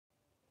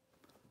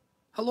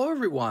Hello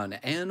everyone,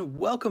 and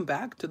welcome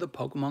back to the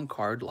Pokemon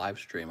card live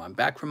stream. I'm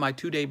back from my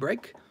 2-day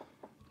break.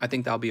 I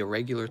think that'll be a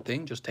regular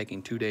thing, just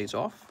taking 2 days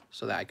off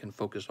so that I can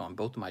focus on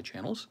both of my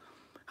channels.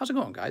 How's it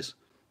going, guys?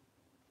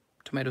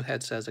 Tomato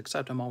Head says,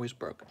 except I'm always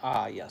broke.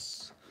 Ah,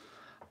 yes.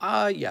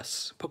 Ah,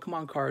 yes.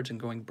 Pokemon cards and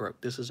going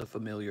broke. This is a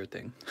familiar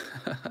thing.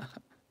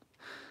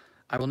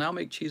 I will now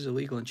make cheese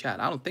illegal in chat.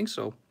 I don't think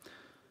so.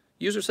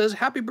 User says,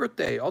 happy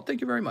birthday. Oh,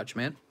 thank you very much,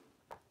 man.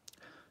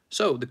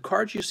 So the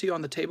cards you see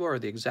on the table are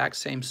the exact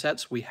same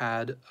sets we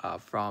had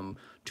from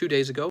 2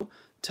 days ago.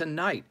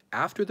 Tonight,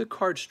 after the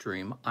card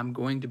stream, I'm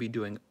going to be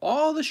doing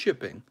all the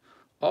shipping.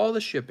 All the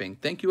shipping.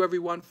 Thank you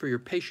everyone for your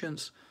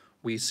patience.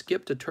 We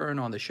skipped a turn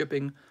on the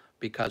shipping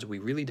because we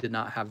really did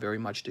not have very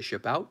much to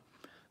ship out.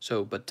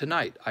 But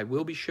tonight, I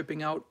will be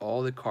shipping out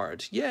all the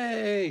cards.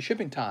 Yay!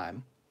 Shipping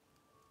time.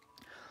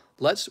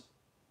 Let's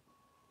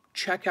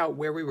check out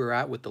where we were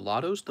at with the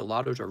lottos. The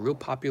lottos are real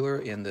popular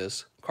in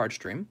this card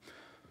stream.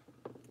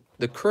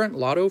 The current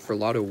lotto for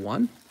Lotto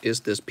 1 is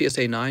this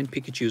PSA 9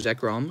 Pikachu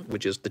Zekrom,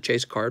 which is the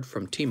chase card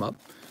from Team Up.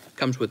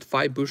 Comes with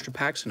 5 booster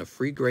packs and a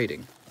free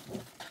grading.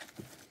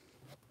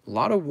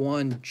 Lotto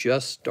 1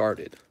 just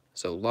started,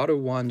 so Lotto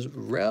 1's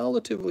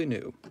relatively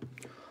new.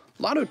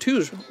 Lotto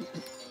 2's...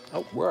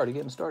 Oh, we're already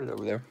getting started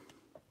over there.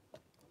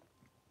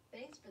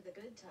 Thanks for the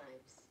good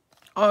times.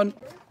 Happy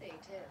Birthday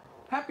tip.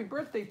 Happy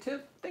birthday,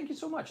 Tip. Thank you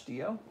so much,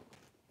 Dio.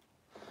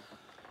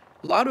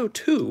 Lotto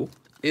 2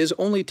 is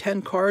only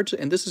 10 cards,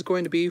 and this is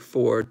going to be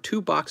for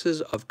 2 boxes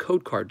of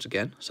code cards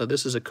again. So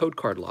this is a code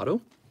card lotto.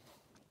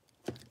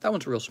 That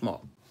one's real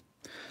small.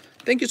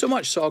 Thank you so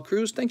much, Saul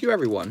Cruz. Thank you,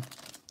 everyone.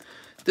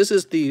 This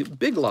is the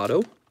big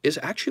lotto. Is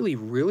actually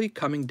really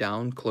coming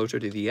down closer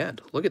to the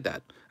end. Look at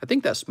that. I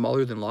think that's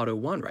smaller than Lotto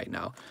 1 right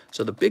now.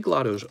 So the big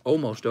lotto is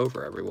almost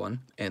over, everyone.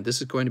 And this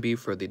is going to be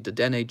for the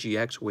Dedenne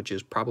GX, which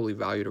is probably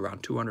valued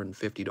around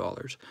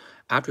 $250.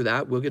 After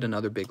that, we'll get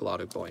another big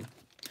lotto going,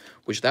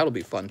 which that'll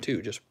be fun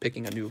too, just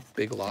picking a new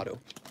big lotto.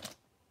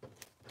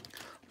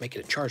 Make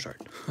it a Charizard.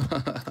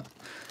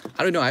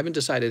 I don't know, I haven't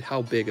decided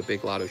how big a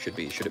big lotto should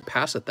be. Should it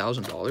pass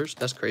 $1,000?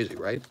 That's crazy,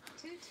 right?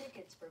 2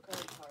 tickets for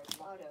code card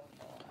lotto.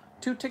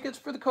 2 tickets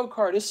for the code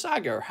card is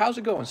Sagar. How's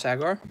it going,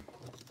 Sagar?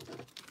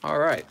 All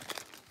right.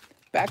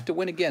 Back to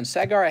win again.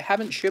 Sagar, I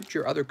haven't shipped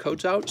your other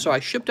codes out, so I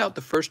shipped out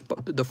the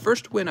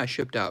first win I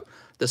shipped out.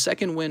 The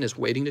second win is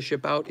waiting to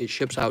ship out. It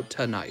ships out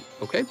tonight,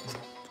 okay?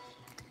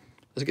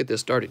 Let's get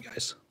this started,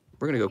 guys.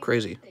 We're going to go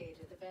crazy. Birthday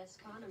to the best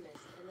economist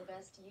and the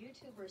best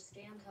YouTuber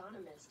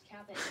scamconomist,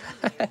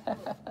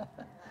 Kappa.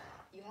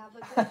 You have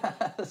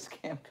a good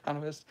Scam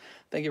economist.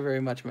 Thank you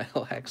very much,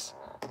 Malex.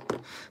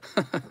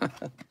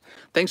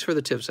 Thanks for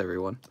the tips,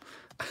 everyone.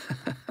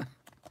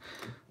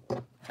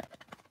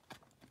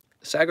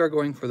 Sagar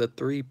going for the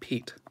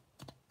 3-peat.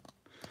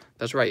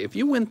 That's right. If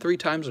you win 3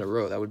 times in a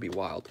row, that would be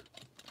wild.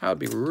 That would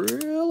be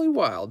really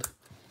wild.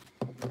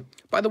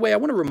 By the way, I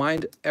want to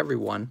remind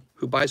everyone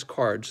who buys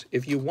cards,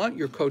 if you want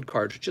your code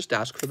cards, just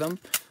ask for them.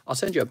 I'll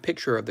send you a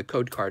picture of the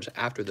code cards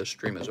after the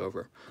stream is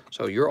over.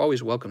 So you're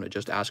always welcome to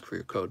just ask for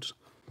your codes.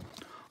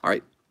 All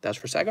right, that's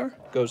for Sagar.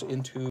 Goes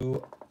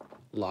into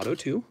Lotto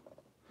 2.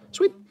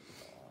 Sweet.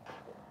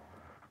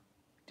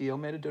 Dio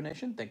made a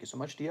donation. Thank you so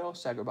much, Dio.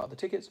 Sagar bought the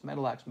tickets.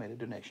 Metalax made a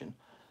donation.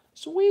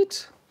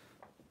 Sweet.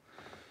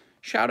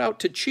 Shout out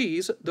to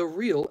Cheese, the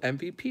real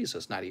MVP,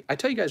 says Natty. I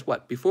tell you guys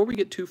what, before we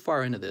get too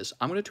far into this,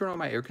 I'm going to turn on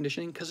my air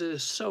conditioning because it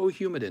is so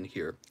humid in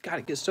here. God,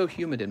 it gets so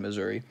humid in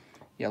Missouri.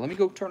 Yeah, let me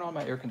go turn on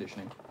my air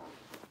conditioning.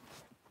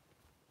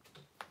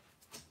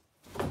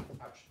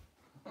 Ouch.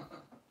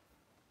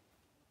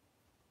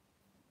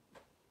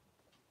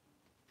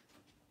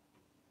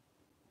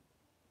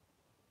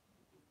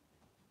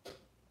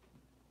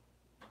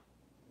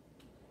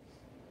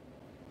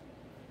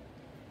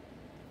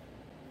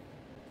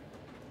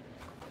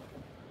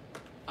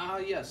 Ah,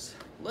 yes.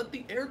 Let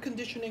the air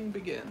conditioning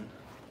begin.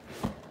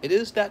 It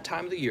is that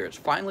time of the year. It's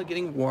finally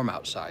getting warm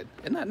outside.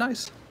 Isn't that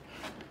nice?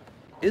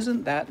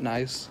 Isn't that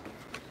nice?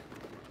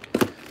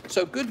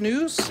 So good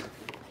news.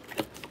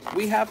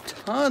 We have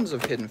tons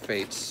of Hidden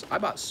Fates. I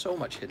bought so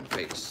much Hidden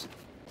Fates.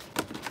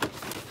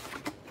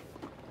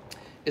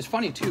 It's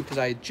funny too, because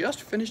I had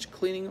just finished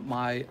cleaning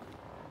my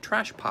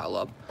trash pile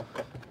up.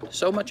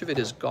 So much of it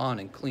is gone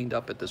and cleaned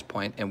up at this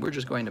point, and we're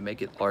just going to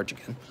make it large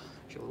again.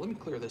 Actually, let me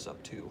clear this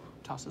up too.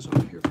 Toss this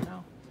over here for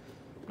now.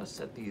 I'm gonna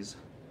set these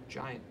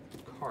giant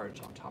cards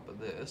on top of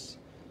this,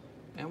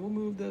 and we'll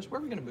move this.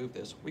 Where are we gonna move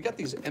this? We got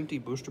these empty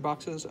booster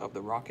boxes of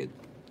the Rocket.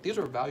 These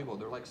are valuable.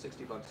 They're like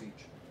 60 bucks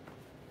each.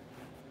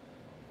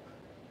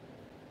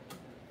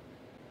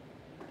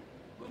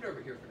 Move it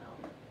over here for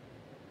now.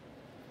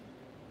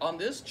 On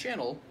this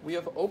channel, we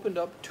have opened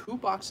up 2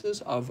 boxes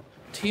of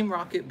Team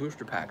Rocket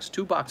booster packs.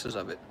 2 boxes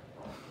of it.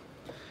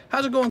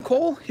 How's it going,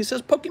 Cole? He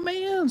says,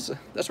 Pokemans.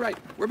 That's right.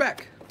 We're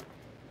back.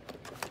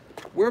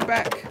 We're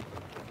back.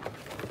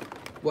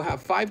 We'll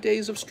have 5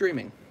 days of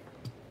streaming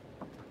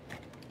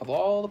of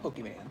all the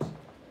Pokemans.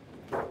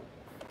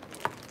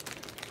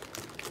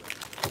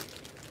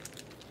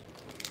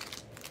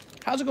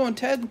 How's it going,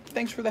 Ted?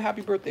 Thanks for the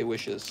happy birthday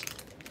wishes.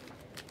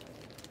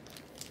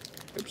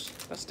 Oops,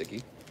 that's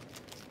sticky.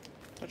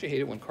 Don't you hate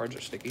it when cards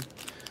are sticky?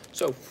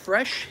 So,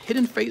 fresh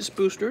Hidden Fates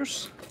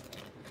boosters.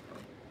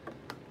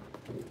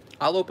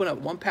 I'll open up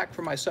one pack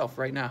for myself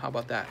right now. How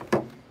about that?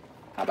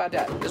 How about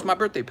that? It's my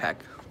birthday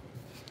pack.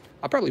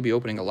 I'll probably be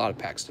opening a lot of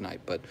packs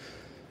tonight, but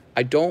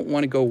I don't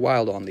want to go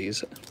wild on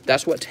these.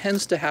 That's what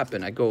tends to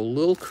happen. I go a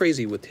little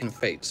crazy with Hidden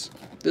Fates.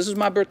 This is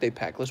my birthday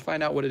pack. Let's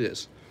find out what it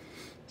is.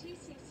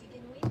 TCC,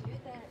 can we do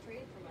that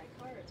trade for my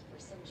cards for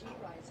some G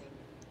Rising?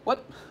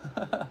 What?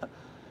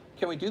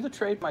 Can we do the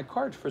trade my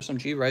cards for some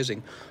G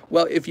Rising?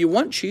 Well, if you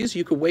want cheese,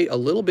 you could wait a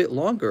little bit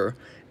longer,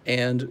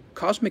 and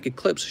Cosmic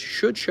Eclipse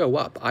should show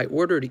up. I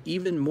ordered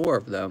even more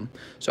of them,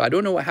 so I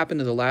don't know what happened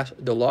to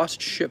the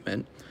lost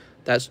shipment.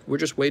 We're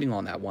just waiting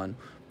on that one,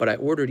 but I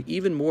ordered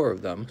even more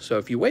of them. So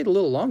if you wait a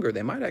little longer,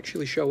 they might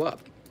actually show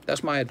up.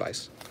 That's my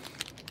advice.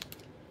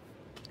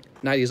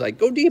 Nighty's like,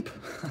 go deep.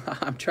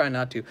 I'm trying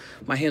not to.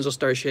 My hands will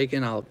start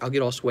shaking. I'll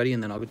get all sweaty,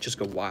 and then I'll just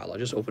go wild. I'll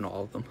just open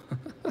all of them.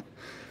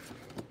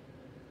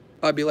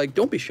 I'd be like,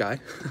 don't be shy.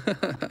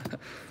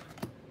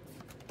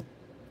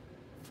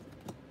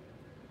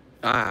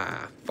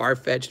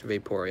 Far-fetched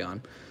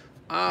Vaporeon.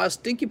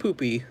 Stinky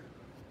Poopy.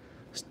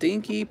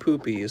 Stinky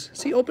Poopies.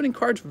 See, opening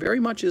cards very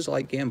much is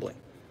like gambling.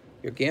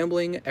 You're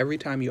gambling every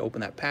time you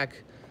open that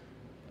pack.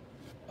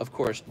 Of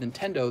course,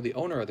 Nintendo, the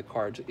owner of the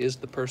cards, is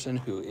the person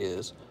who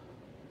is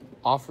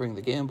offering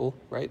the gamble,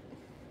 right?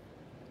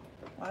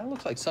 Well, it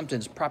looks like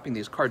something's propping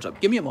these cards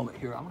up. Give me a moment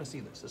here. I want to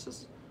see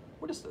this.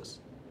 What is this?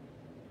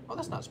 Oh,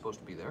 that's not supposed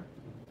to be there.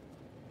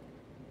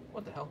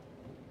 What the hell?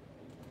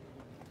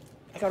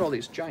 I got all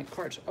these giant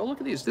cards. Oh, look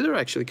at these. They're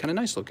actually kind of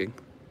nice looking.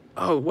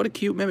 Oh, what a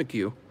cute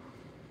Mimikyu.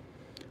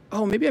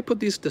 Oh, maybe I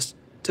put these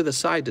to the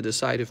side to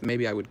decide if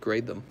maybe I would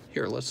grade them.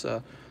 Here, let's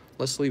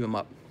leave them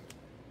up.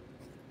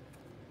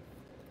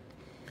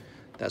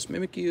 That's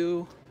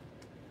Mimikyu.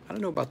 I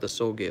don't know about the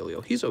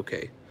Solgaleo. He's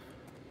okay.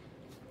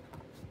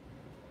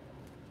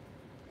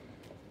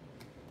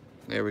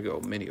 There we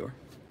go, Minior.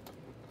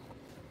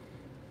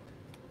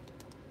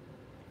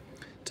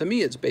 To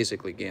me, it's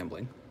basically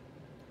gambling.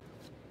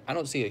 I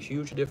don't see a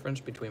huge difference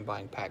between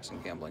buying packs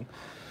and gambling.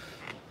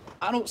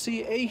 I don't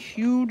see a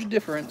huge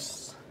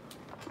difference.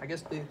 I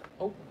guess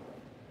oh,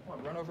 I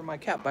run over my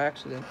cat by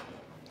accident.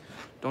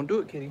 Don't do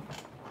it, kitty.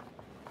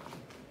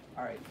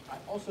 All right, I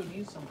also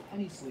need some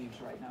penny sleeves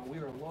right now. We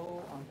are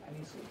low on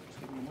penny sleeves.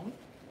 Give me a moment.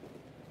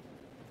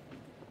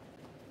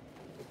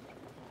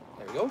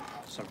 There we go,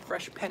 some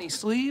fresh penny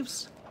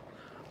sleeves.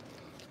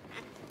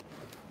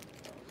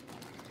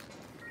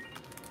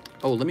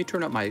 Oh, let me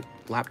turn up my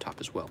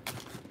laptop as well.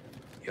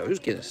 Yo, it's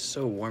getting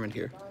so warm in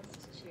here.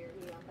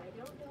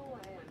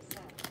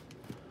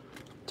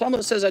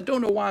 Temlet says, I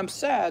don't know why I'm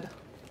sad.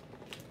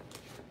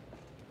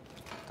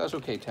 That's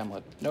okay,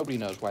 Temlet. Nobody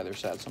knows why they're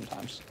sad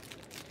sometimes.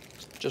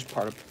 It's just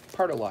part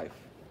of life.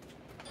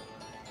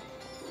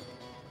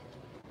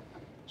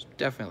 It's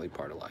definitely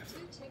part of life.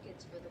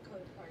 Tickets for the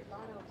Code Card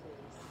Lotto,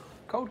 please.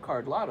 Code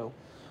Card Lotto.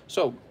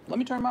 So, let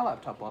me turn my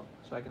laptop up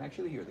so I can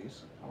actually hear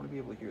these. I want to be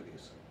able to hear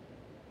these.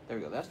 There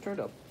we go, that's turned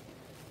up.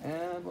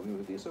 And let me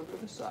move these over to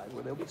the side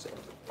where they'll be safe.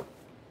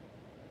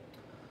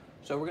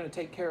 So we're going to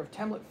take care of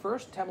Temlet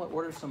first. Temlet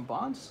orders some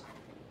bonds.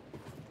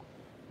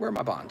 Where are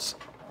my bonds?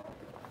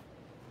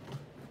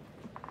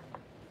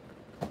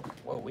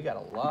 Whoa, we got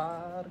a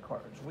lot of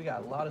cards. We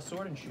got a lot of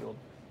Sword and Shield.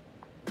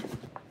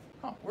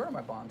 Oh, where are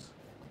my bonds?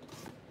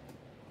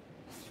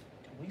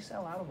 Did we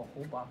sell out of a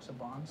whole box of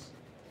bonds?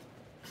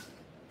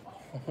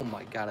 Oh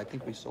my god, I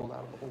think we sold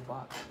out of the whole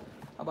box.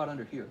 How about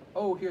under here?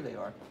 Oh, here they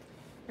are.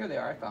 Here they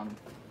are, I found them.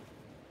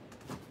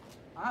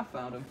 I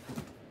found them.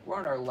 We're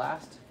on our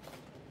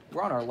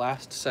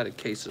last set of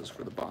cases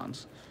for the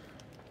bonds.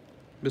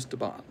 Mr.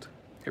 Bond.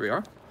 Here we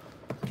are.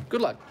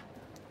 Good luck.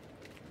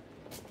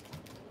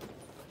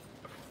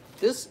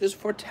 This is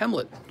for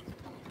Temlet.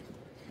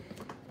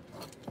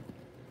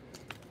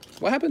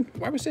 What happened?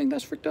 Why are we saying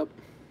that's freaked up?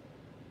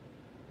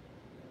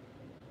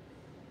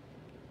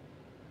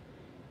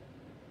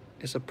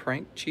 It's a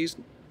prank cheese.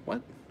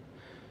 What?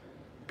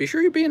 Be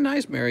sure you're being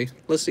nice, Mary.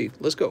 Let's see.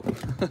 Let's go.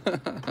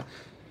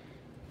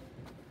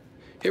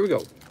 Here we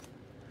go.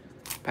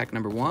 Pack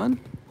number 1.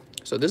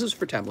 So this is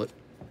for Temlet.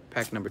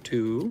 Pack number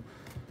 2.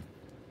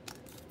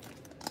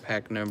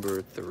 Pack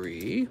number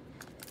 3.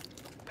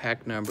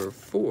 Pack number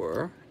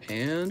 4.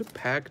 And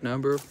pack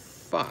number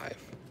 5.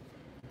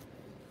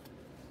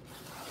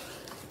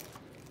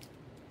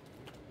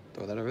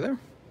 Throw that over there.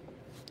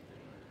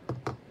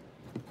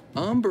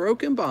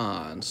 Unbroken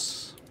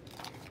Bonds.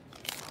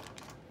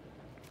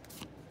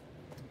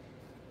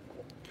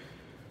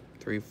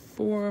 3,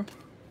 4.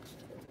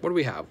 What do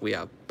we have? We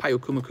have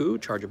Pyrokumaku,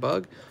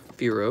 Charjabug,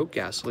 Fearow,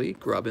 Ghastly,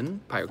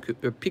 Grubbin,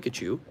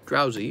 Pikachu,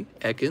 Drowsy,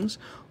 Ekans,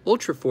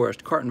 Ultra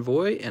Forest,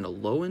 Cartonvoy, and a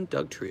Lowen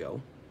Dugtrio.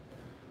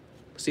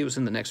 Let's see what's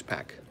in the next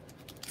pack.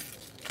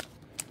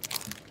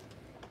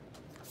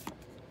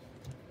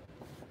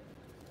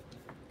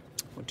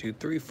 One, 2,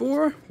 3,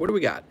 4. What do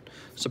we got?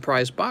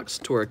 Surprise Box,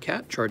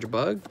 Torracat,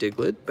 Charjabug,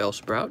 Diglett,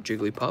 Bellsprout,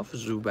 Jigglypuff,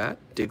 Zubat,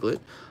 Diglett,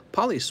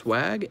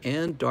 Polyswag,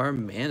 and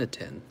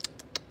Darmanitan.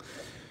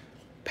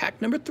 Pack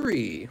number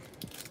 3.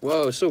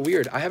 Whoa, so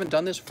weird. I haven't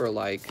done this for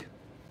like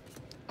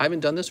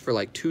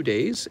 2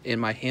 days, and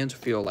my hands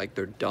feel like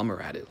they're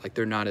dumber at it. Like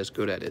they're not as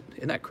good at it.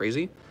 Isn't that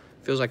crazy?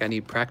 Feels like I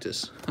need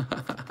practice.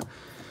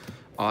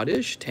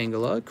 Oddish,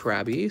 Tangela,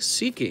 Krabby,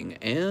 Seeking,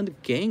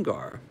 and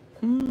Gengar.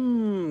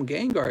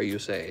 Gengar, you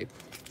say.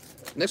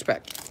 Next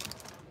pack.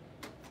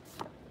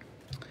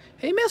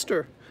 Hey,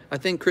 mister. I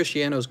think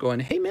Cristiano's going,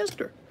 hey,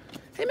 mister.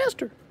 Hey,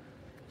 mister.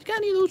 You got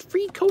any of those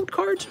free code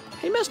cards?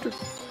 Hey, mister.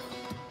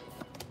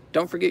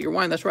 Don't forget your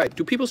wine. That's right.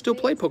 Do people still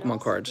play Pokemon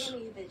cards? Give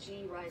me the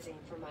G rising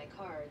for my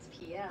cards,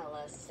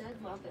 PL,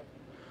 said Muffin.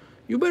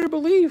 You better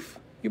believe.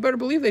 You better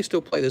believe they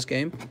still play this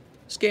game.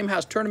 This game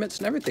has tournaments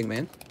and everything,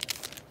 man.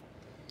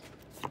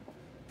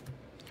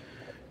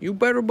 You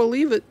better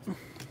believe it.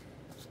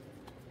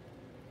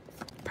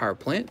 Power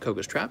Plant,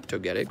 Koga's Trap,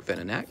 Togetic,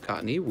 Venonat,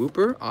 Cottony,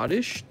 Wooper,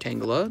 Oddish,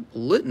 Tangela,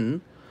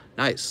 Litten.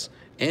 Nice.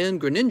 And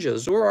Greninja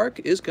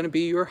Zoroark is going to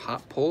be your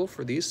hot pull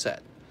for this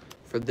set.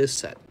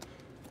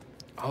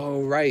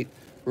 Oh, right.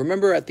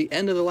 Remember at the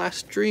end of the last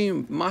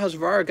stream,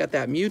 Mahasvara got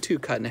that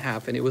Mewtwo cut in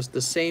half, and it was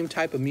the same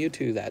type of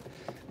Mewtwo that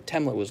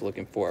Temlet was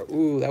looking for.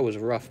 Ooh, that was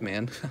rough,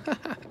 man.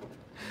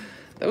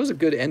 That was a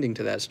good ending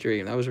to that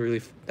stream. That was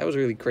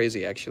really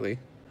crazy, actually.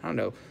 I don't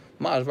know.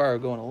 Mahasvara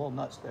going a little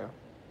nuts there.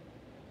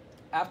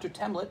 After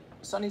Temlet,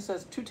 Sunny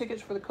says 2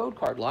 tickets for the code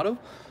card. Lotto.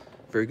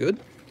 Very good.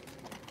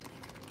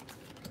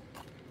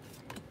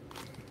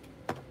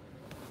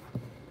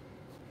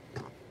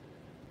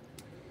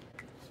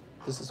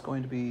 This is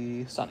going to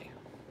be Sunny.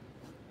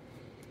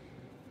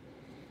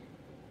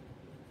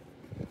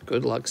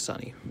 Good luck,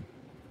 Sunny.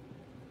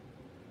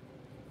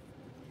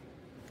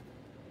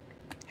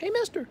 Hey,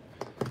 mister.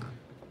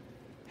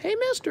 Hey,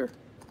 mister.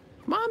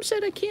 Mom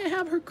said I can't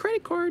have her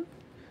credit card.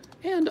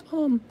 And,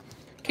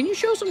 can you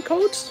show some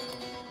codes?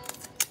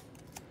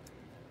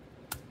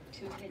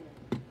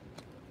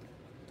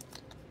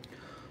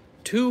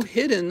 Too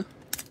hidden.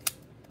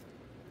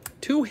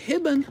 Too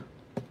hidden?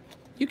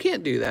 You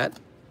can't do that.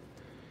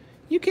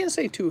 You can't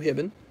say too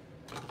hidden.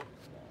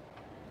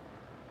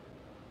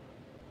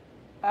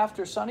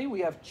 After Sunny,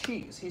 we have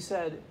Cheese. He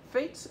said,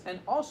 Fates, and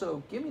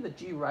also give me the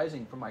G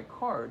Rising for my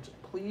cards,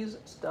 please,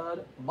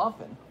 stud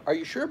Muffin. Are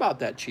you sure about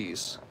that,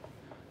 Cheese?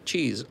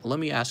 Cheese, let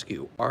me ask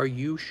you, are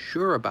you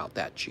sure about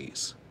that,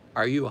 Cheese?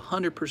 Are you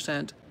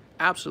 100%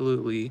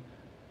 absolutely,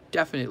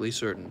 definitely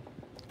certain?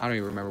 I don't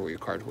even remember what your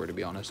cards were, to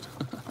be honest.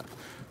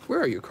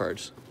 Where are your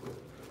cards?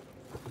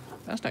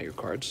 That's not your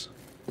cards.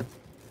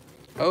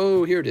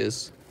 Oh, here it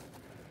is.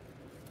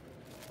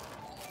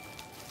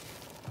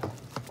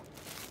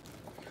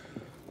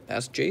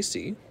 That's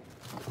JC.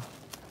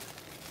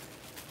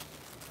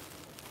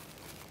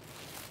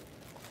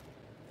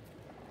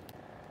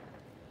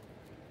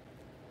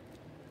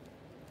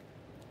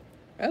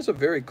 That's a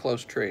very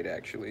close trade,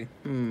 actually.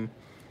 Oh,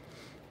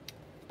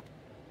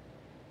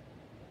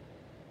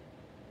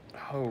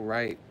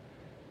 right.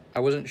 I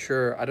wasn't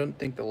sure. I don't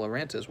think the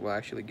Lurantis will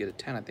actually get a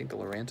 10. I think the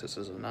Lurantis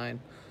is a 9.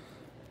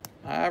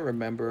 I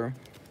remember.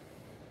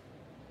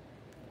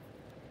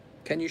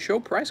 Can you show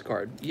price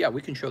card? Yeah,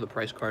 we can show the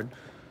price card.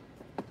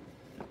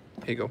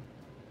 Here you go.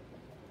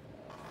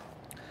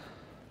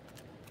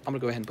 I'm going to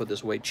go ahead and put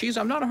this away. Cheese,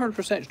 I'm not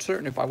 100%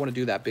 certain if I want to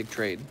do that big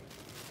trade.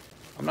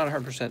 I'm not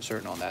 100%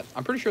 certain on that.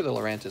 I'm pretty sure the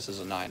Lurantis is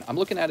a 9. I'm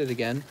looking at it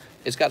again.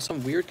 It's got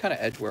some weird kind of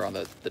edge wear on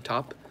the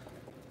top.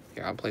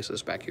 Here, I'll place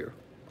this back here.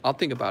 I'll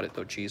think about it,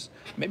 though, Cheese.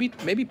 Maybe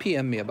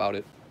PM me about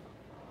it.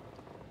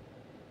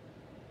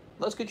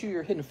 Let's get you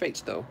your Hidden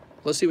Fates, though.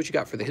 Let's see what you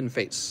got for the Hidden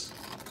Fates.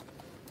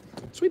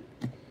 Sweet.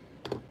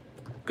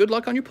 Good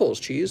luck on your pulls,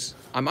 Cheese.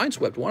 I mind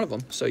swept one of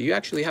them, so you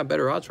actually have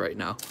better odds right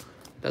now.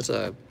 That's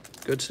a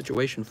good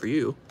situation for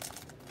you.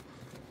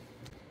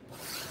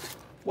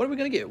 What are we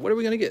going to get? What are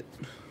we going to get?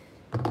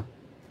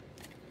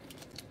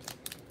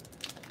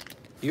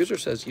 User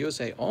says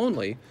USA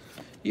only.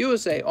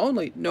 USA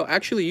only. No,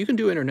 actually, you can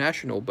do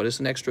international, but it's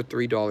an extra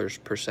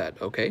 $3 per set,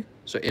 okay?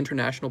 So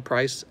international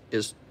price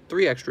is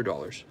 $3 extra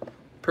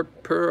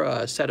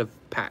per set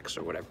of packs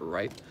or whatever,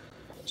 right?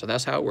 So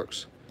that's how it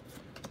works.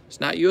 It's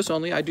not US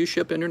only. I do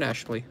ship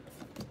internationally.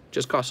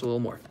 Just costs a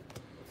little more.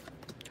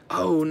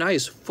 Oh,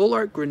 nice. Full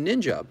Art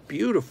Greninja.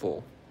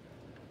 Beautiful.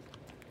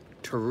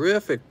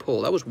 Terrific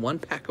pull. That was one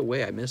pack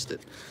away. I missed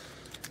it.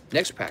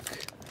 Next pack.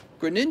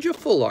 Greninja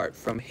Full Art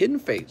from Hidden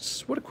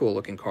Fates. What a cool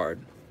looking card.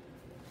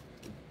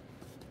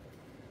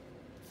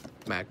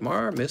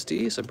 Magmar,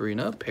 Misty,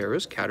 Sabrina,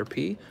 Paris,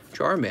 Caterpie,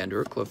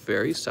 Charmander,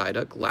 Clefairy,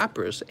 Psyduck,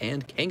 Lapras,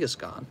 and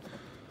Kangaskhan.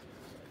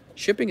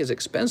 Shipping is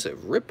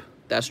expensive. RIP.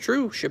 That's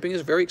true. Shipping is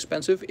very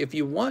expensive. If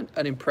you want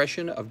an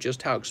impression of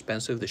just how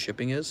expensive the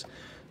shipping is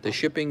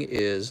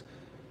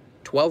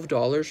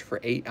 $12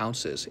 for 8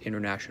 ounces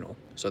international.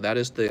 So that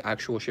is the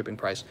actual shipping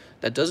price.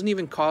 That doesn't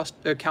even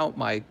count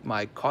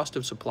my cost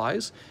of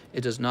supplies. It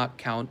does not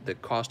count the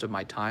cost of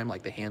my time,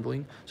 like the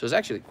handling. So it's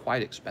actually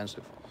quite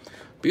expensive.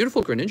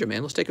 Beautiful Greninja,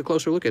 man. Let's take a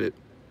closer look at it.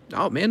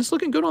 Oh, man, it's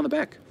looking good on the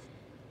back.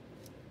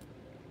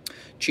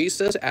 Cheese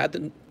says add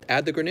the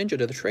Greninja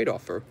to the trade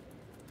offer.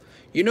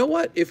 You know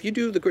what? If you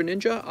do the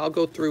Greninja, I'll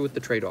go through with the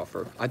trade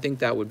offer. I think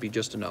that would be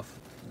just enough.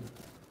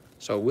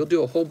 So we'll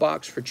do a whole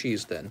box for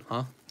cheese then,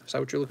 huh? Is that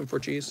what you're looking for,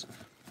 cheese?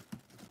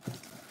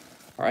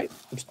 All right,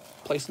 I'm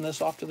placing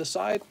this off to the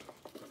side.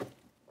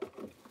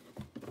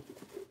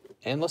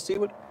 And let's see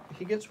what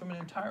he gets from an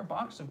entire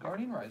box of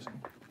Guardian Rising.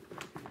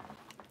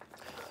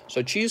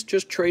 So Cheese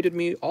just traded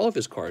me all of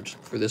his cards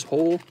for this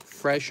whole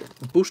fresh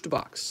booster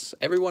box.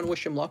 Everyone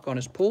wish him luck on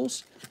his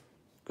pulls.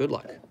 Good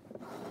luck.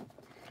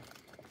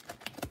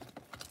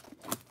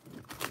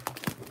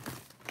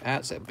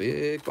 That's a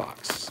big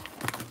box.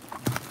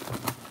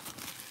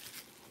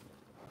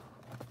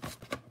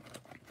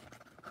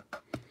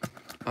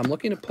 I'm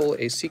looking to pull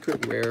a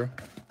secret rare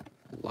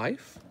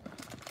life.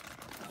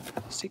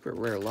 Secret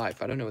rare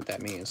life. I don't know what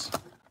that means.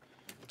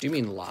 Do you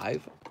mean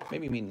live?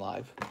 Maybe you mean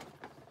live.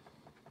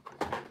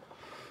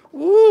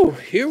 Ooh,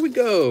 here we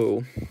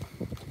go.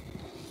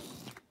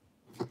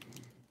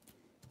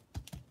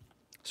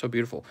 So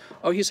beautiful.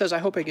 Oh, he says, I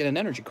hope I get an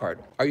energy card.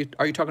 Are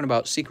you talking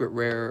about secret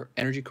rare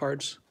energy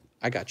cards?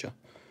 I gotcha.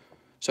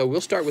 So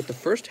we'll start with the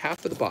first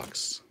half of the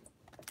box.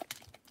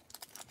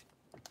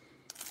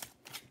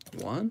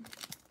 1,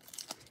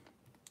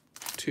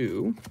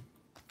 2,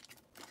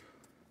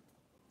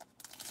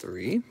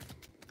 3,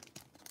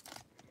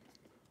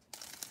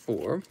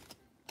 4.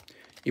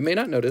 You may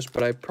not notice,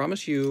 but I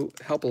promise you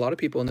help a lot of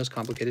people in this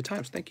complicated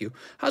times. Thank you.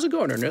 How's it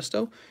going,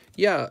 Ernesto?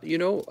 Yeah, you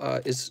know,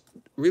 it's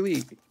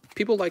really,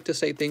 people like to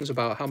say things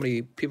about how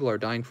many people are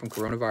dying from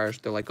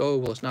coronavirus. They're like, oh,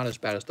 well, it's not as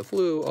bad as the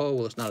flu. Oh,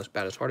 well, it's not as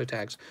bad as heart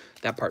attacks.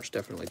 That part's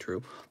definitely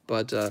true.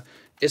 But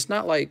it's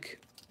not like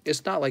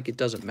it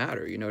doesn't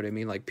matter. You know what I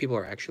mean? Like, people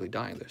are actually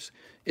dying. This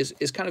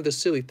is kind of the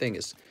silly thing.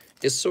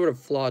 It's sort of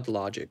flawed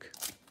logic,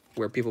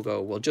 where people go,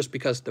 well, just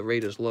because the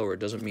rate is lower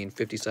doesn't mean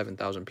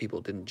 57,000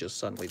 people didn't just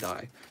suddenly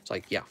die. It's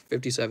like, yeah,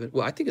 57,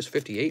 well, I think it's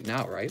 58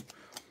 now, right?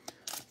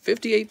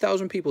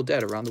 58,000 people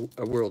dead around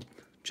the world,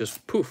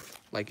 just poof,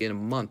 like in a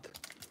month.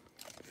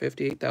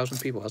 58,000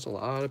 people, that's a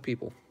lot of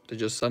people to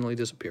just suddenly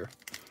disappear.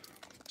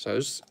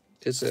 So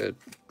it's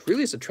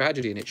a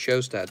tragedy, and it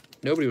shows that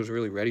nobody was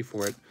really ready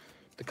for it.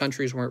 The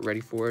countries weren't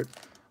ready for it.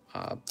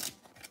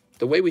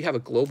 The way we have a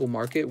global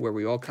market where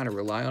we all kind of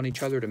rely on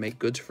each other to make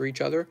goods for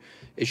each other,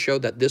 it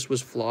showed that this was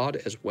flawed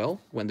as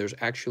well. When there's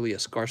actually a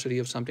scarcity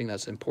of something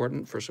that's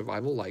important for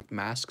survival, like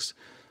masks,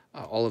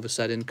 all of a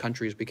sudden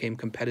countries became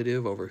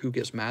competitive over who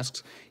gets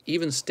masks.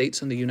 Even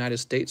states in the United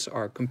States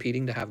are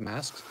competing to have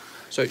masks.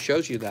 So it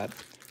shows you that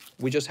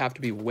we just have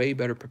to be way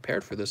better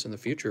prepared for this in the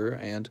future.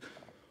 And,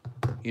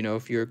 you know,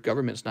 if your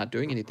government's not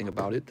doing anything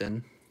about it,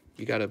 then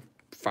you got to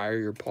fire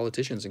your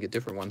politicians and get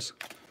different ones.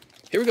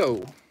 Here we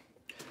go.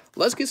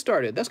 Let's get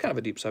started. That's kind of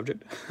a deep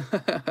subject.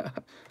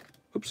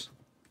 Oops.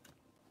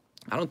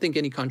 I don't think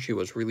any country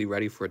was really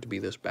ready for it to be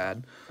this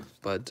bad,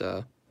 but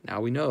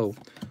now we know.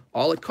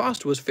 All it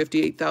cost was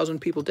 58,000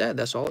 people dead.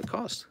 That's all it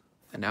cost.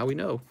 And now we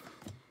know.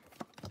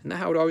 Isn't that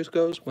how it always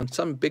goes? When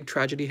some big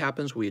tragedy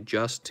happens, we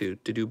adjust to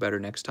do better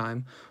next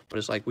time. But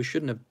it's like we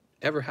shouldn't have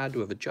ever had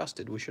to have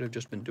adjusted. We should have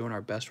just been doing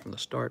our best from the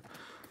start.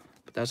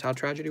 But that's how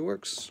tragedy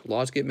works.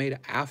 Laws get made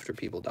after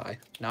people die,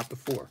 not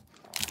before.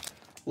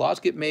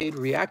 Laws get made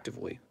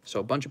reactively. So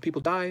a bunch of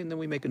people die, and then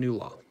we make a new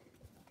law.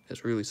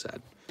 It's really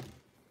sad.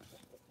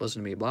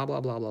 Listen to me, blah,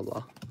 blah, blah, blah,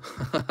 blah.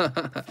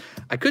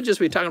 I could just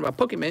be talking about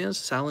Pokemans,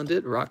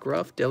 Salandit,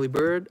 Rockruff,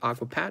 Delibird,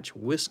 Aqua Patch,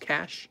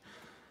 Whiscash.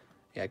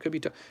 Yeah, I could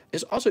be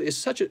it's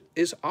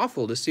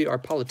awful to see our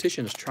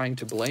politicians trying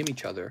to blame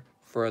each other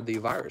for the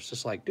virus.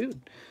 It's like,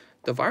 dude,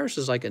 the virus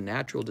is like a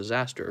natural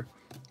disaster.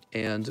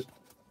 And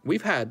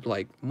we've had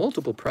like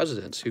multiple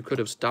presidents who could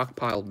have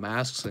stockpiled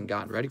masks and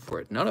gotten ready for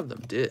it. None of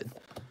them did.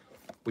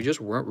 We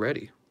just weren't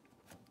ready.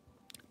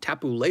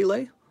 Tapu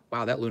Lele.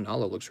 Wow, that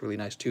Lunala looks really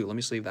nice too. Let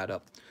me sleeve that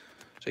up.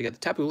 So you got the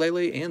Tapu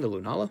Lele and the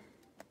Lunala.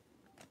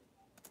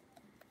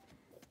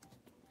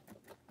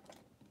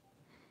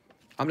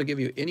 I'm going to give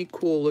you any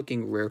cool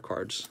looking rare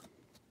cards.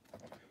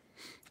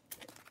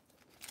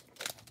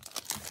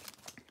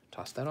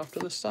 Toss that off to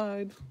the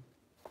side.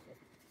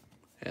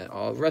 And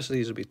all the rest of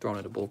these will be thrown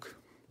into bulk.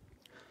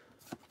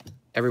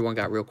 Everyone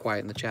got real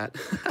quiet in the chat.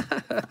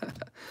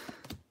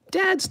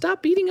 Dad,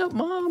 stop beating up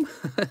Mom.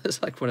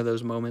 It's like one of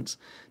those moments.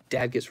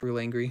 Dad gets real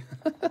angry.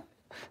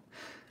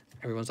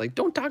 Everyone's like,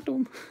 don't talk to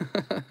him.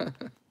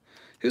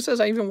 Who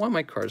says I even want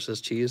my cards, says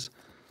Cheese.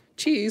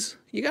 Cheese,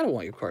 you gotta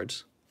want your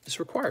cards. It's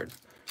required.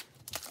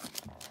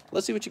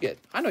 Let's see what you get.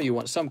 I know you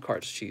want some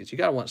cards, Cheese. You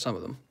gotta want some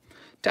of them.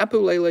 Tapu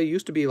Lele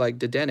used to be like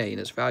Dedenne in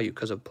its value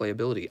because of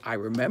playability. I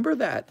remember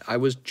that. I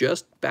was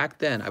just back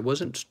then. I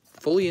wasn't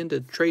fully into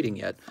trading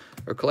yet,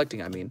 or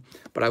collecting, I mean.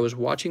 But I was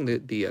watching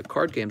the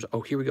card games.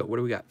 Oh, here we go. What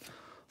do we got?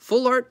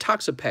 Full Art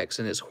Toxapex,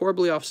 and it's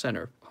horribly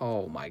off-center.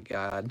 Oh, my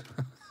God.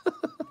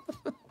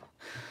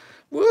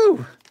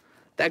 Woo!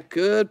 That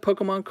good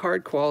Pokemon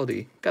card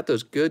quality. Got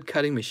those good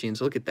cutting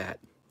machines. Look at that.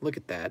 Look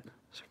at that.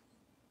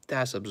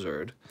 That's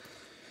absurd.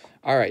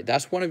 All right,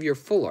 that's one of your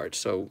full arts.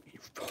 So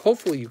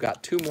hopefully you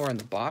got two more in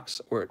the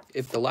box, or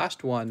if the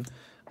last one,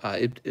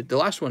 the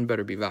last one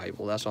better be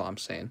valuable. That's all I'm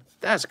saying.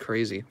 That's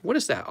crazy. What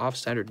is that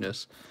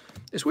off-centeredness?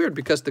 It's weird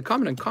because the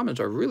common and commons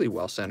are really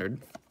well centered.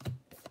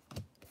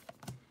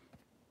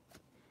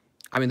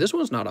 I mean, this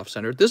one's not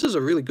off-centered. This is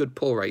a really good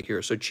pull right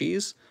here. So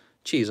cheese,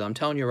 I'm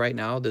telling you right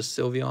now, this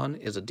Sylveon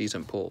is a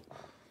decent pull.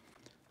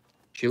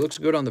 She looks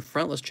good on the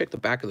front. Let's check the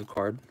back of the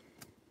card.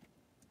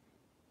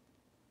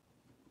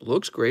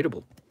 Looks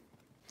gradable.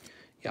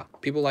 Yeah,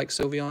 people like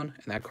Sylveon,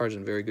 and that card's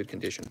in very good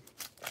condition.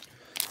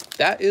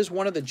 That is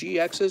one of the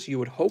GXs you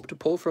would hope to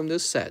pull from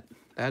this set.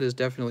 That is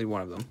definitely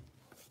one of them.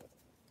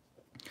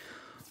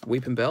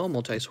 Weeping Bell,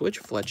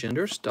 Multi-Switch,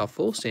 Fletchinder,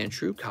 Stuffle,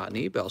 Sandshrew,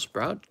 Cottony,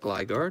 Bellsprout,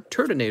 Gligar,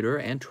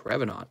 Turtonator, and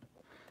Trevenant.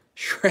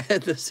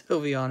 Shred the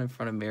Sylveon in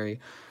front of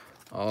Mary.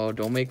 Oh,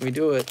 don't make me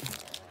do it.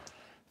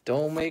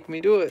 Don't make me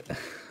do it.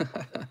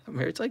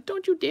 Mary's like,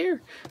 don't you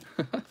dare.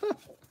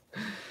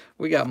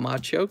 We got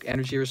Machoke,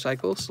 Energy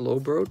Recycle,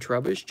 Slowbro,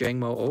 Trubbish,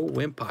 Jangmo-O,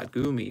 Wimpod,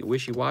 Goomy,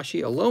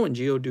 Wishy-Washy, Alolan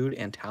Geodude,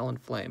 and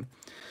Talonflame.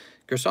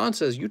 Gerson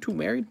says, you two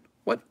married?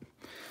 What?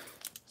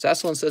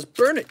 Sasselin says,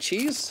 burn it,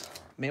 cheese.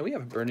 Man, we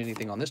haven't burned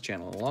anything on this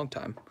channel in a long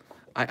time.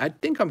 I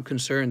think I'm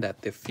concerned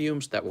that the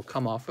fumes that will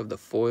come off of the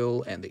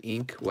foil and the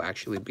ink will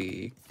actually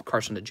be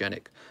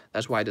carcinogenic.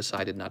 That's why I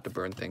decided not to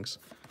burn things.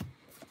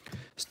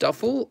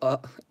 Stuffle,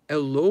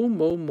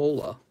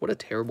 Elomomola. What a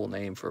terrible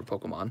name for a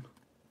Pokemon.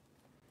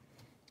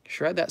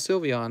 Shred that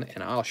Sylveon,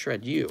 and I'll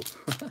shred you.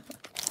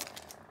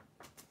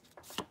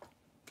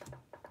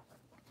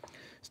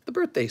 It's the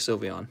birthday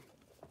Sylveon.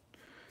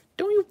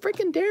 Don't you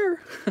freaking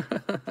dare.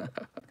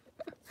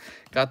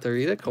 Got the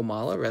Rita,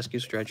 Komala, Rescue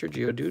Stretcher,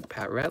 Geodude,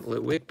 Patrat,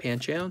 Litwick,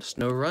 Pancham,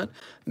 Snorunt,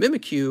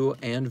 Mimikyu,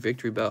 and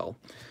Victory Bell.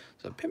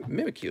 So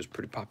Mimikyu is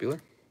pretty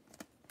popular.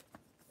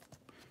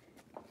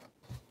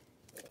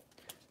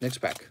 Next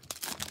pack.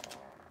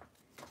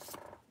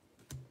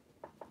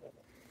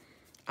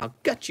 I'll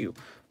gut you.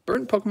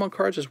 Burnt Pokemon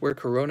cards is where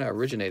Corona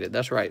originated.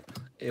 That's right.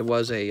 It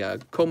was a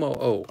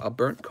Como-O, a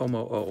burnt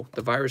Como-O.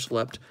 The virus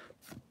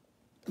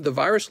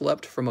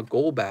leapt from a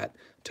Golbat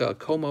to a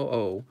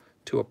Como-O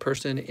to a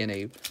person in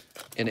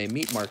a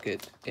meat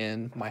market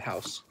in my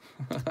house.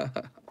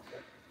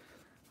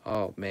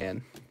 Oh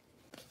man.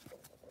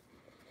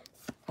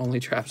 Only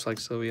traps like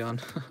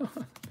Sylveon.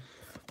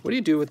 What do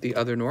you do with the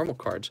other normal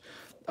cards?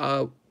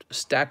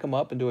 Stack them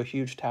up into a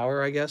huge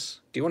tower, I guess.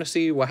 Do you want to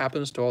see what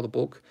happens to all the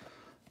bulk?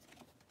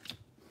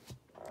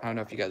 I don't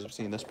know if you guys have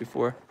seen this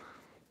before.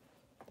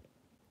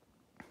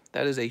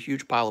 That is a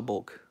huge pile of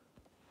bulk.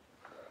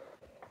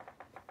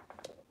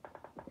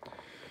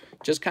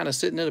 Just kind of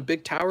sitting in a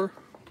big tower,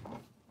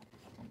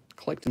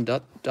 collecting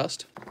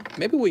dust.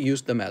 Maybe we'll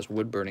use them as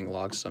wood-burning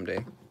logs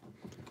someday.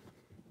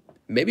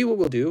 Maybe what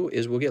we'll do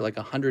is we'll get like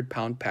a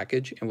 100-pound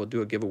package and we'll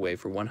do a giveaway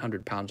for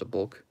 100 pounds of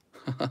bulk.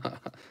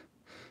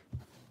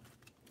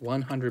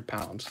 100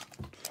 pounds.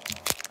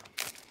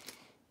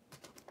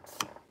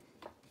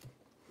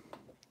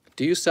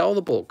 Do you sell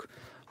the bulk?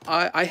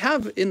 I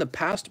have in the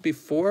past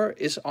before.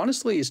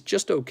 Honestly, it's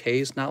just okay.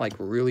 It's not like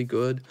really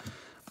good.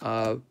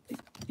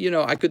 You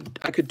know, I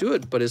could do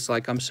it, but it's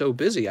like I'm so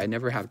busy, I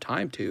never have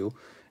time to.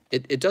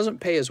 It doesn't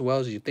pay as well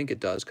as you think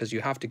it does because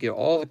you have to get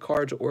all the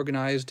cards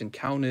organized and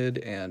counted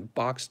and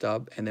boxed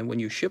up, and then when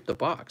you ship the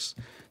box,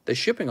 the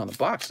shipping on the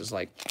box is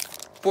like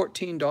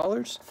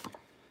 $14.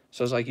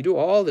 So it's like you do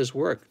all this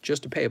work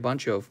just to pay a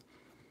bunch of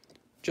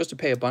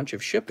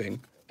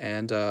shipping,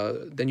 and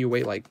then you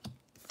wait like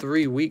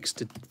 3 weeks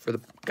for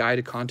the guy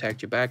to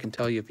contact you back and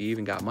tell you if you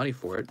even got money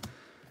for it.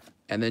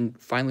 And then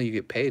finally you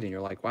get paid and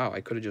you're like, wow,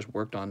 I could have just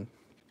worked on,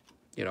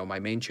 you know, my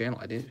main channel.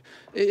 I didn't.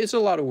 It's a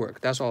lot of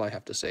work. That's all I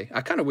have to say. I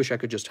kind of wish I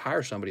could just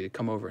hire somebody to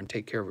come over and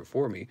take care of it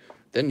for me.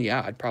 Then,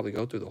 yeah, I'd probably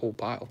go through the whole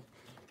pile.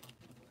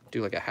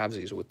 Do like a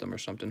halvesies with them or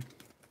something.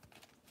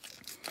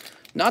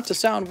 Not to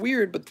sound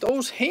weird, but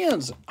those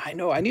hands, I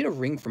know, I need a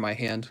ring for my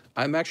hand.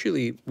 I'm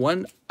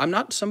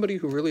not somebody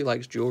who really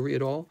likes jewelry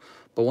at all,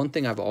 but one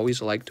thing I've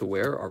always liked to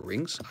wear are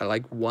rings. I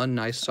like one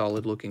nice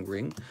solid looking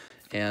ring,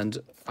 and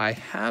I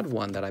had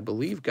one that I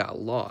believe got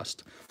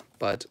lost,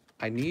 but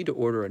I need to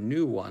order a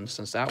new one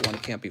since that one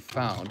can't be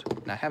found,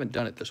 and I haven't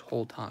done it this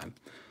whole time.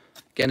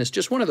 Again, it's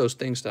just one of those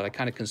things that I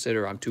kind of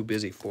consider I'm too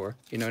busy for,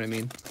 you know what I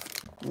mean?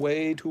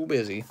 Way too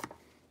busy.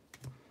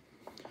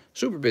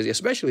 Super busy,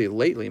 especially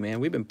lately, man.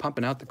 We've been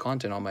pumping out the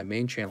content on my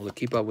main channel to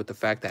keep up with the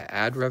fact that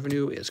ad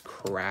revenue is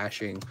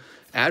crashing.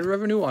 Ad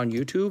revenue on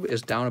YouTube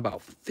is down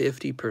about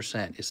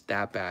 50%. It's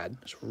that bad.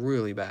 It's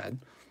really bad.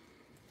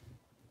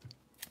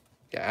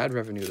 Yeah, ad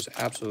revenue is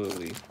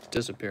absolutely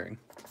disappearing.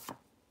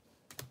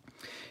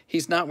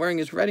 He's not wearing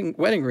his wedding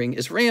ring.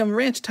 It's Ram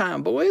Ranch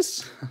time,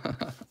 boys.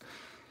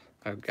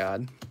 Oh,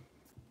 God.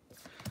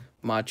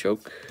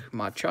 Machoke,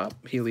 Machop,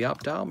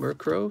 Helioptile,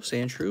 Murkrow,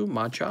 Sandshrew,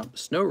 Machop,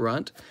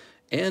 Snorunt,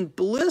 and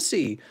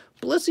Blissey.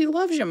 Blissey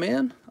loves you,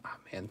 man. Oh,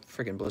 man,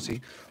 freaking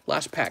Blissey.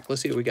 Last pack.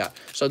 Let's see what we got.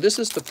 So this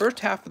is the first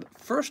half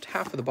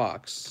of the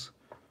box.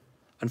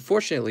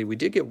 Unfortunately, we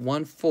did get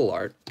one full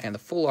art, and the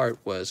full art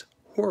was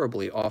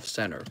horribly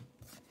off-center.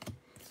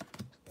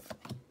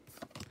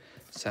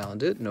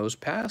 Salandit,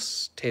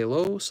 Nosepass,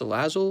 Tailo,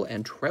 Salazzle,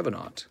 and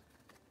Trevenant.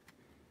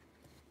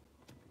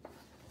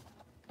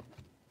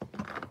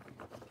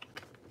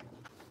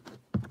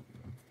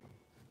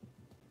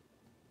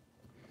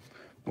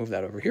 Move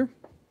that over here.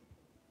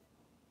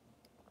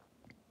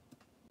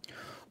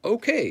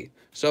 Okay,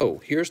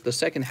 so here's the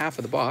second half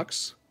of the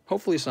box.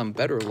 Hopefully some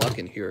better luck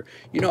in here.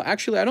 You know,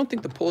 actually, I don't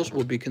think the pulls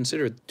would be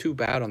considered too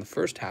bad on the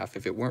first half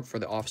if it weren't for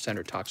the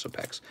off-center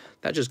Toxapex.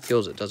 That just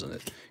kills it, doesn't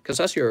it? Because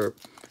that's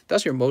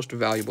your most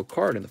valuable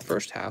card in the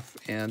first half,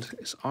 and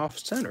it's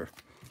off-center.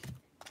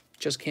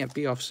 Just can't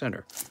be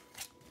off-center.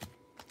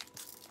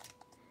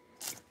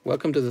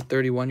 Welcome to the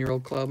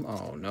 31-year-old club.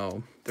 Oh,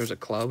 no. There's a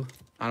club.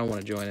 I don't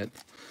want to join it.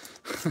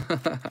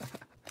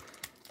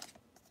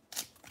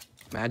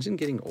 Imagine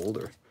getting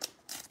older.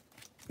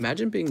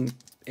 Imagine being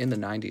in the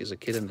 90s, a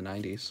kid in the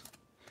 90s.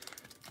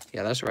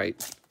 Yeah, that's right.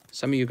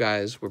 Some of you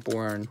guys were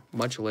born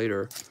much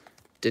later,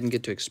 didn't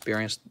get to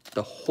experience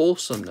the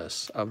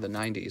wholesomeness of the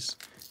 90s.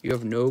 You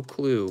have no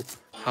clue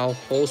how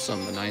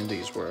wholesome the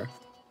 90s were.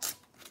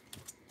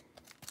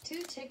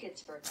 2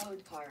 tickets for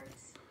code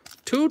cards.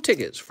 2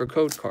 tickets for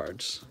code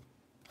cards.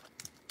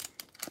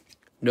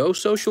 No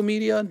social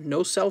media,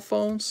 no cell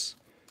phones,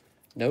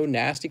 no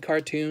nasty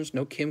cartoons,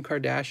 no Kim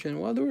Kardashian.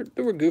 Well,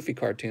 there were goofy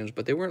cartoons,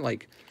 but they weren't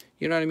like,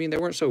 you know what I mean? They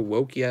weren't so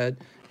woke yet,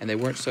 and they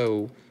weren't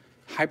so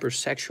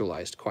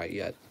hypersexualized quite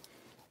yet.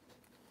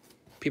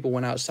 People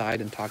went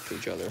outside and talked to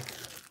each other.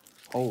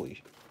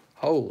 Holy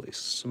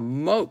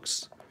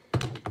smokes.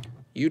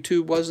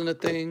 YouTube wasn't a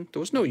thing. There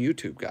was no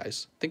YouTube,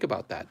 guys. Think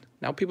about that.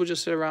 Now people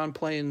just sit around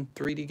playing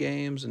 3D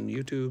games and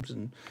YouTubes,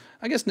 and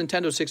I guess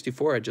Nintendo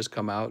 64 had just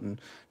come out, and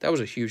that was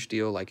a huge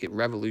deal. Like, it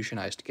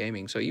revolutionized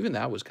gaming, so even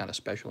that was kind of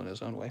special in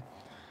its own way.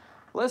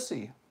 Let's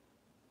see.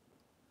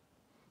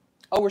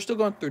 Oh, we're still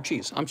going through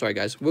cheese. I'm sorry,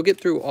 guys. We'll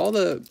get through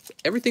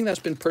everything that's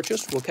been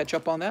purchased. We'll catch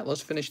up on that.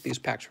 Let's finish these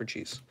packs for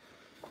cheese.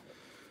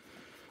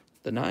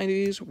 The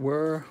 90s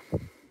were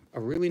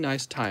a really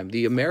nice time.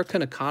 The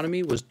American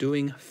economy was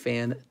doing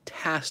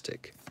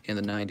fantastic in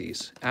the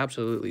 90s.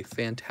 Absolutely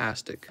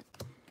fantastic.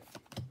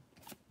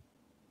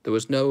 There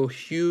was no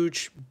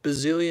huge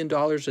bazillion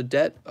dollars of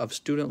debt, of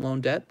student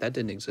loan debt. That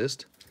didn't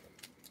exist.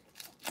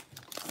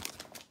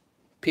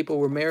 People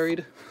were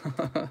married.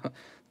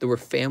 There were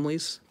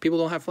families. People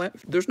don't have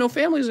there's no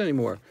families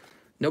anymore.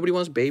 Nobody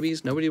wants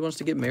babies. Nobody wants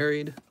to get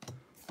married.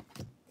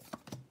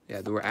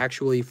 Yeah, there were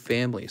actually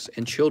families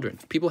and children.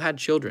 People had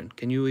children.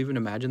 Can you even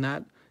imagine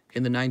that?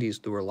 In the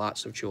 90s, there were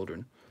lots of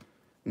children.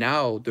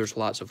 Now, there's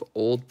lots of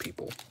old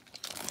people.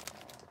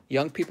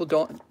 Young people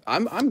don't.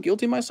 I'm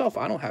guilty myself.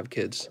 I don't have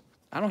kids.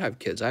 I don't have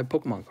kids. I have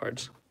Pokemon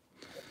cards.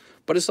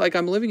 But it's like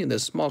I'm living in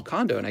this small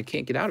condo, and I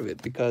can't get out of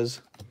it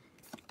because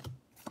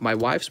my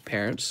wife's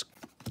parents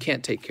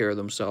can't take care of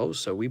themselves,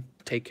 so we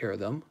take care of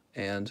them.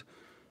 And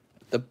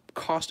the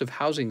cost of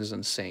housing is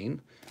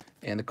insane,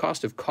 and the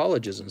cost of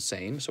college is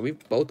insane. So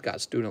we've both got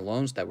student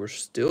loans that we're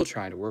still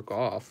trying to work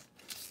off.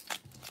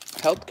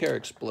 Healthcare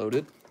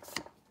exploded.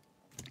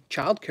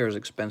 Childcare is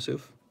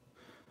expensive.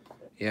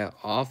 Yeah,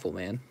 awful,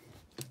 man.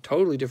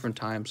 Totally different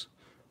times.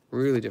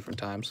 Really different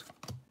times.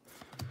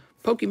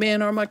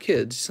 Pokemon are my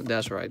kids.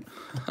 That's right.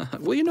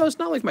 Well, you know, it's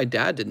not like my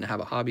dad didn't have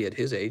a hobby at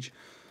his age,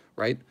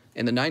 right?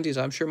 In the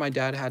 90s, I'm sure my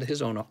dad had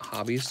his own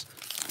hobbies.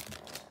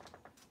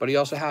 But he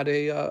also had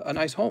a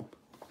nice home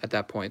at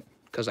that point,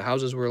 because the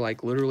houses were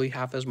like literally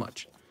half as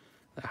much.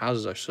 The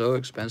houses are so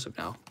expensive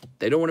now.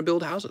 They don't want to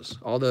build houses.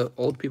 All the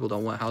old people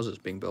don't want houses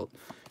being built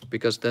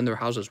because then their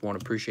houses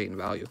won't appreciate in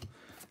value.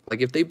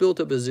 Like, if they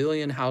built a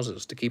bazillion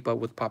houses to keep up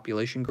with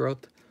population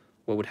growth,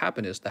 what would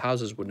happen is the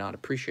houses would not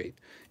appreciate.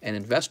 And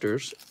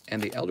investors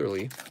and the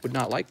elderly would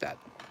not like that.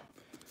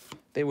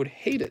 They would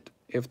hate it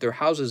if their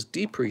houses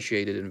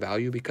depreciated in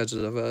value because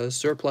of a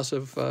surplus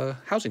of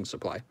housing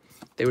supply.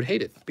 They would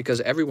hate it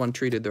because everyone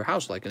treated their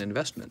house like an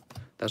investment.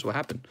 That's what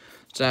happened.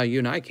 So now you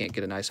and I can't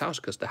get a nice house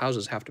because the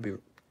houses have to be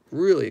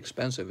really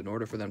expensive in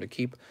order for them to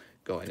keep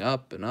going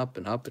up and up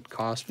and up in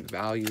cost and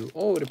value.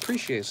 Oh, it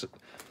appreciates.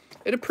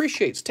 It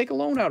appreciates. Take a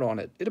loan out on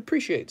it. It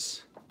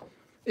appreciates.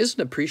 It's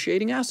an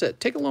appreciating asset.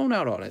 Take a loan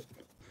out on it.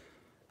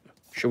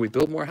 Should we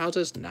build more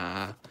houses?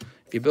 Nah.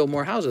 If you build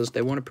more houses,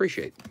 they won't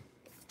appreciate.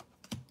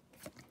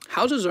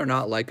 Houses are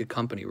not like a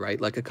company,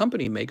 right? Like, a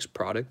company makes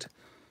product.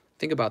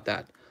 Think about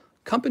that.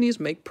 Companies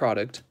make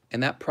product,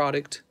 and that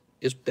product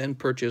is then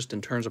purchased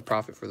and turns a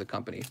profit for the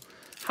company.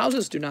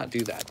 Houses do not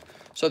do that.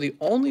 So the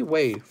only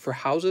way for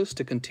houses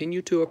to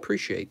continue to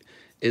appreciate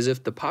is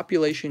if the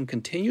population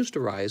continues to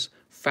rise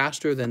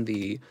faster than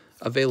the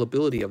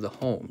availability of the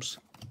homes.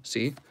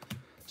 See?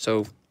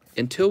 So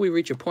until we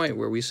reach a point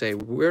where we say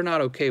we're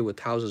not okay with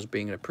houses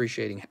being an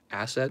appreciating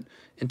asset,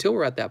 until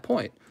we're at that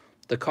point,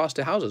 the cost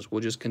of houses will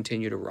just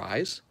continue to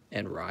rise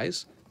and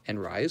rise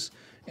and rise,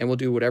 and we'll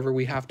do whatever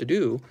we have to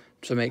do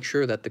to make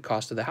sure that the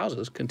cost of the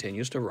houses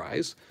continues to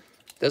rise.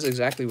 That's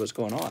exactly what's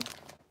going on.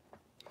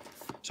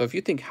 So if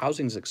you think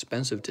housing is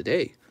expensive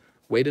today,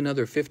 wait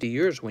another 50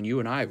 years when you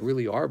and I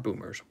really are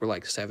boomers. We're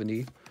like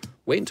 70.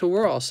 Wait until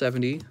we're all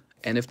 70,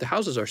 and if the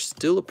houses are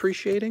still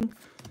appreciating,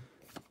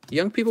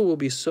 young people will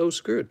be so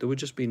screwed. There would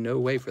just be no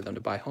way for them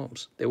to buy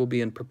homes. They will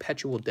be in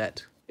perpetual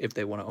debt if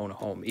they want to own a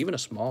home, even a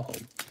small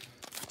home.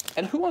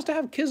 And who wants to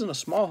have kids in a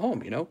small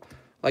home, you know?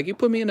 Like, you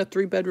put me in a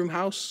 3-bedroom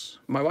house,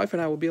 my wife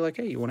and I will be like,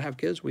 hey, you want to have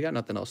kids? We got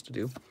nothing else to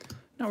do.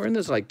 Now we're in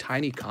this, like,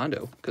 tiny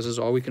condo because this is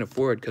all we can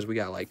afford because we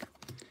got, like,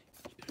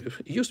 it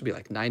used to be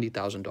like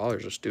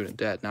 $90,000 of student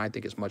debt. Now I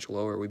think it's much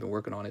lower. We've been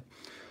working on it.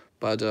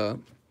 But,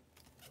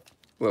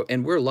 well,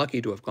 and we're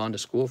lucky to have gone to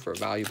school for a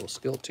valuable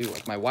skill, too.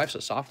 Like, my wife's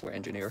a software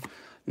engineer.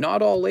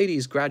 Not all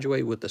ladies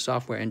graduate with the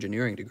software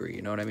engineering degree,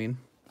 you know what I mean?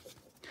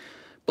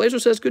 Blazer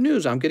says, good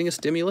news, I'm getting a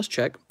stimulus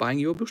check, buying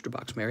you a booster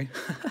box, Mary.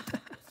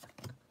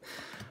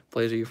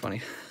 Blazer, you're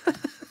funny.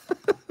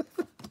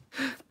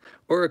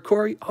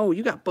 Oricori, oh,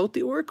 you got both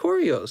the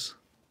Oricorios.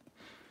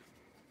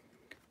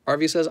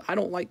 RV says, I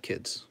don't like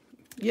kids.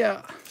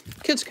 Yeah,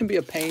 kids can be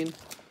a pain,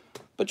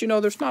 but you know,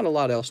 there's not a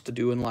lot else to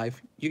do in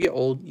life. You get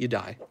old, you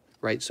die,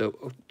 right?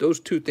 So those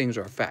two things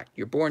are a fact.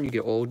 You're born, you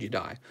get old, you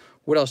die.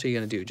 What else are you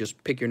going to do?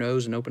 Just pick your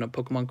nose and open up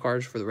Pokemon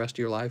cards for the rest of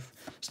your life?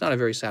 It's not a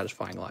very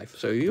satisfying life.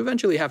 So you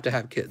eventually have to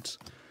have kids.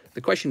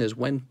 The question is,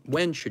 when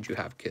should you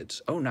have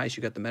kids? Oh, nice,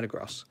 you got the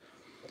Metagross.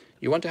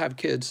 You want to have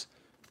kids,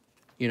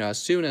 you know, as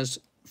soon as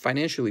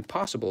financially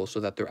possible so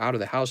that they're out of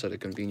the house at a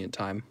convenient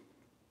time.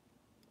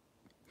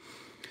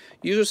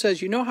 User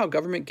says, you know how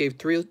government gave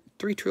 $3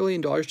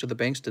 trillion to the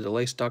banks to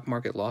delay stock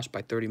market loss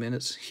by 30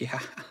 minutes? Yeah.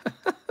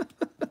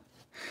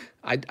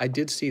 I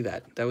did see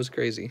that. That was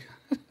crazy.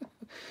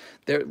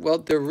 They're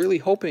really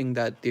hoping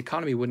that the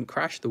economy wouldn't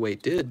crash the way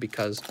it did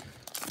because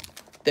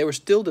they were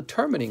still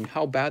determining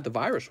how bad the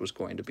virus was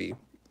going to be.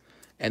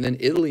 And then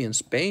Italy and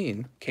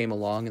Spain came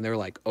along and they're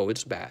like, oh,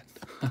 it's bad.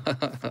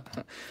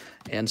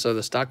 And so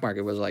the stock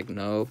market was like,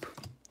 nope.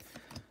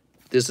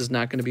 This is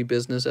not going to be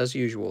business as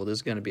usual. This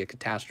is going to be a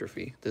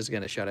catastrophe. This is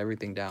going to shut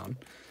everything down.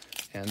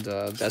 And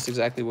that's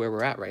exactly where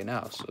we're at right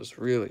now. So it's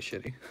really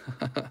shitty.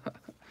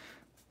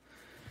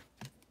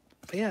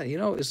 But yeah, you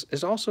know,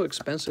 it's also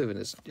expensive and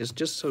it's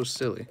just so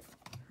silly.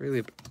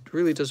 Really,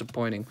 really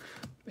disappointing.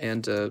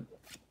 And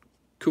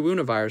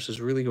coronavirus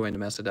is really going to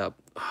mess it up.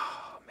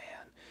 Oh,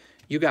 man.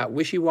 You got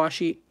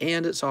wishy-washy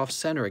and it's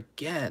off-center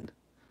again.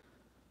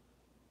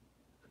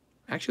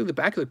 Actually, the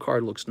back of the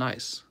card looks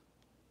nice.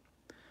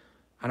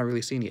 I don't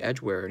really see any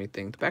edge wear or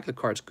anything. The back of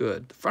the card's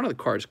good. The front of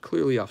the card is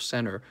clearly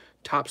off-center.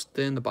 Top's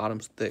thin, the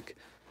bottom's thick.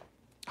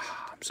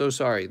 I'm so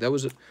sorry. That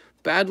was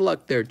bad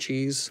luck there,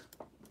 Cheese.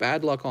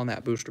 Bad luck on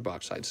that booster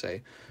box, I'd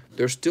say.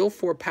 There's still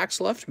 4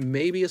 packs left.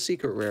 Maybe a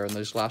secret rare in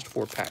those last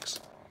 4 packs.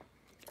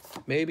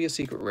 Maybe a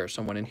secret rare,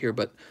 someone in here,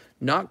 but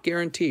not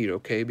guaranteed,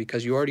 okay?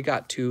 Because you already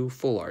got 2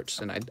 full arts,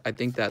 and I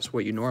think that's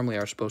what you normally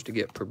are supposed to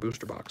get per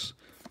booster box.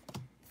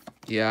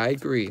 Yeah, I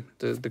agree.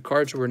 The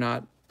cards were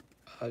not...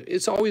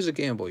 it's always a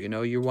gamble, you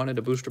know? You wanted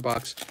a booster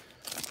box.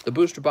 The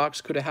booster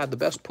box could have had the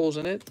best pulls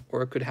in it,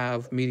 or it could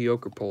have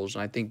mediocre pulls,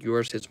 and I think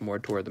yours hits more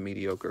toward the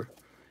mediocre.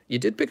 You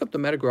did pick up the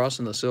Metagross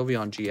and the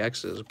Sylveon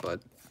GXs, but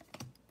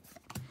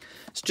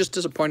it's just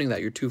disappointing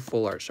that your 2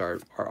 full arts are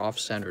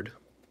off-centered.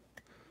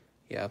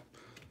 Yeah,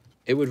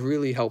 it would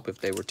really help if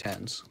they were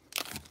 10s.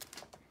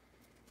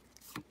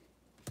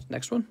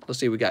 Next one. Let's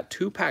see, we got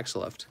 2 packs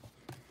left.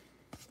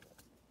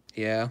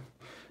 Yeah,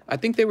 I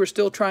think they were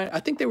still trying.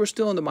 I think they were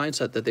still in the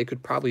mindset that they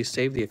could probably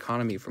save the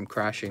economy from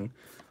crashing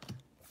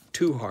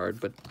too hard,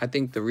 but I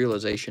think the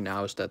realization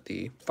now is that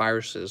the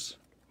virus is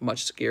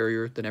much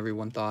scarier than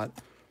everyone thought.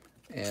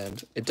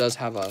 And it does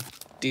have a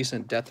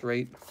decent death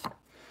rate.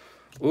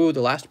 Ooh,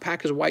 the last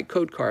pack is a white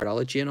code card. I'll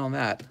let you in on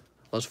that.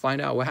 Let's find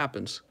out what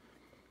happens.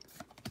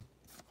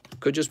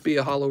 Could just be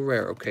a holo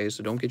rare, okay?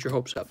 So don't get your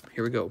hopes up.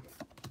 Here we go.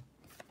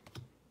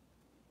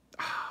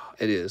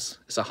 It is.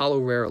 It's a holo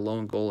rare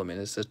Alone Golem, and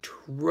it's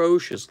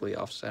atrociously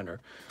off-center.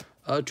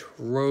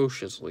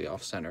 Atrociously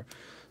off-center.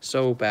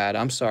 So bad.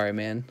 I'm sorry,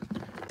 man.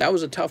 That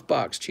was a tough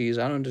box, Cheese.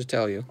 I don't know what to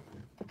tell you.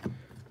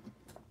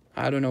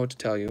 I don't know what to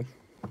tell you.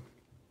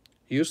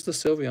 Use the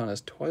Sylveon as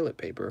toilet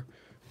paper.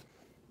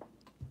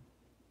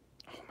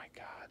 Oh my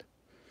god.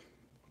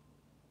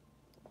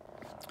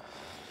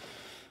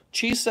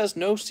 Cheese says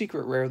no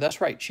secret rare.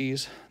 That's right,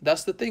 Cheese.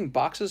 That's the thing.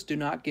 Boxes do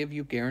not give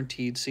you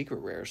guaranteed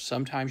secret rares.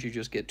 Sometimes you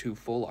just get 2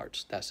 full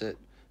arts. That's it.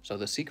 So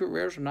the secret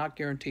rares are not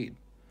guaranteed.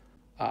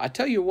 I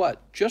tell you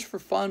what, just for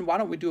fun, why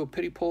don't we do a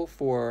pity pull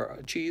for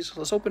Cheese?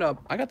 Let's open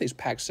up. I got these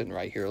packs sitting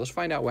right here. Let's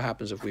find out what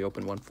happens if we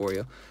open one for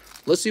you.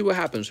 Let's see what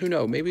happens. Who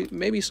knows?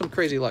 Maybe some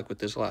crazy luck with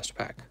this last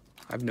pack.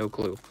 I have no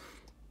clue.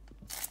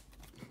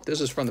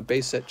 This is from the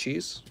base set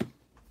Cheese.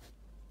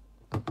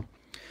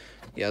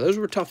 Yeah, those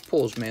were tough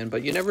pulls, man,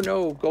 but you never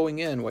know going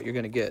in what you're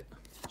going to get.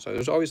 So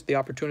there's always the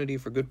opportunity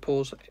for good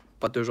pulls,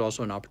 but there's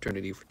also an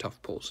opportunity for tough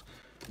pulls.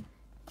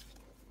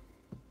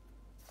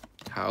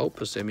 Howl,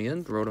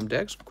 Passimian, Rotom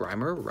Dex,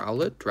 Grimer,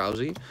 Rowlet,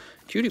 Drowsy,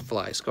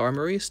 Cutiefly,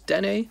 Skarmory,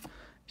 Stene,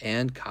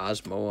 and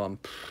Cosmo.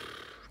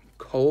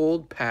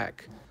 Cold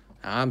pack.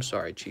 I'm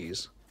sorry,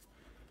 Cheese.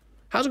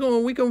 How's it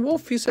going, Weekend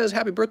Wolf? He says,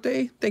 happy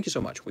birthday. Thank you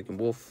so much, Weekend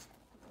Wolf.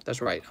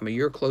 That's right. I'm a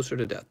year closer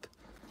to death.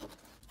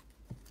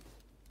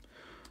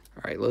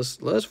 All right,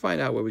 let's find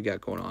out what we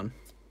got going on.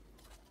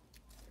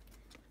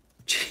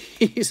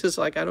 Jesus,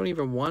 like, I don't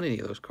even want any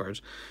of those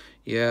cards.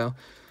 Yeah.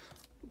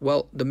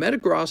 Well, the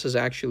Metagross is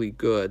actually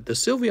good. The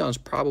Sylveon's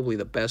probably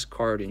the best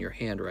card in your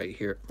hand right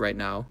here, right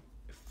now.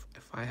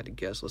 If I had to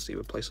guess, let's see,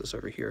 we'll place this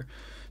over here.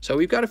 So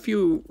we've got a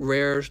few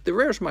rares. The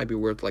rares might be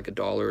worth like $1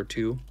 or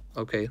 $2.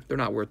 Okay, they're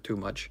not worth too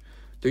much.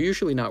 They're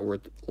usually not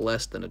worth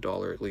less than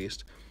 $1 at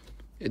least.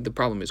 The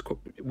problem is,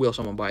 will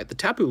someone buy it? The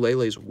Tapu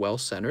Lele is well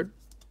centered.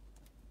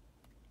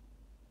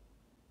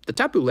 The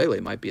Tapu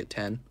Lele might be a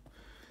 10.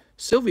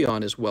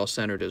 Sylveon is well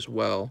centered as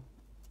well.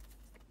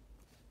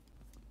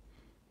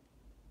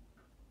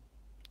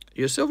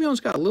 Your Sylveon's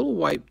got a little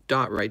white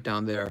dot right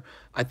down there.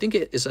 I think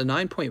it is a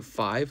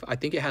 9.5. I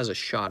think it has a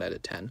shot at a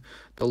 10.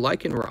 The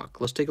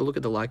Lycanroc. Let's take a look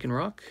at the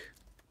Lycanroc.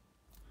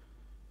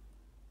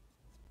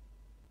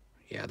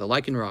 Yeah, the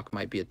Lycanroc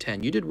might be a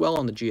 10. You did well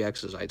on the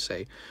GXs, I'd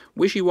say.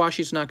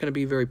 Wishy-Washy's not going to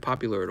be very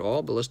popular at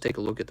all, but let's take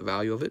a look at the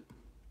value of it.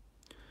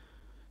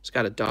 It's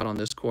got a dot on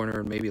this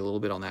corner and maybe a little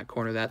bit on that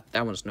corner.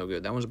 That one's no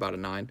good. That one's about a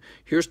 9.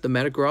 Here's the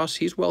Metagross.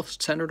 He's well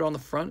centered on the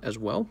front as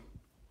well.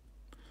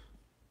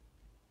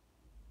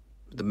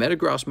 The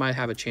Metagross might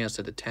have a chance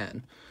at a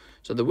 10.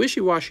 So the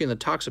Wishy-Washy and the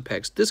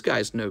Toxapex, this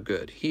guy's no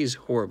good. He's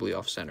horribly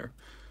off-center.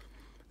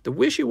 The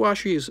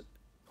Wishy-Washy is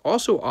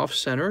also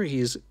off-center.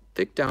 He's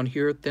thick down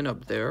here, thin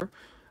up there.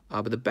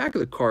 But the back of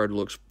the card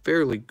looks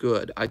fairly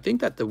good. I think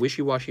that the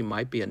Wishy-Washy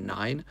might be a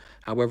 9.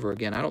 However,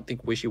 again, I don't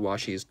think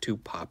Wishy-Washy is too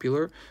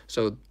popular.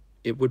 So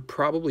it would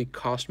probably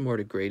cost more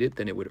to grade it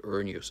than it would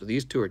earn you. So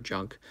these two are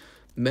junk.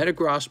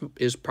 Metagross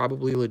is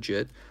probably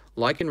legit.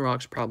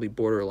 Lycanroc's probably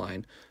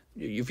borderline.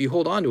 If you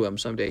hold on to him,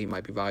 someday he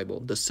might be valuable.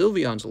 The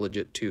Sylveon's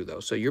legit too, though.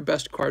 So your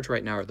best cards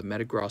right now are the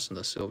Metagross and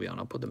the Sylveon.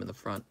 I'll put them in the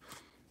front.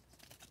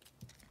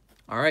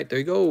 All right, there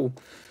you go.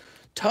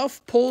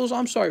 Tough pulls.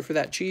 I'm sorry for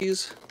that,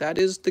 Cheese. That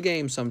is the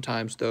game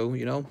sometimes, though,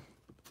 you know.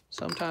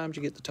 Sometimes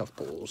you get the tough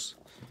pulls.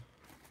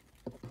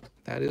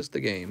 That is the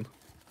game.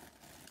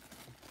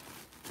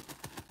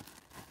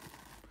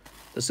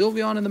 The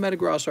Sylveon and the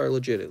Metagross are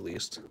legit, at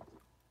least.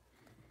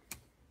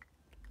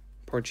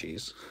 Poor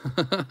Cheese.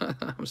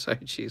 I'm sorry,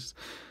 Cheese.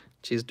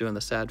 Cheese doing the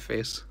sad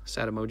face,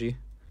 sad emoji.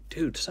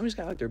 Dude, somebody's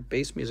got like their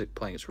bass music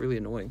playing. It's really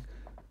annoying.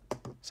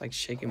 It's like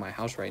shaking my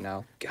house right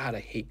now. God,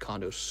 I hate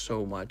condos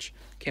so much.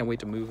 Can't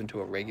wait to move into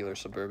a regular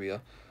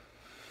suburbia.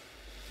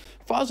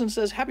 Fozzen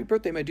says, happy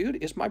birthday, my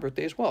dude. It's my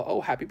birthday as well.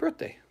 Oh, happy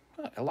birthday.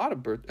 A lot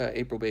of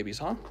April babies,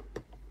 huh?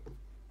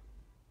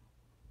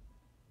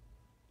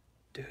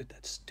 Dude,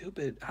 that's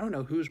stupid. I don't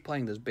know who's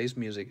playing this bass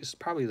music. It's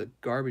probably the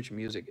garbage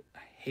music.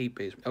 I hate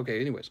bass. Okay,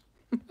 anyways.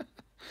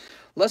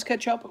 Let's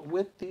catch up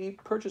with the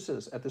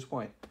purchases at this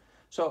point.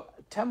 So,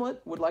 Temlet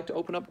would like to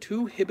open up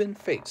 2 Hidden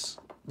Fates.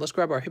 Let's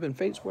grab our Hidden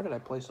Fates. Where did I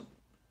place them?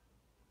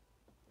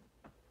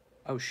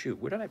 Oh,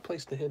 shoot. Where did I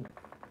place the hidden?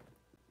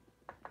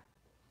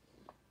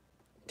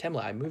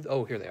 Temlet, I moved.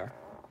 Oh, here they are.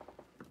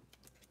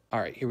 All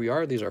right, here we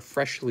are. These are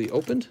freshly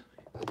opened.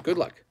 Good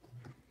luck.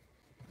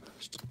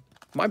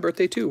 My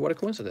birthday, too. What a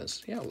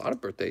coincidence. Yeah, a lot of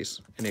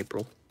birthdays in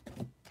April.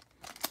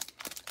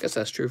 Guess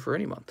that's true for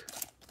any month.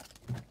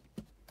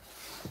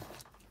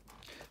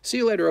 See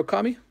you later,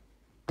 Okami.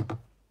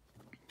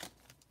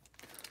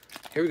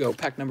 Here we go.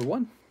 Pack number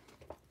 1.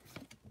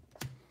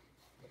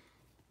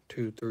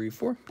 2, 3,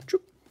 4.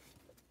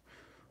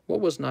 What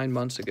was 9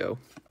 months ago?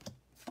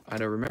 I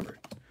don't remember.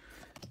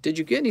 Did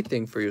you get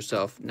anything for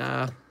yourself?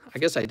 Nah, I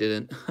guess I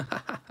didn't.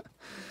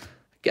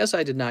 Guess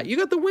I did not. You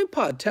got the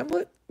Wimpod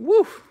template?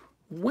 Woo!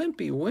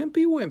 Wimpy,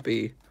 wimpy,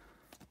 wimpy.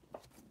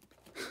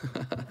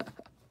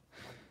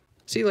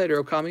 See you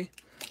later, Okami.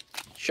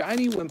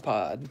 Shiny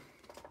Wimpod.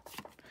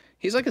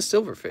 He's like a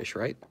silverfish,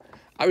 right?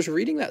 I was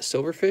reading that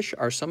silverfish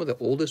are some of the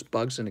oldest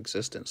bugs in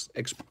existence.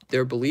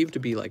 They're believed to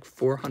be like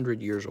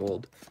 400 years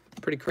old.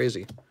 Pretty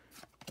crazy.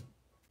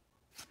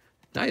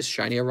 Nice,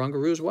 shiny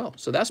Arangaroo as well.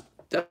 So that's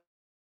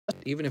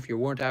even if you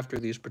weren't after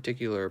these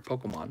particular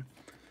Pokemon.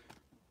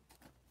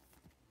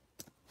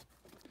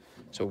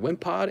 So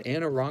Wimpod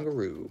and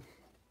Arangaroo.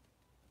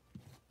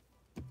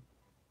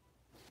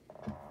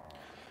 All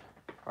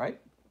right.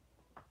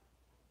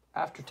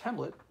 After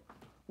Temlet,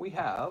 we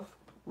have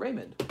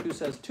Raymond, who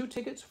says 2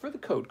 tickets for the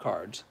code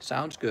cards.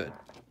 Sounds good.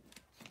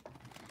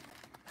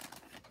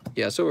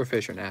 Yeah,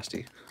 silverfish are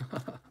nasty.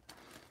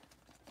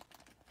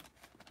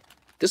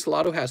 This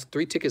lotto has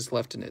 3 tickets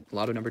left in it.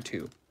 Lotto number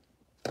 2.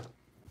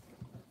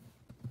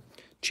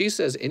 Cheese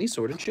says, any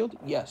Sword and Shield?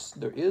 Yes,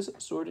 there is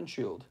Sword and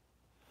Shield.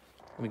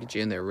 Let me get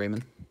you in there,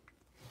 Raymond.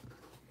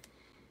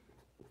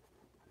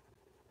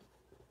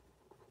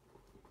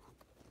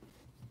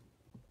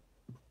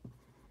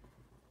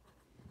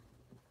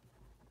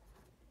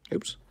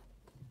 Oops.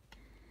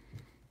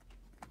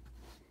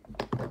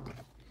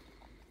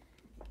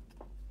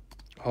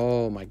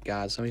 Oh my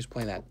God, somebody's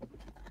playing that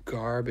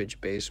garbage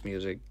bass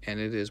music and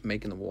it is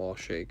making the wall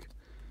shake.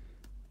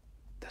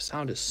 That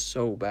sound is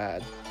so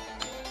bad.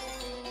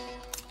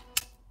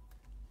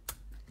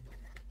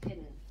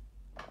 Hidden.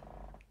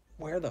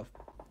 Where the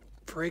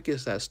frick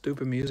is that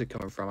stupid music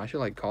coming from? I should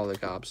like call the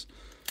cops.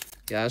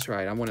 Yeah, that's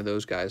right. I'm one of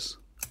those guys.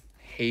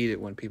 Hate it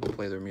when people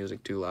play their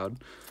music too loud.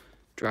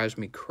 Drives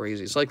me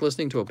crazy. It's like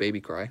listening to a baby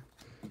cry.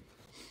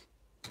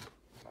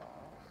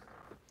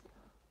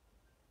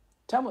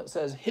 Temlet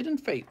says, Hidden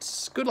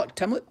Fates. Good luck,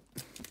 Temlet.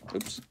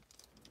 Oops.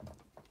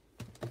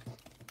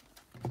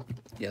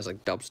 Yeah, it's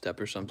like dubstep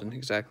or something,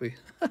 exactly.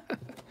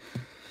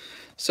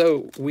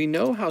 So, we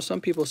know how some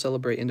people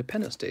celebrate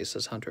Independence Day,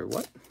 says Hunter.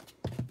 What?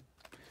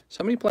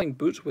 Somebody playing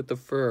Boots with the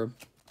Fur,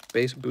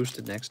 bass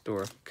boosted next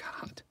door.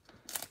 God.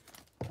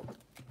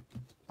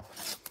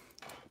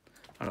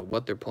 I don't know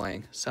what they're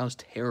playing. Sounds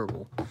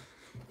terrible.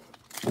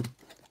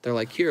 They're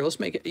like, here,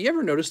 let's make it. You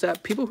ever notice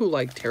that? People who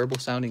like terrible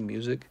sounding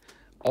music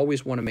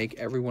always want to make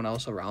everyone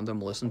else around them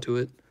listen to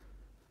it.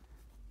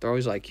 They're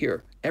always like,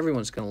 here,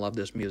 everyone's going to love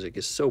this music.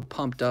 It's so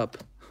pumped up.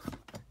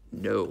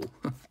 No,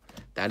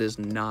 that is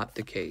not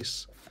the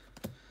case.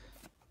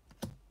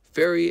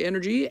 Fairy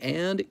Energy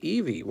and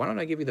Eevee. Why don't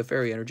I give you the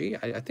Fairy Energy?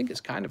 I think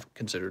it's kind of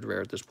considered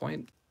rare at this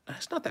point.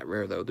 It's not that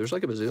rare, though. There's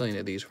like a bazillion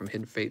of these from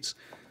Hidden Fates.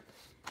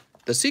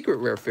 The secret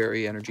rare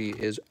Fairy Energy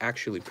is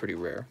actually pretty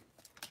rare.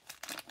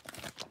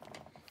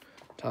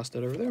 Toss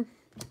that over there.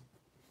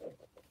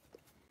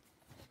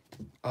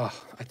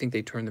 Oh, I think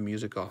they turned the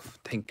music off.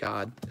 Thank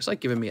God. It's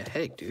like giving me a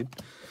headache, dude.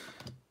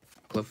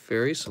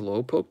 Clefairy,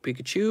 Slowpoke,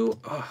 Pikachu,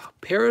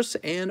 Paris,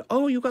 and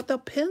oh, you got the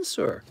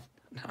Pinsir.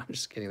 No, I'm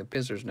just kidding. The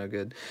Pinsir's no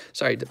good.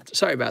 Sorry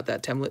about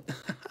that, Temlet.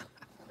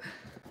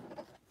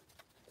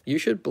 You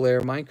should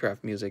blare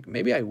Minecraft music.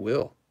 Maybe I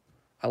will.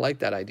 I like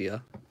that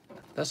idea.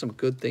 That's some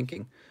good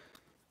thinking.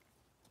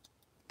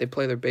 They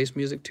play their bass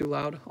music too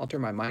loud. I'll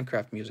turn my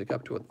Minecraft music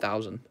up to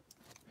 1,000.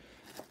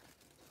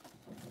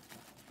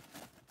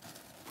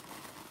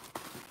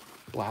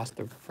 Blast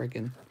the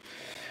friggin'.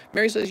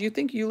 Mary says, you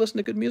think you listen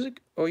to good music?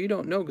 Or you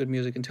don't know good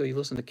music until you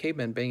listen to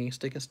cavemen banging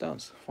stick and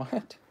stones.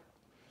 What?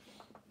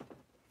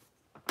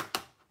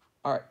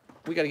 All right,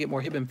 we got to get more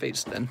Hidden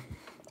Fates then.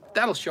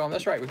 That'll show them.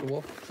 That's right, Wicked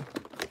Wolf.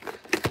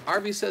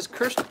 RV says,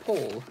 cursed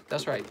pole.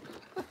 That's right.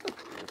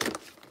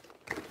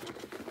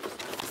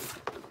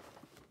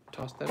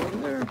 Toss that over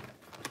there.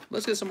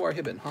 Let's get some more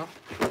Hidden, huh?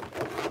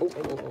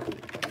 Oh.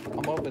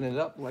 I'm opening it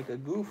up like a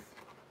goof.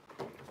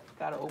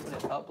 Gotta open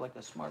it up like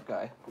a smart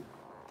guy.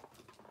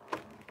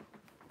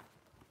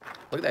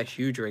 Look at that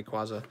huge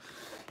Rayquaza.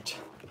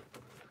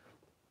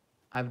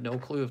 I have no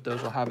clue if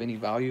those will have any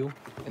value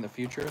in the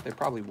future. They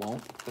probably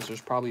won't, because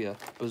there's probably a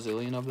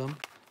bazillion of them.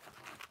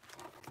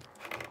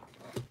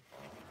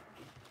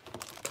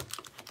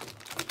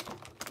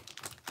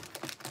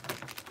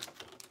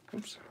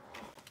 Oops.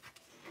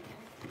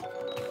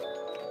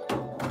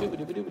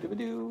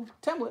 Doo-ba-doo-ba-doo-ba-doo.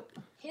 Temlet.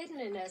 Hidden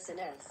in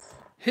SNS.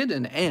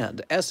 Hidden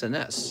and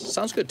SNS.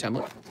 Sounds good,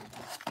 Temlet.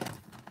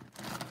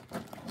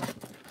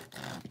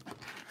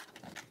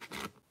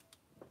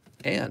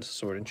 And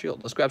Sword and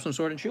Shield. Let's grab some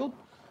Sword and Shield.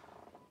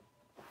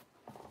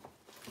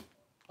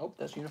 Oh,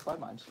 that's Unified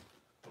Minds.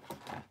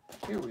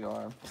 Here we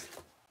are.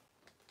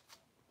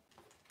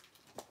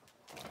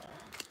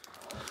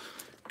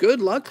 Good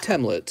luck,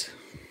 Temlet.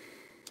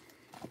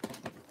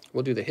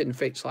 We'll do the Hidden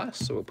Fates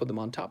last, so we'll put them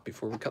on top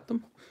before we cut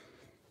them.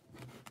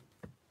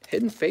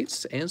 Hidden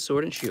Fates and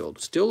Sword and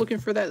Shield. Still looking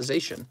for that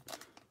Zacian.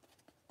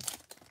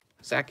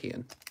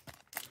 Zacian,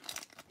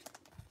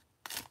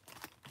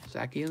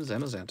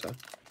 Zamazenta.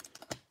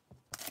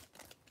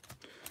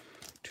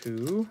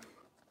 2,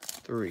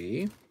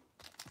 3,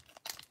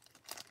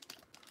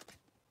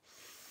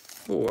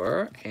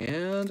 4,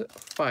 and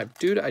 5.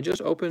 Dude, I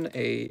just opened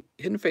a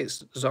Hidden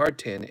Fates Zard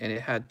tin, and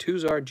it had 2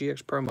 Zard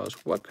GX promos.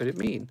 What could it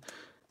mean?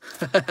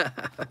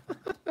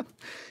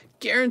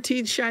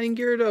 Guaranteed Shining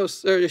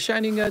Gyarados, or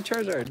Shining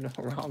Charizard. No,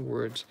 wrong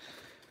words.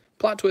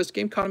 Plot twist,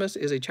 TheCardconomist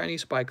is a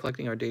Chinese spy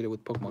collecting our data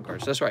with Pokemon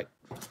cards. That's right.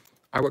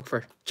 I work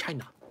for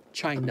China.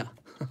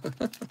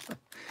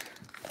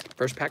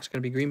 First pack's going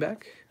to be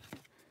greenback.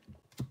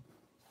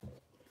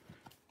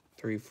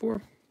 3,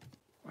 4.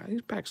 Wow,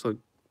 these packs look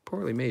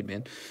poorly made,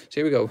 man.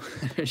 So here we go.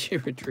 Energy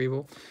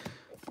retrieval.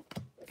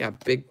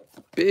 Got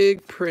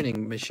big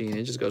printing machine.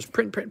 It just goes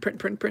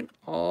print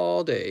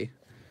all day.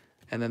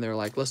 And then they're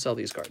like, let's sell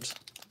these cards.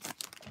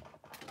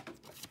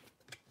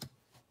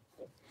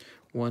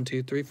 1,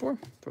 2, 3, 4.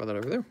 Throw that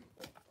over there.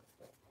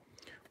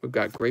 We've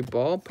got Great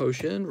Ball,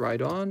 Potion,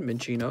 Rhydon,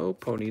 Minccino,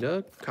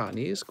 Ponyta,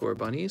 Cottonee,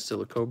 Scorbunny,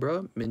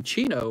 Silicobra,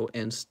 Minccino,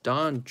 and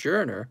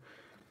Stonjourner.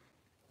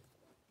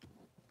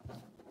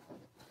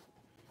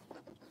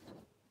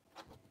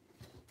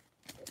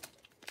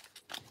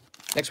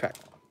 Next pack.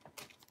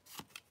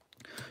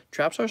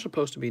 Traps are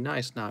supposed to be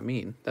nice, not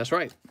mean. That's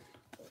right.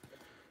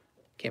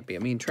 Can't be a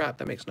mean trap.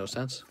 That makes no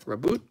sense.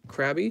 Raboot,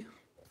 Krabby,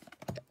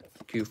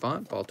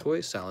 Qfont, Baltoy,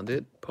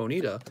 Salandit,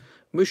 Ponyta,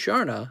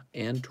 Musharna,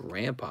 and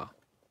Drampa.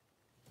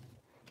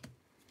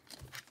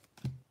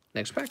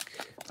 Next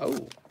pack.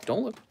 Oh,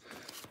 don't look.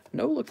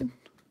 No looking.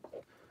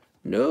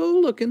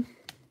 No looking.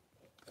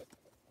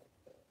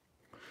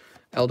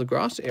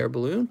 Eldegoss, Air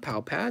Balloon,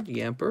 Powpad,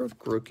 Yamper,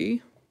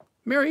 Grookey.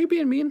 Mary, you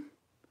being mean?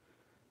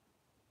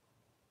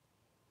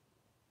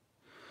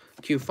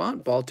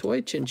 Qfont,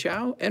 Baltoy,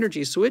 Chinchou,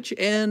 Energy Switch,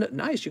 and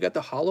nice, you got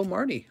the Hollow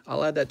Marnie.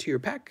 I'll add that to your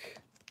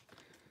pack.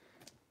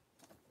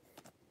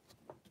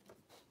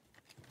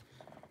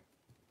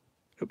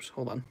 Oops,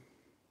 hold on.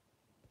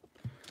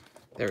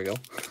 There we go.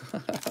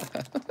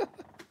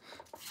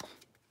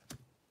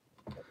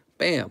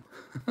 Bam.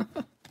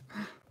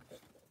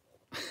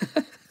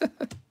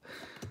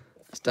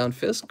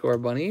 Stunfisk,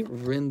 Gorbunny,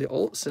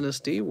 Rindolt,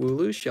 Sinistea,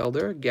 Wooloo,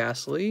 Shelder,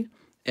 Ghastly,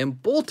 and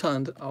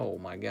Boltund. Oh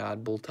my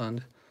god,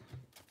 Boltund.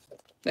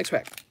 Next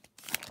pack.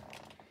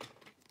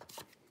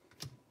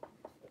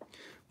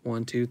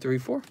 1, 2, 3,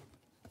 4.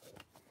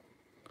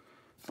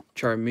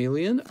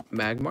 Charmeleon,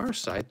 Magmar,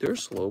 Scyther,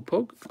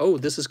 Slowpoke. Oh,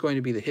 this is going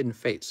to be the Hidden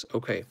Fates.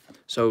 Okay,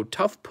 so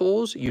tough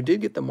pulls. You did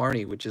get the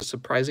Marnie, which is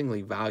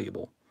surprisingly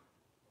valuable.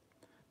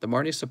 The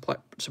Marnie is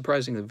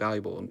surprisingly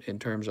valuable in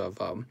terms of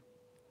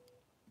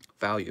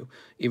value,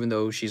 even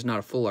though she's not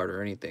a full art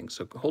or anything.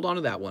 So hold on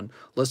to that one.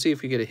 Let's see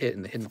if we get a hit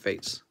in the Hidden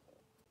Fates.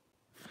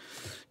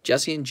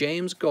 Jesse and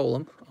James,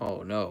 Golem.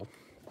 Oh, no.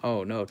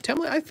 Oh, no.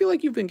 Temlet, I feel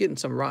like you've been getting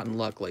some rotten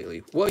luck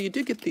lately. Well, you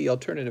did get the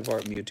alternative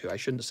art Mewtwo. I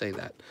shouldn't say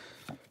that.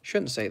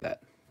 Shouldn't say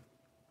that.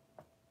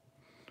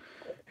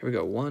 Here we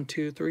go. 1,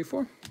 2, 3,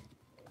 4.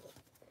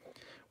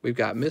 We've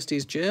got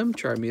Misty's Gym,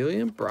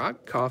 Charmeleon,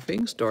 Brock,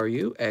 Coughing,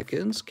 Staryu,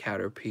 Ekans,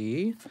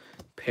 Caterpie,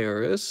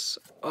 Paris.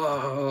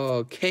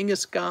 Oh,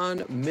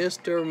 Kangaskhan,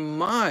 Mr.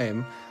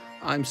 Mime.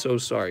 I'm so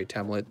sorry,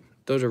 Temlet.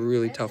 Those are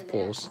really tough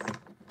pulls.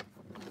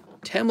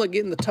 Temlet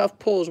getting the tough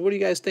pulls. What do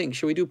you guys think?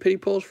 Should we do pity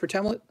pulls for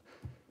Temlet?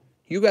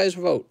 You guys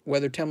vote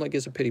whether Temlet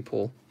gets a pity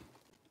pull.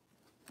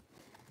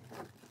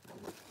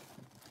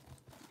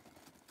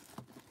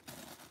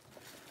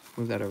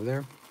 Move that over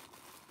there.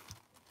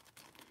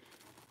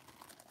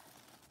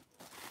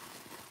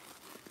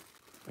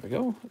 There we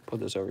go.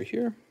 Put this over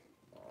here.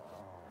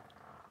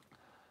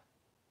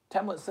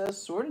 Temlet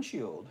says Sword and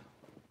Shield.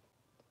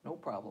 No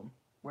problem.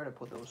 Where'd I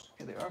put those?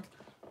 Here they are.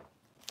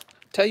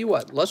 Tell you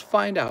what, let's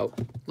find out.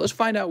 Let's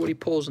find out what he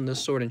pulls in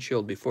this Sword and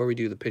Shield before we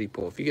do the pity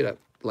pull. If you get a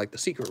like the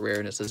secret rare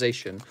and it's a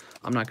Zacian,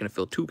 I'm not going to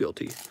feel too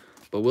guilty.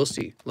 But we'll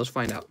see. Let's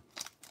find out.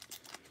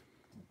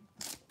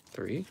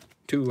 3,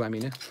 2, I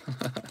mean.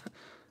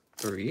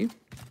 3,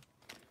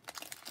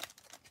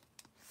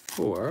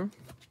 4,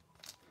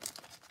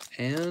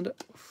 and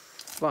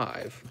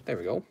 5. There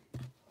we go.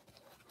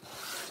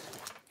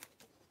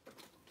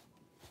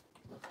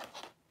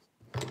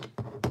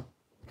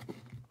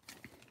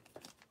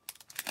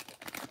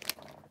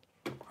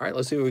 All right,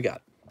 let's see what we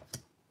got.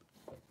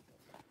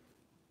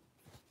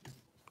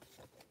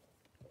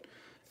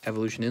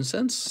 Evolution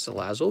Incense,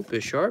 Salazzle,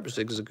 Bisharp,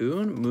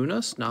 Zigzagoon, Munna,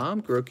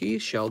 Snom, Grookey,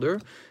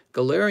 Shelder,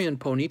 Galarian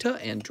Ponyta,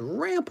 and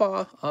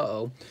Drampa.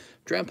 Uh-oh.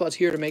 Drampa's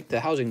here to make the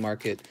housing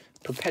market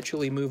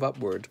perpetually move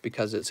upwards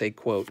because it's a,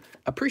 quote,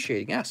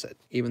 appreciating asset,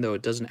 even though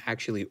it doesn't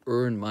actually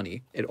earn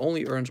money. It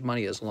only earns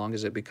money as long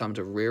as it becomes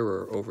a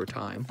rarer over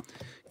time.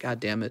 God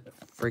damn it.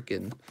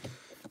 Freaking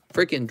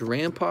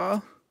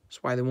Drampa.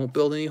 That's why they won't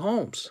build any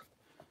homes.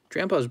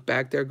 Drampa's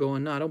back there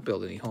going, nah, don't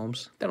build any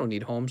homes. They don't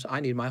need homes. I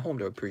need my home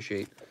to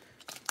appreciate.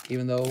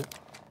 Even though,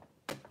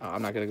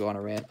 I'm not going to go on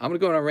a rant. I'm going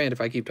to go on a rant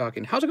if I keep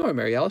talking. How's it going,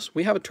 Mary Alice?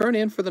 We have a turn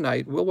in for the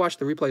night. We'll watch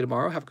the replay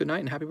tomorrow. Have a good night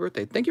and happy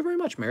birthday. Thank you very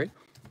much, Mary.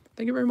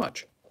 Thank you very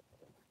much.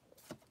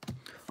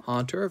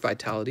 Haunter,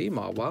 Vitality,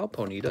 Mawile,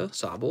 Ponyta,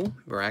 Sobble,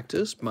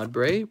 Maractus,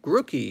 Mudbray,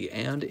 Grookey,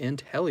 and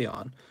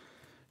Inteleon.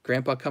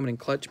 Grandpa coming in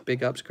clutch.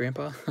 Big ups,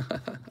 Grandpa.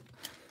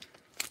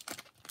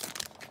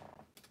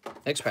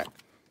 Next pack.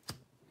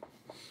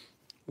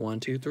 1,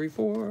 2, 3,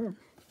 4.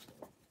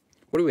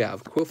 What do we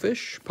have?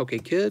 Quillfish,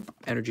 Pokekid,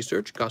 Energy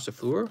Search,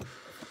 Gossifleur,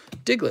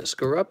 Diglett,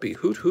 Skorupi,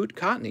 Hoot Hoot,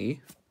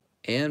 Cottony,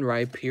 and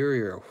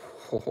Rhyperior.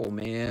 Oh,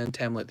 man,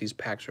 Temlet, these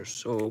packs are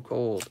so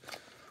cold.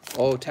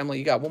 Oh, Temlet,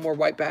 you got one more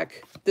white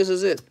pack? This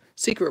is it.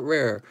 Secret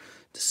Rare.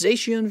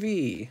 Zacian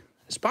V.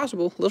 It's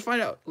possible. Let's find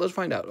out. Let's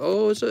find out.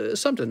 Oh, it's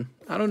something.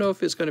 I don't know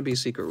if it's going to be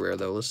Secret Rare,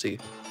 though. Let's see.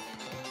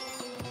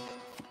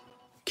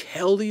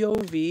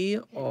 Keldeo V.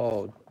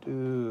 Oh,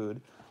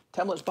 dude.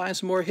 Temlet's buying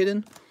some more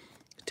hidden.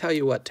 Tell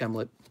you what,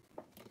 Temlet.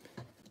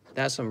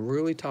 That's some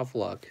really tough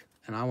luck,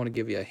 and I want to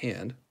give you a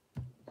hand.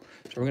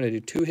 So we're going to do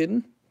 2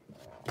 hidden.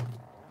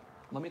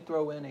 Let me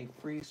throw in a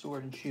free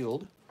Sword and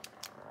Shield.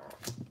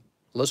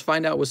 Let's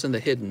find out what's in the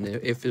hidden.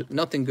 If it's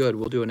nothing good,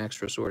 we'll do an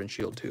extra Sword and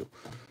Shield too.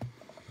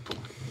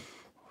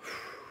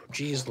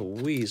 Jeez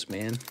Louise,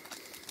 man.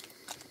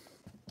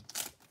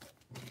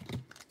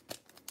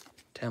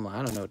 Temlet,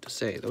 I don't know what to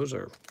say. Those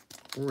are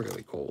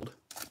really cold.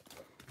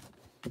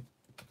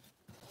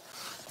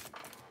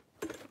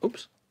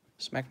 Oops.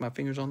 Smacked my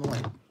fingers on the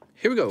lamp.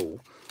 Here we go.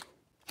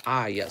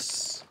 Ah,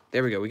 yes.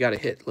 There we go. We got a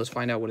hit. Let's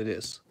find out what it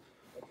is.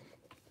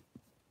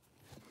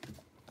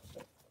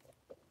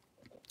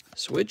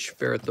 Switch,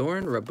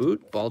 Ferrothorn,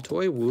 Raboot,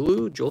 Baltoy,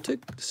 Wooloo, Joltik,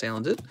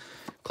 Salandit,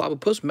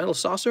 Clobbopus, Metal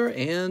Saucer,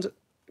 and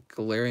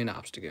Galarian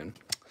Obstagoon.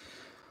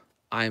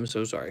 I am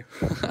so sorry.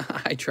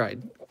 I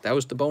tried. That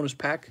was the bonus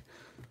pack.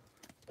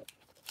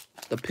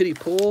 The pity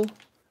pull,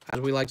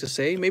 as we like to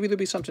say. Maybe there'll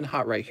be something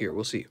hot right here.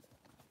 We'll see.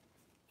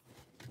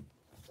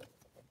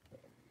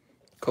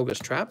 Koga's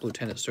Trap,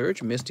 Lieutenant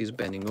Surge, Misty's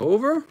Bending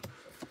Over,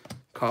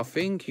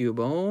 Coughing,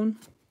 Cubone,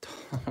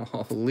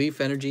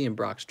 Leaf Energy, and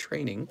Brock's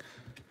Training.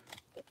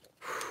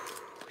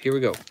 Here we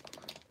go.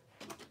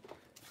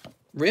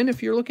 Rin,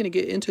 if you're looking to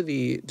get into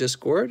the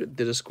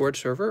Discord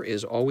server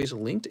is always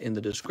linked in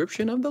the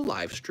description of the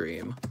live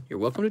stream. You're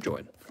welcome to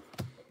join.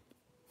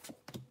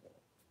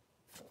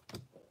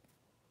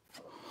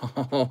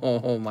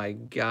 Oh my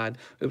God.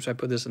 Oops, I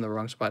put this in the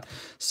wrong spot.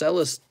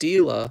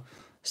 Celesteela,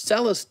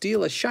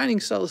 Shining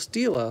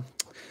Celesteela.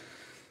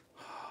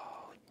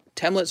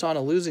 Temlet's on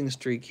a losing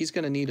streak. He's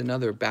going to need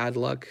another bad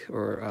luck,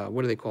 or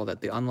what do they call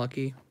that? The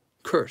unlucky?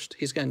 Cursed.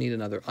 He's going to need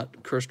another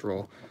cursed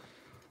roll.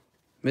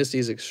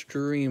 Misty's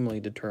extremely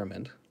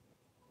determined.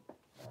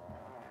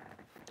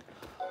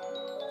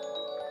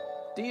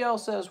 DL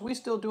says, we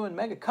still doing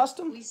Mega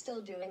Custom? We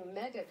still doing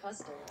Mega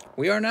Custom.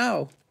 We are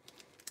now.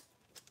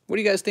 What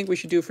do you guys think we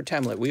should do for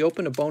Temlet? We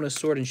opened a bonus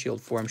sword and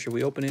shield for him. Should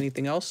we open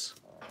anything else?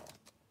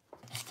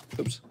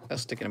 Oops,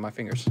 that's sticking in my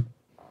fingers.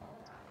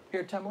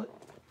 Here, Temlet.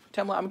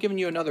 Temlet, I'm giving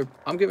you another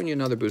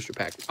booster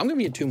pack. I'm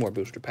giving you 2 more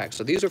booster packs.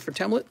 So these are for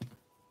Temlet,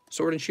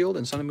 Sword and Shield,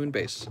 and Sun and Moon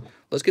base.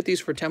 Let's get these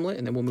for Temlet,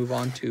 and then we'll move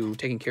on to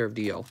taking care of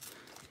DL.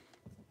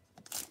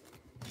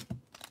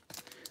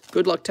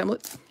 Good luck,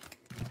 Temlet.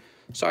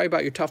 Sorry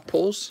about your tough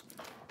pulls.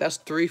 That's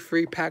 3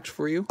 free packs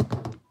for you.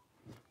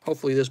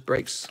 Hopefully this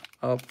breaks.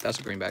 Oh, that's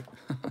a greenback.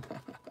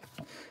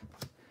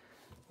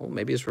 Well,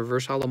 maybe it's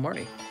reverse hollow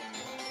Marnie.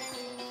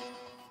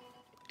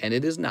 And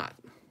it is not.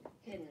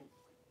 Hidden.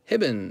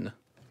 Hibben.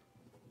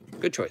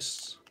 Good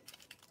choice.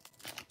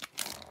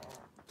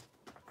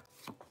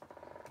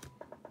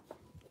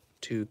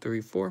 2,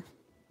 3, 4.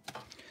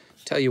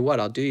 Tell you what,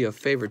 I'll do you a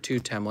favor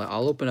too, Temlet.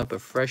 I'll open up a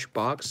fresh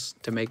box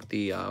to make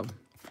the...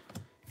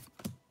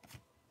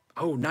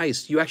 Oh,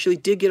 nice. You actually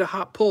did get a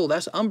hot pull.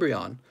 That's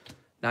Umbreon.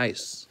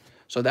 Nice.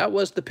 So that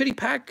was the pity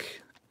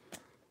pack.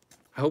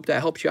 I hope that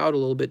helps you out a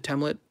little bit,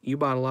 Temlet. You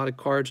bought a lot of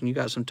cards and you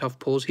got some tough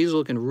pulls. He's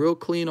looking real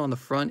clean on the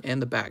front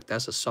and the back.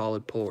 That's a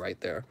solid pull right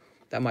there.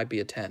 That might be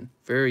a 10.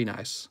 Very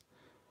nice.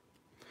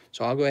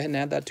 So I'll go ahead and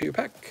add that to your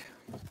pack.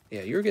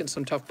 Yeah, you're getting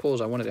some tough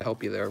pulls. I wanted to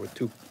help you there with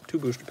two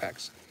booster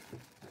packs.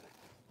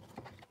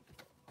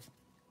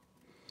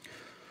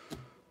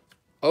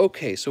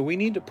 Okay, so we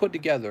need to put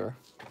together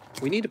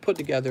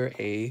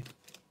a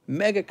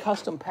mega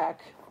custom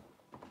pack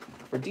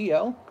for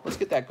DL. Let's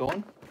get that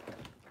going.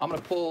 I'm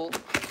gonna pull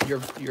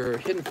your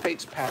Hidden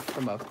Fates pack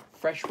from a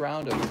fresh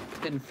round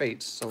of Hidden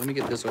Fates. So let me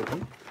get this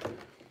open.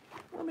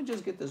 Let me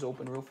just get this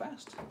open real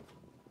fast.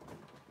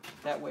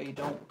 That way you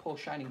don't pull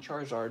Shining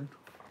Charizard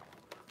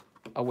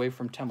away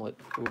from Temlet,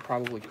 who would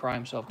probably cry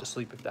himself to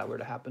sleep if that were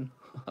to happen.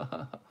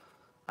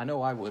 I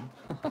know I would.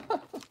 So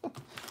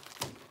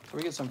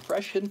we get some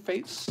fresh Hidden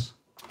Fates.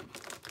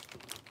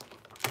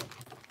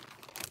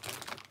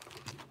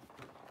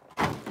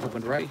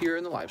 Opened right here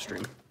in the live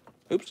stream.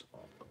 Oops,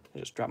 I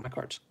just dropped my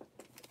cards.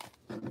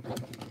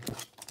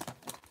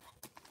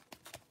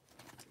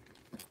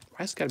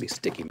 Why's it gotta be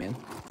sticky, man?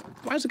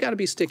 Why's it gotta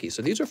be sticky?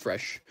 So these are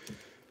fresh.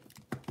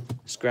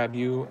 Let's grab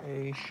you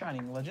a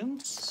Shining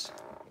Legends.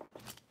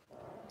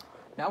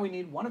 Now we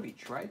need one of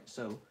each, right?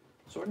 So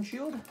Sword and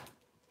Shield,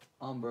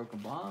 Unbroken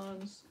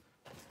Bonds,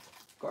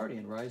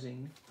 Guardian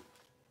Rising,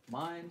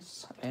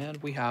 Mines, and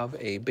we have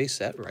a base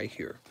set right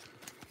here.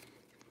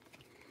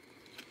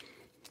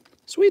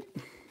 Sweet.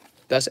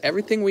 That's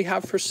everything we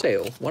have for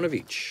sale. One of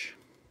each.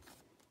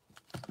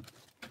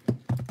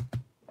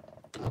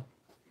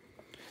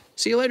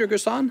 See you later,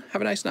 Gerson.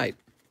 Have a nice night.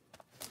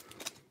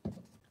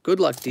 Good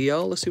luck,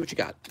 DL. Let's see what you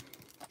got.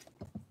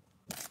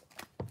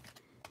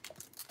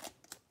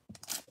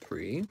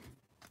 3,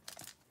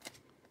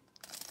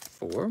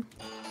 4,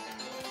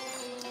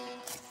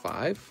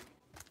 5,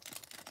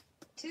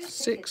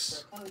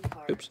 6,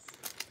 oops,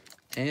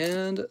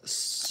 and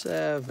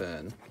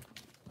 7.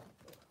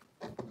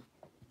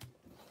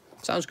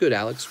 Sounds good,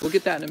 Alex. We'll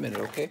get that in a minute,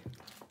 okay?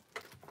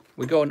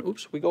 We go in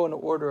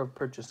order of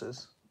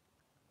purchases.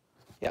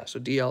 Yeah, so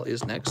DL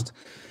is next.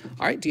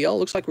 All right, DL,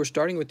 looks like we're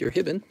starting with your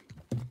Hibben.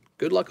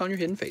 Good luck on your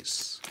Hidden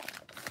Face.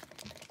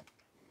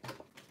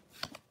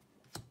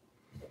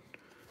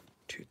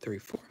 2, 3,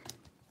 4.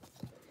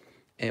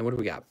 And what do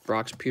we got?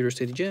 Brock's Pewter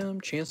City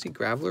Gem, Chansey,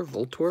 Graveler,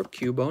 Voltorb,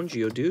 Cubone,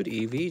 Geodude,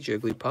 Eevee,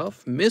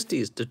 Jigglypuff.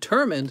 Misty's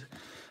determined.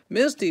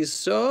 Misty's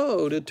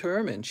so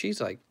determined. She's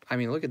like, I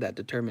mean, look at that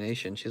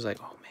determination. She's like,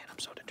 oh man, I'm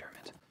so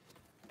determined.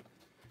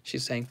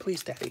 She's saying,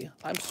 please, Daddy,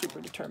 I'm super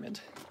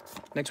determined.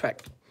 Next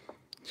pack.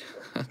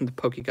 The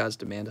Pokegods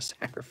demand a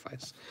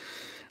sacrifice.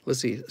 Let's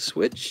see.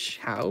 Switch,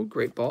 How,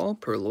 Great Ball,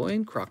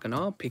 Purloin,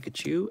 Croconaw,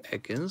 Pikachu,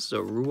 Ekans,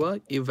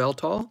 Zorua,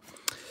 Yveltal,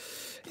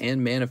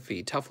 and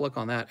Manaphy. Tough luck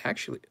on that.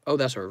 Actually, oh,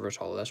 that's a reverse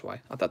holo. That's why.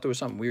 I thought there was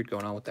something weird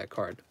going on with that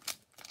card.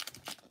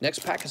 Next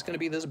pack is going to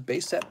be this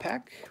base set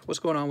pack. What's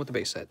going on with the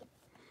base set?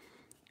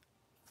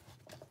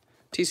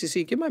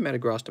 TCC, give my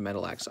Metagross to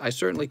Metalax. I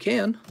certainly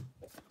can.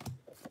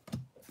 I'm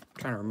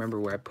trying to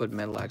remember where I put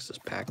Metalax's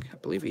pack. I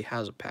believe he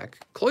has a pack.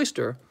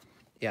 Cloyster.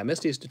 Yeah,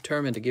 Misty's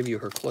determined to give you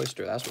her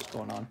Cloyster. That's what's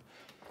going on.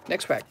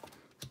 Next pack.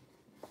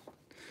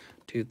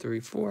 2, 3,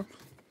 4.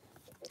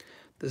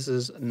 This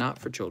is not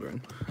for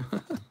children.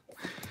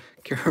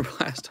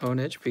 Carablast,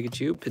 Honedge,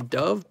 Pikachu,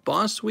 Pidove,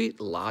 Bonsweet,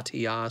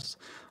 Latias.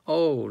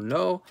 Oh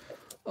no.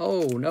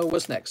 Oh no,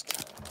 what's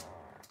next?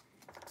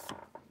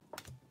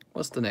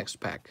 What's the next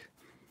pack?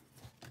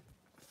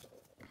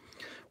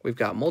 We've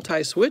got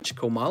Multi-Switch,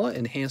 Komala,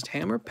 Enhanced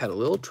Hammer,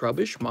 Petalil,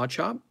 Trubbish,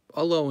 Machop,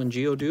 Alolan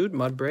Geodude,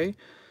 Mudbray,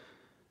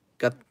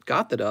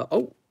 Gothita,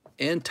 oh,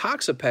 and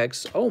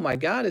Toxapex. Oh my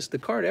god, it's the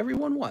card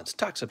everyone wants,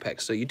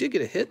 Toxapex. So you did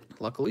get a hit,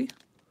 luckily.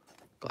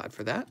 Glad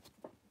for that.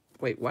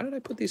 Wait, why did I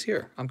put these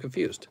here? I'm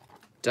confused.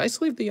 Did I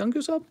sleeve the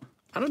Yungoos up?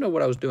 I don't know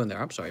what I was doing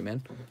there. I'm sorry,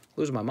 man.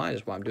 Losing my mind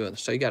is why I'm doing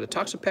this. So you got a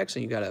Toxapex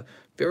and you got a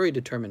very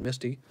determined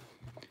Misty.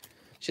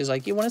 She's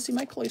like, you want to see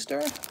my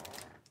Cloyster?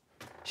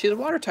 She's a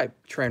water type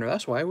trainer,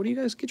 that's why. What do you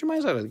guys, get your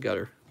minds out of the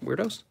gutter,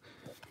 weirdos.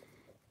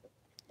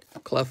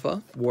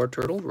 Cleffa,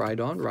 Wartortle,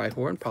 Rhydon,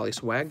 Rhyhorn,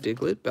 Polyswag,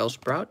 Diglett,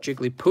 Bellsprout,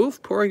 Jigglypuff,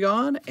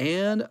 Porygon,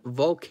 and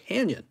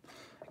Volcanion.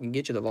 I can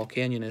get you the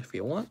Volcanion if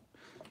you want.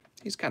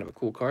 He's kind of a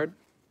cool card.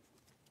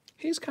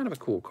 He's kind of a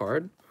cool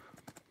card.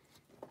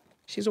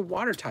 She's a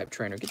water type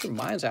trainer. Get your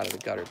minds out of the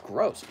gutter.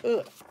 Gross.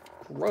 Ugh.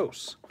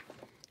 Gross.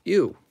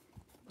 Ew.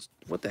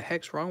 What the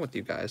heck's wrong with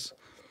you guys?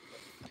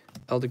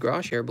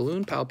 Eldegosh, Air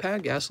Balloon,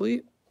 Palpad,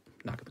 Ghastly,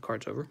 knocking the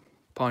cards over.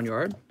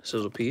 Pawniard,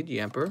 Sizzlepede,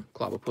 Yamper,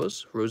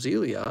 Clobbopus,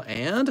 Roselia,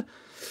 and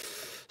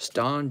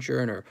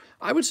Stonjourner.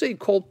 I would say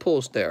cold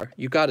pulls there.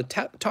 You got a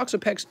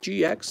Toxapex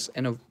GX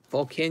and a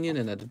Volcanion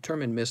and a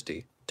Determined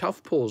Misty.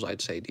 Tough pulls,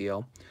 I'd say,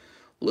 DL.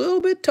 A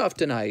little bit tough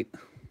tonight.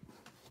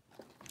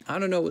 I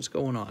don't know what's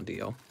going on,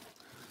 DL.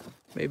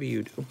 Maybe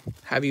you do.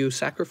 Have you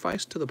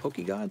sacrificed to the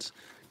Pokegods?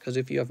 Because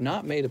if you have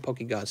not made a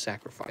Pokegod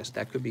sacrifice,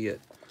 that could be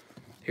it.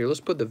 Here, let's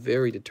put the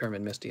very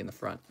determined Misty in the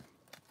front.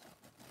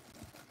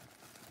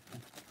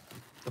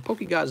 The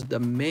Pokegods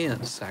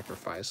demand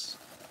sacrifice.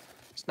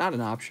 It's not an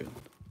option.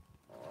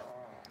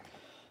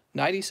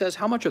 Nighty says,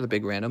 how much are the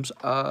big randoms?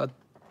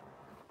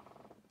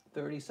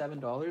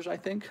 $37, I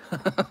think.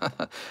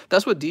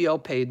 That's what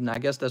DL paid, and I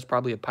guess that's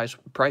probably a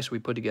price we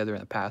put together in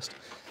the past.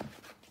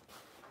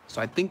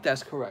 So I think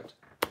that's correct.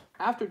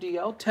 After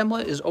DL,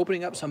 Temlet is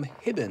opening up some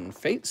Hidden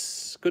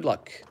Fates. Good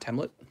luck,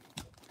 Temlet.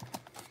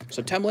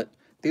 So Temlet,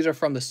 these are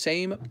from the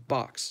same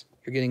box.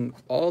 You're getting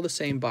all the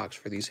same box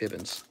for these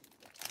Hibbins.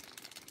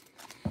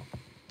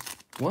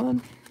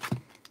 1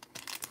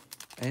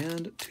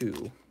 and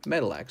 2.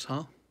 Metalax,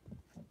 huh?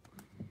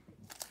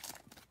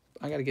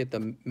 I gotta get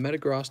the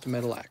Metagross to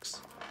Metalax.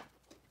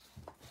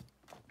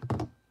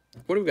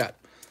 What do we got?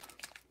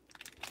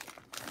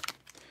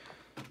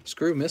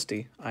 Screw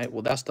Misty.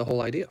 Well, that's the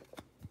whole idea.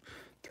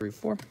 3,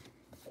 4.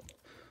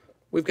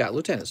 We've got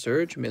Lieutenant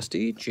Surge,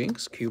 Misty,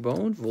 Jinx,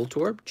 Cubone,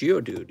 Voltorb,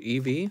 Geodude,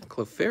 Eevee,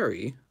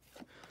 Clefairy,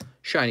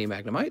 Shiny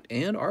Magnemite,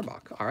 and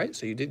Arbok. All right,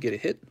 so you did get a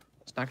hit.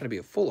 It's not going to be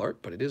a full art,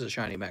 but it is a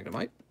Shiny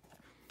Magnemite.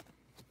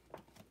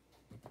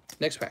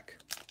 Next pack.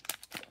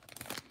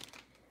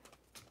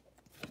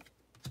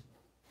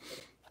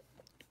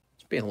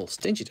 It's being a little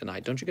stingy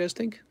tonight, don't you guys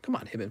think? Come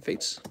on, Hidden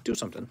Fates, do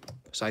something.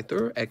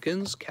 Scyther,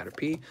 Ekans,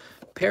 Caterpie,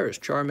 Paris,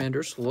 Charmander,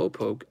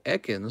 Slowpoke,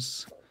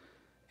 Ekans,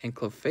 and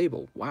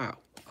Clefable. Wow.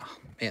 Oh,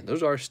 man,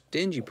 those are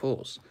stingy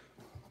pulls.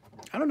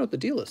 I don't know what the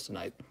deal is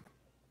tonight.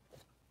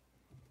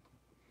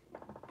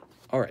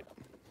 All right.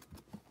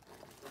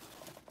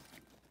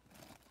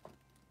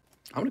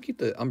 I'm going to keep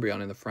the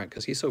Umbreon in the front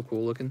because he's so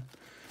cool looking.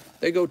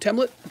 There you go,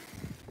 Temlet.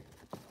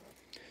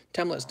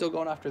 Temlet's still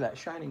going after that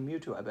Shining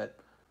Mewtwo, I bet.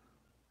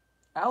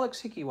 Alex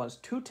Hickey wants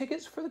 2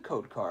 tickets for the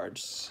code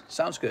cards.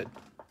 Sounds good.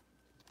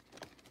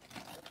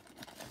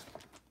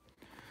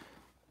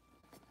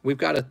 We've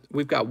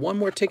got one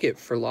more ticket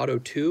for Lotto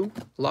 2.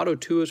 Lotto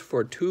 2 is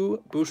for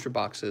 2 booster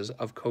boxes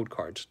of code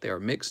cards. They are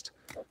mixed.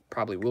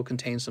 Probably will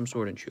contain some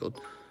Sword and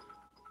Shield.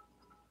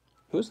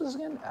 Who's this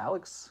again?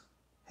 Alex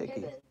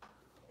Hickey.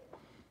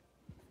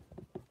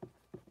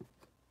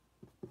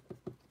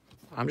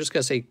 I'm just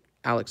going to say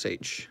Alex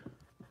H.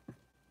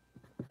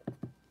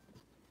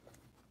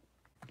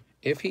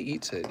 If he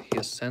eats it, he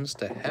ascends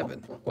to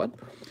heaven. What?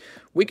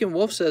 Weekend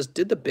Wolf says,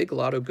 did the big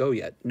lotto go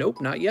yet?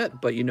 Nope, not yet.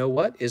 But you know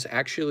what? Is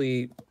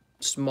actually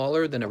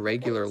smaller than a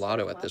regular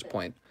lotto at this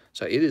point.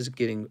 So it is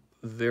getting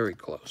very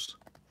close.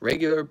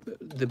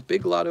 The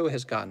big lotto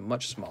has gotten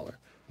much smaller.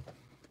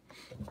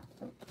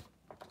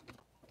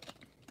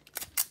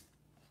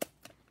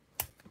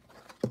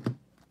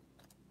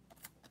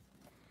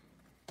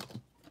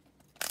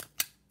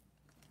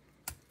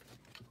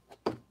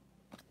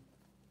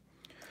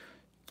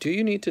 Do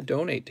you need to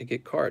donate to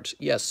get cards?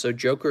 Yes, so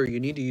Joker,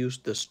 you need to use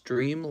the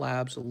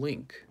Streamlabs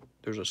link.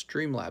 There's a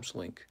Streamlabs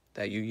link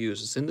that you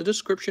use. It's in the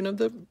description of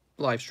the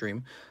live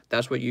stream.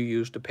 That's what you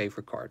use to pay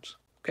for cards,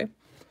 okay?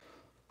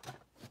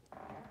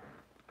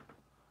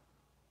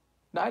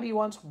 90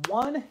 wants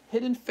 1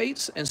 Hidden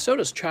Fates, and so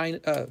does China.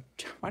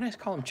 Why did I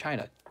call him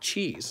China?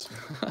 Cheese.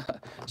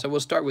 So we'll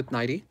start with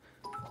 90.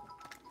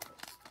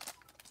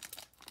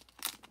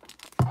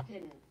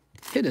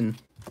 Hidden.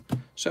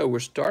 So we're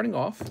starting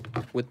off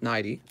with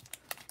 90.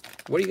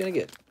 What are you going to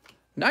get?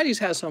 90's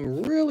has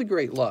some really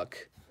great luck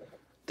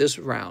this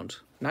round.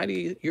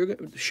 90,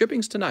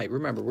 shipping's tonight.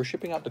 Remember, we're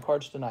shipping out the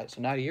cards tonight.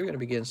 So 90, you're going to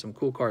be getting some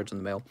cool cards in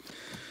the mail.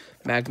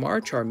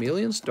 Magmar,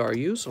 Charmeleon,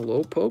 Staryu,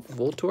 Slowpoke,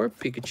 Voltorb,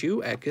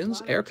 Pikachu,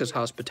 Ekans, Erica's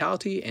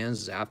Hospitality, and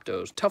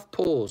Zapdos. Tough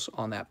pulls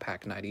on that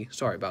pack 90.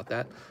 Sorry about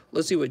that.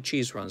 Let's see what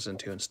Cheese runs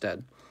into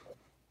instead.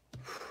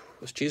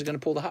 Was Cheese going to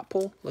pull the hot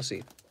pull? Let's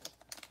see.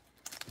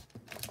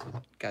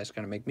 Guy's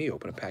going to make me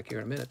open a pack here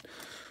in a minute.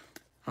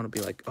 I'm going to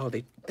be like, oh,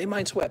 they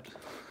mind swept.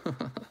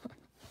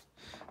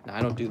 No,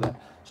 I don't do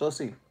that. So let's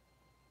see.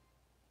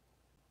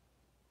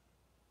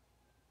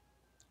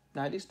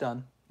 90's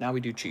done. Now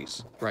we do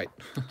Cheese. Right.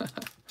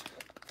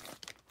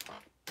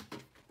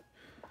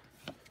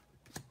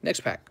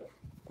 Next pack.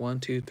 1,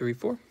 2, 3,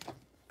 4.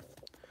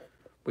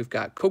 We've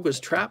got Koga's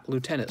Trap,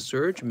 Lieutenant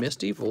Surge,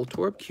 Misty,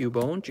 Voltorb,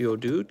 Cubone,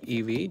 Geodude,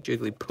 Eevee,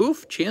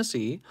 Jigglypuff,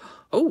 Chansey.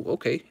 Oh,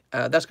 okay.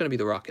 That's going to be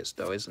the Rockets,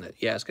 though, isn't it?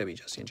 Yeah, it's going to be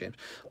Jesse and James.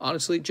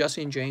 Honestly,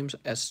 Jesse and James,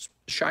 as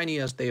shiny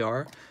as they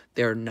are,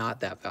 they're not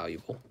that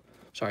valuable.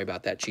 Sorry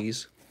about that,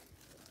 Cheese.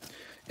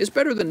 It's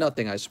better than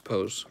nothing, I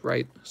suppose,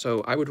 right?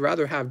 So I would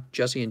rather have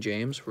Jesse and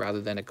James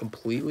rather than a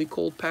completely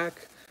cold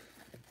pack.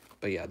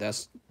 But yeah,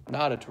 that's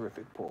not a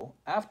terrific pull.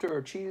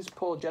 After Cheese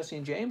pulled Jesse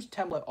and James,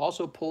 Temlet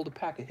also pulled a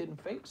pack of Hidden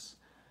Fates.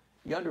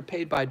 You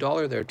underpaid by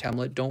 $1 there,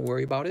 Temlet. Don't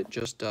worry about it.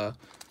 Just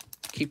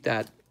keep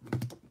that.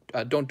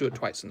 Don't do it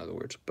twice, in other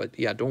words. But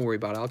yeah, don't worry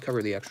about it. I'll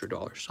cover the extra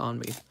dollars on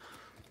me.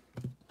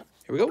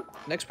 Here we go.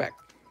 Next pack.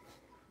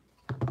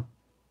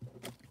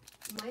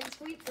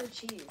 Minesweep for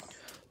Cheese.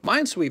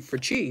 Minesweep for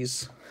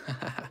Cheese.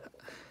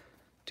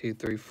 2,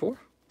 3, 4.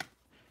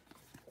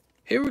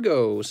 Here we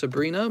go.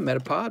 Sabrina,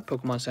 Metapod,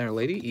 Pokemon Center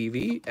Lady,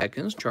 Eevee,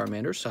 Ekans,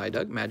 Charmander,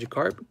 Psyduck,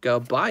 Magikarp,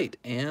 Gabite,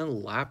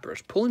 and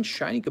Lapras. Pulling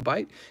shiny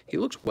Gabite. He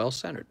looks well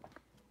centered.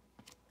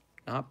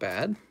 Not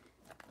bad.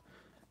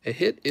 A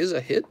hit is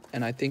a hit,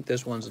 and I think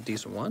this one's a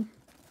decent one.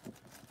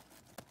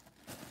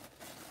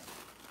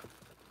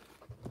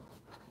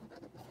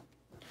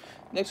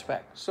 Next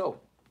pack. So,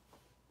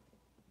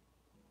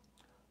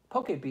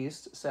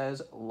 PokeBeast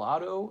says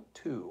Lotto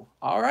 2.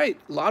 All right,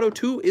 Lotto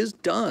 2 is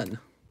done.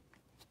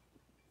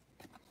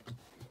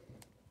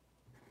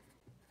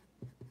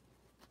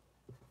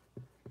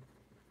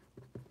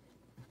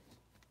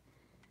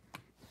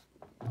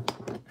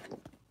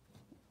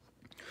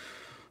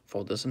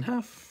 Fold this in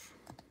half.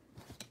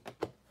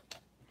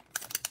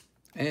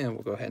 And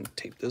we'll go ahead and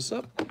tape this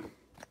up.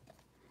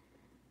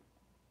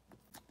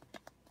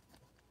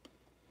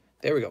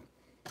 There we go.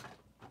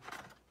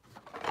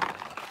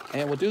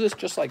 And we'll do this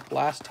just like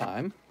last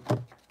time.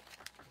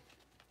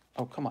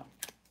 Oh, come on.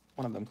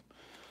 One of them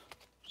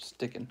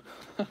sticking.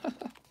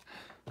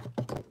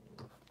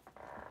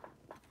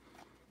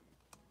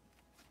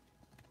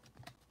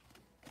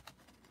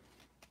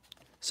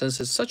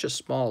 Since it's such a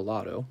small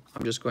lotto,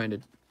 I'm just going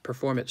to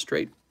perform it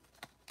straight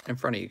in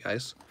front of you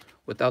guys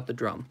without the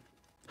drum.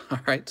 All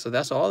right, so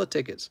that's all the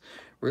tickets.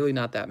 Really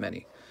not that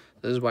many.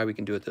 This is why we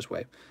can do it this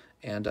way.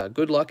 And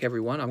good luck,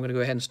 everyone. I'm going to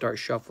go ahead and start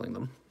shuffling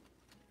them.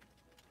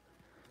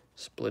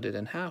 Split it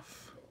in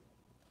half.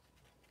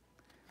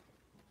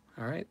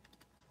 All right.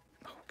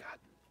 Oh, God.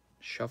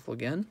 Shuffle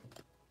again.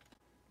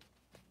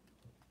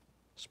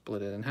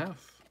 Split it in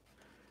half.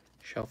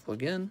 Shuffle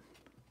again.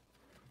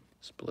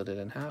 Split it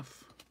in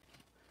half.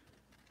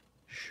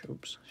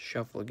 Oops.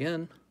 Shuffle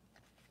again.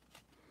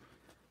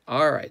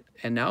 All right.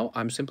 And now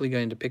I'm simply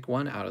going to pick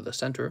one out of the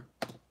center,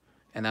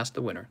 and that's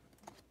the winner.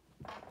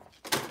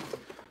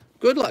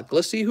 Good luck.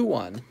 Let's see who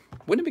won.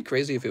 Wouldn't it be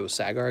crazy if it was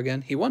Sagar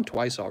again? He won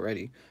twice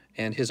already,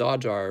 and his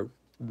odds are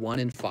 1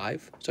 in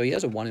 5. So he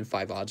has a 1 in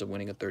 5 odds of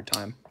winning a third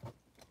time.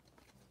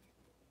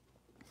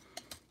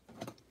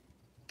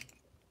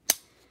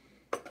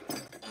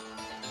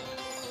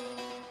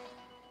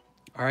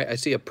 All right, I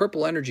see a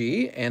purple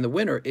energy, and the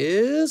winner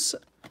is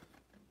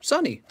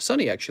Sunny.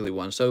 Sunny actually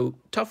won. So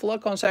tough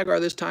luck on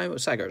Sagar this time.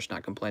 Sagar's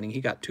not complaining. He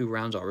got 2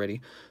 rounds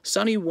already.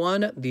 Sunny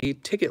won the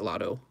ticket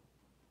lotto.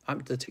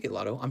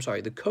 I'm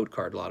sorry, the code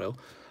card lotto.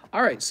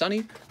 All right,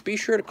 Sunny, be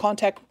sure to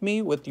contact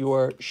me with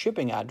your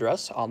shipping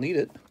address. I'll need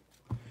it.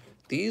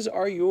 These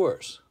are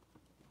yours.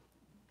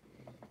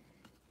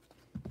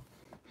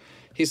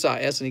 He saw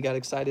S and he got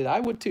excited. I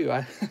would too.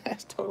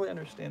 That's totally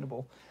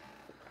understandable.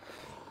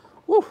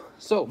 Woo.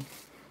 So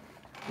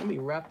let me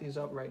wrap these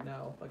up right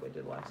now like I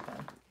did last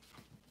time.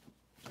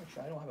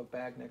 Actually, I don't have a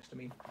bag next to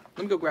me.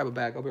 Let me go grab a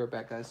bag. I'll be right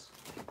back, guys.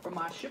 For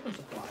my shipping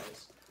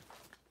supplies.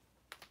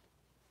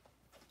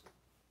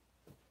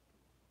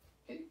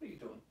 Hey, what are you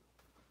doing?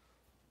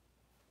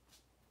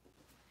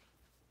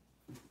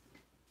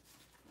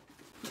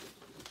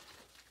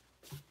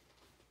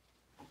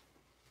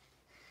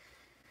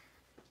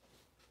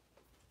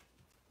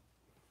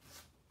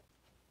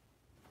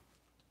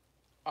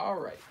 All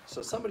right,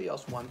 so somebody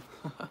else won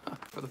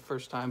for the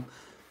first time.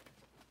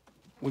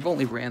 We've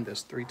only ran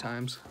this 3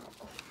 times.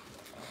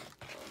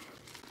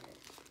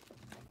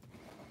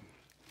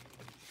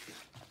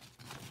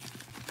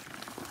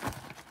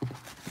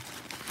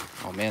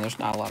 Oh man, there's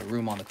not a lot of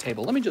room on the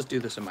table. Let me just do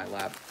this in my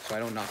lap so I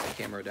don't knock the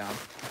camera down.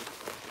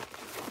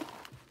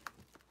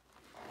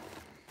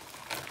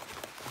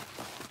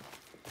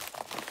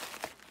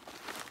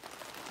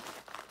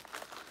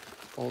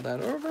 Fold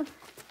that over.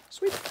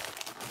 Sweet.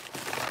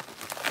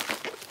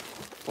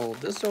 Fold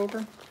this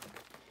over.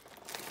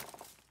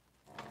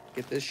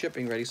 Get this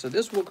shipping ready. So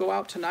this will go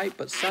out tonight,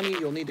 but Sonny,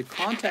 you'll need to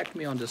contact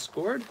me on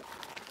Discord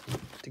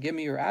to give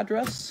me your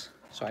address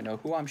so I know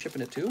who I'm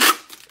shipping it to.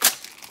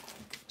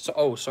 So,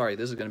 oh, sorry,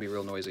 this is going to be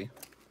real noisy.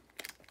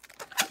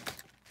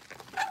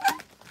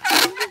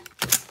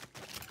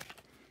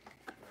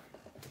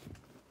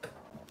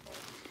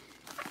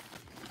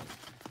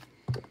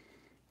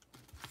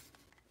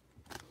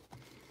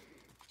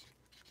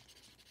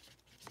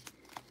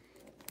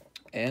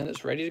 And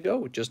it's ready to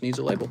go. It just needs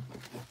a label.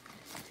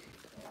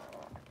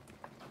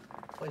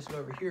 Place it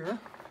over here.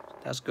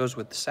 That goes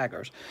with the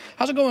Sagars.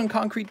 How's it going,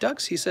 Concrete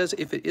Ducks? He says,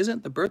 if it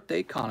isn't the birthday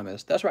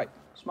economist. That's right.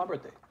 It's my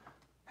birthday.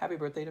 Happy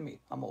birthday to me.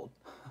 I'm old.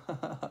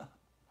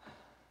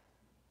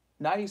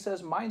 Nighty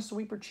says,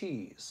 Minesweeper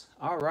cheese.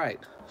 All right.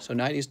 So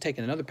Nighty's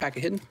taking another pack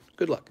of Hidden.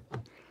 Good luck.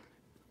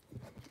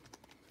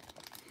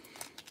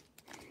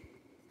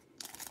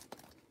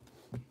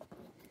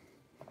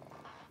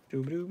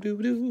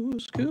 Dooba-dooba-dooba-doo,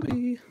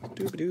 Scooby,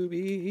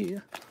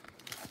 dooba-dooby.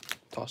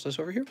 Toss this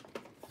over here.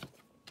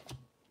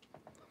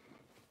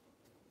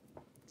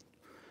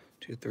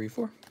 2, 3,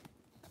 4.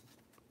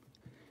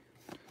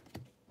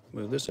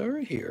 Move this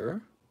over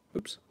here.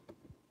 Oops.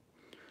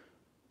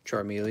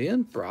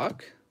 Charmeleon,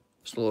 Brock,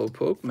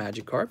 Slowpoke,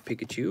 Magikarp,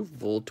 Pikachu,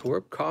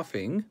 Voltorb,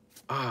 Coughing,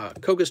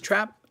 Koga's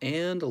Trap,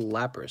 and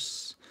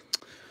Lapras.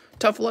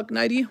 Tough luck,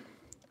 Nighty.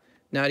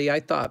 Nighty, I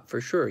thought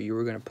for sure you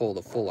were going to pull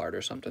the full art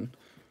or something.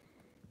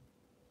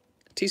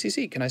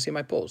 TCC, can I see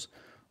my pulls?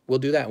 We'll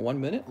do that in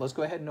 1 minute. Let's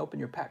go ahead and open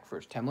your pack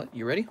first. Temlet,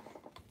 you ready?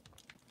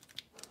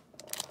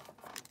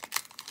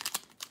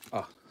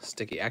 Oh,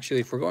 sticky.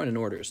 Actually, if we're going in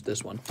order, it's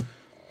this one.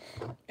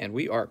 And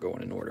we are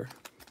going in order.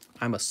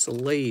 I'm a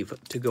slave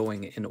to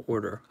going in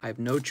order. I have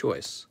no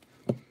choice.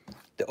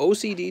 The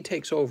OCD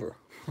takes over.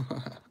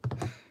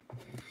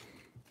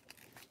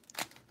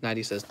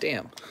 Nighty says,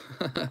 damn.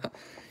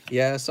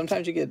 Yeah,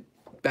 sometimes you get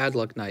bad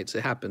luck nights.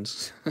 It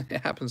happens.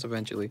 It happens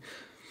eventually.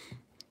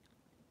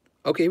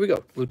 Okay, here we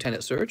go.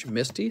 Lieutenant Surge,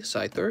 Misty,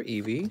 Scyther,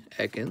 Eevee,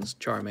 Ekans,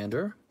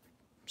 Charmander,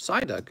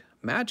 Psyduck,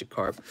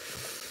 Magikarp,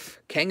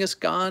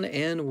 Kangaskhan,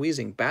 and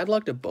Weezing. Bad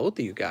luck to both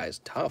of you guys.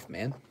 Tough,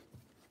 man.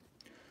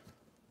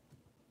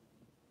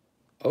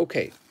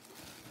 Okay.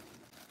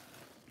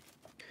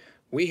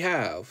 We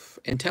have,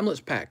 in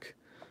Temlet's pack,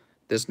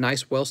 this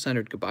nice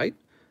well-centered Gabite,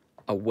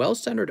 a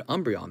well-centered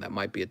Umbreon, that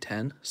might be a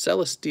 10,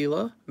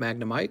 Celesteela,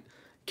 Magnemite,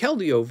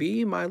 Keldeo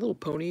V, My Little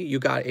Pony. You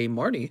got a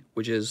Marnie,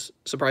 which is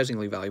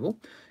surprisingly valuable,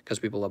 because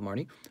people love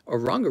Marnie.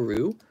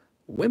 Oranguru,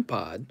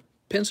 Wimpod,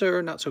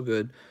 Pinsir, not so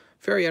good.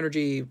 Fairy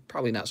Energy,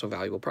 probably not so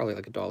valuable, probably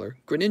like $1.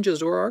 Greninja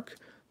Zoroark,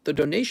 the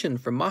donation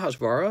from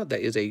Mahasvara,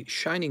 that is a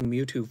Shining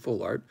Mewtwo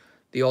full art.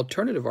 The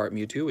alternative art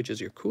Mewtwo, which is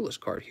your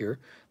coolest card here.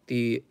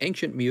 The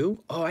Ancient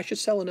Mew. Oh, I should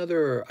sell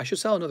another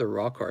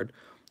raw card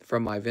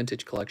from my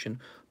vintage collection.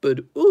 But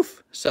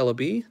oof,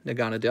 Celebi,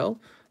 Naganadel,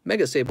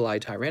 Mega Sableye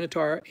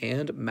Tyranitar,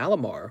 and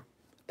Malamar.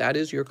 That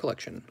is your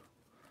collection.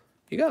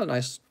 You got a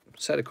nice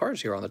set of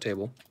cards here on the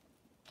table.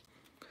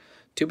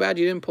 Too bad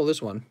you didn't pull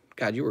this one.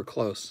 God, you were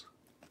close.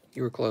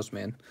 You were close,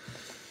 man.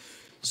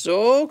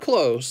 So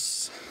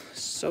close.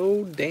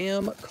 So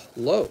damn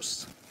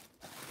close.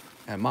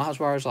 And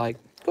Mahasvara's like,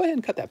 go ahead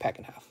and cut that pack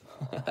in half.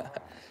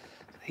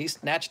 He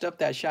snatched up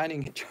that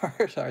Shining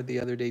Charizard the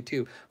other day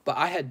too. But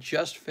I had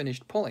just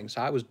finished pulling,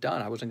 so I was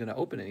done. I wasn't going to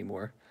open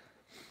anymore.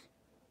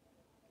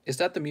 Is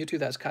that the Mewtwo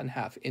that's cut in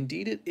half?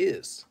 Indeed it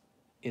is.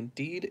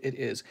 Indeed it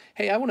is.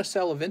 Hey, I want to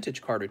sell a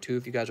vintage card or two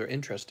if you guys are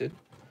interested.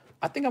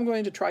 I think I'm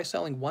going to try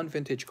selling one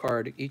vintage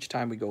card each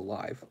time we go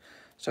live.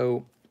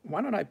 So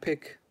why don't I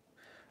pick...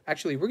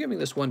 Actually, we're giving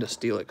this one to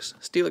Steelix.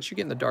 Steelix, you're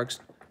getting the dark...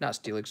 Not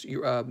Steelix,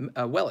 you're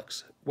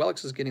Wellix.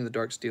 Wellix is getting the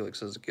Dark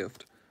Steelix as a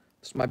gift.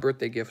 It's my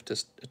birthday gift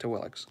to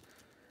Wellix.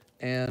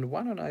 And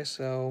why don't I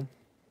sell...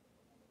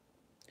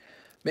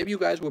 Maybe you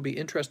guys will be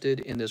interested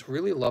in this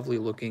really lovely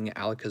looking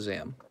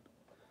Alakazam.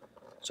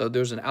 So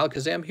there's an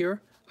Alakazam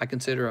here. I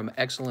consider him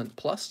excellent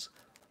plus.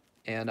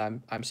 And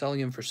I'm selling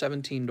him for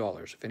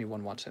 $17 if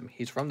anyone wants him.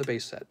 He's from the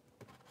base set.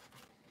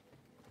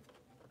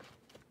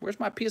 Where's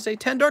my PSA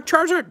 10 Dark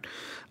Charizard?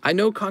 I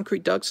know,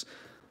 Concrete Ducks.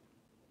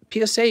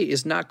 PSA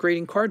is not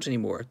grading cards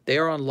anymore. They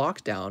are on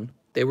lockdown.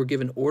 They were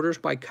given orders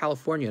by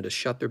California to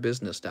shut their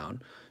business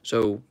down.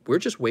 So we're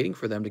just waiting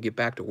for them to get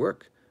back to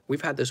work.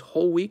 We've had this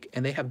whole week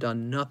and they have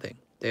done nothing.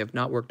 They have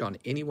not worked on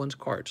anyone's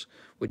cards,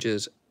 which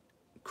is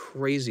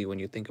crazy when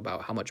you think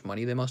about how much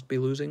money they must be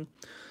losing.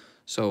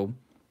 So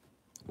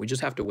we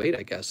just have to wait,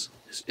 I guess.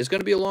 It's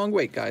going to be a long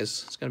wait,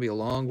 guys. It's going to be a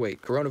long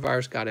wait.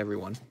 Coronavirus got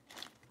everyone.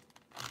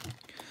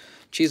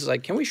 Cheese is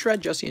like, can we shred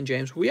Jesse and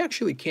James? We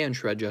actually can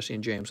shred Jesse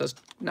and James. That's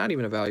not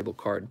even a valuable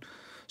card.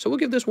 So we'll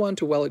give this one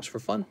to Wellix for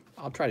fun.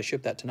 I'll try to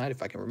ship that tonight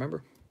if I can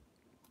remember.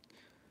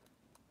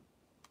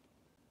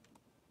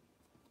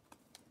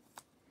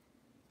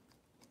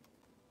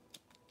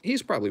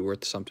 He's probably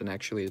worth something,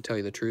 actually, to tell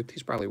you the truth.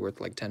 He's probably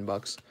worth like 10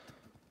 bucks.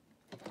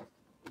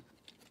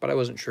 But I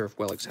wasn't sure if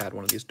Wellix had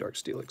one of these Dark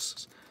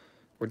Steelix.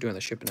 We're doing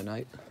the shipping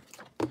tonight.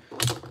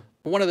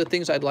 One of the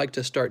things I'd like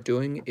to start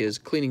doing is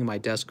cleaning my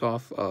desk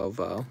off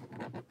of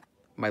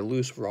my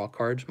loose raw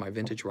cards, my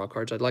vintage raw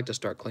cards. I'd like to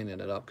start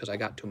cleaning it up because I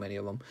got too many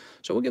of them.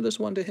 So we'll give this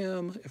one to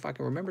him if I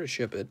can remember to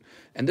ship it.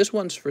 And this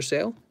one's for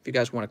sale if you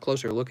guys want a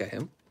closer look at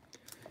him.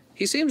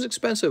 He seems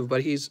expensive,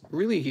 but he's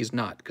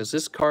not, because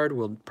this card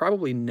will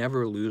probably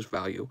never lose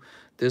value.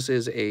 This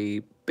is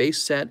a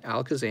base set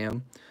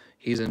Alakazam.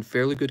 He's in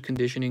fairly good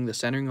conditioning. The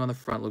centering on the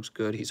front looks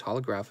good. He's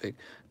holographic.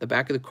 The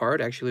back of the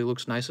card actually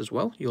looks nice as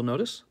well, you'll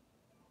notice.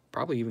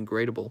 Probably even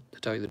gradable,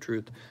 to tell you the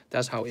truth.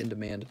 That's how in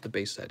demand the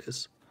base set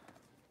is.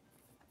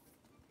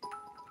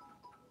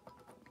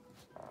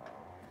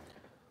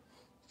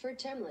 For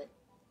Temlet.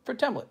 For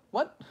Temlet,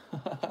 what?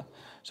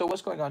 So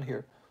what's going on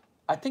here?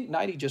 I think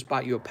Nighty just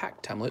bought you a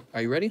pack, Temlet.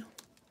 Are you ready?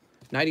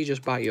 Nighty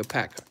just bought you a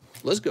pack.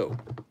 Let's go.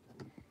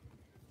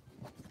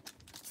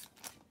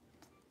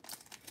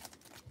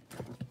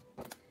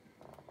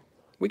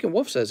 Weekend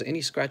Wolf says,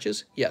 any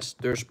scratches? Yes,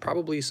 there's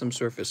probably some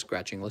surface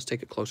scratching. Let's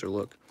take a closer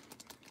look.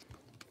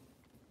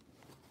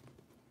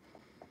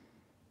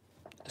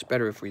 It's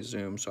better if we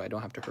zoom so I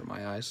don't have to hurt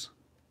my eyes.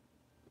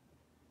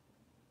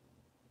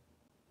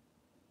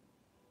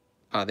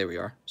 Ah, there we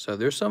are. So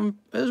there's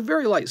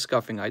very light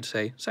scuffing, I'd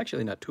say. It's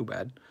actually not too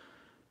bad.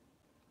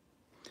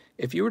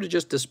 If you were to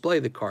just display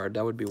the card,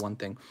 that would be one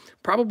thing.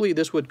 Probably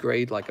this would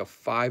grade like a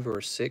 5 or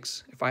a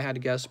 6. If I had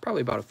to guess,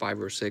 probably about a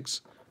 5 or a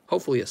 6.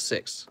 Hopefully a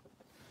 6.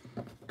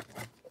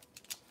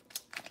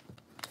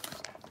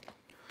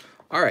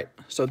 All right,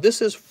 so this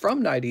is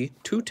from Nighty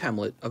to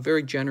Temlet, a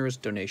very generous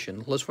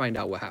donation. Let's find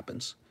out what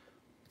happens.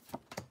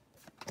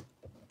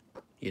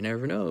 You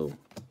never know.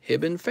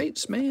 Hidden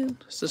Fates, man.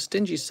 It's a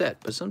stingy set,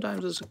 but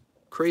sometimes it's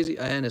crazy,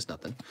 and it's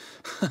nothing.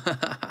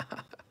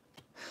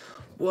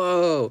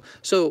 Whoa.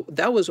 So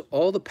that was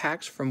all the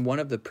packs from one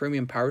of the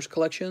Premium Powers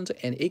collections,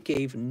 and it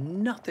gave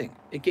nothing.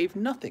 It gave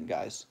nothing,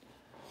 guys.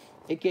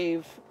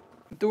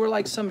 There were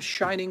like some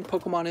shining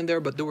Pokemon in there,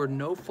 but there were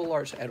no full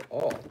arts at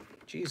all.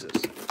 Jesus.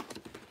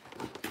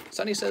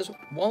 Sunny says,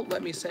 won't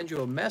let me send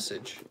you a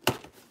message.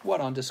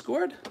 What, on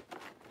Discord?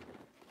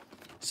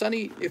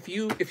 Sunny, if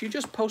you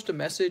just post a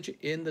message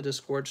in the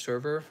Discord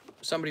server,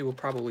 somebody will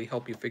probably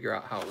help you figure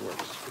out how it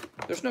works.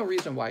 There's no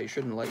reason why you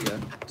shouldn't let you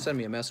send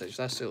me a message.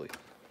 That's silly.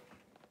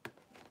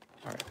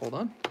 All right, hold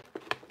on.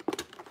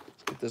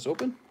 Let's get this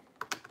open.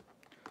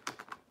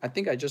 I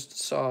think I just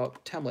saw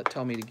Temlet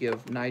tell me to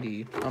give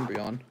Nighty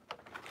Umbreon.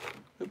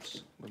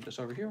 Oops, move this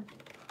over here.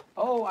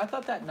 Oh, I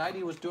thought that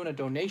Nighty was doing a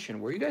donation.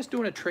 Were you guys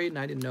doing a trade and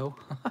I didn't know?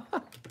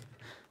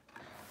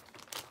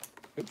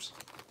 Oops.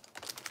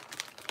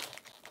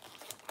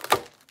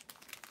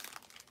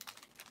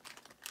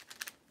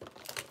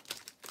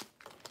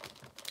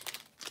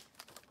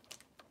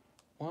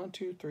 One,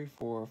 two, three,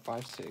 4,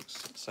 5,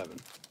 6, 7.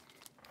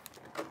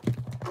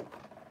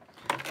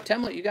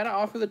 Temlet, you gotta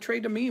offer the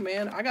trade to me,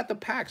 man. I got the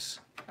packs.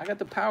 I got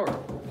the power.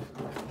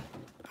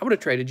 I would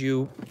have traded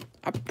you.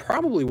 I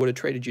probably would have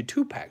traded you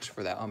 2 packs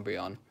for that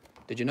Umbreon.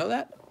 Did you know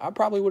that? I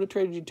probably would have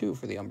traded you 2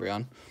 for the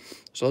Umbreon.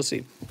 So let's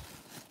see.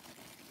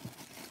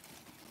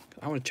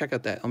 I want to check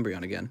out that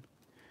Umbreon again.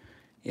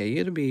 Yeah,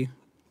 you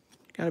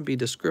gotta be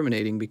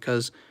discriminating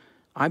because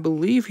I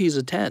believe he's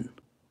a 10.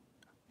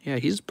 Yeah,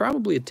 he's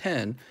probably a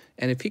 10,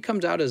 and if he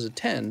comes out as a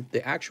 10,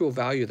 the actual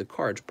value of the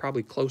card's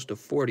probably close to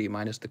 40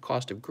 minus the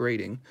cost of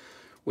grading,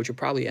 which would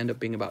probably end up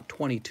being about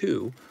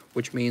 22,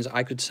 which means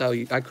I could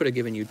have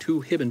given you 2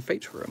 Hidden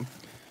Fates for him.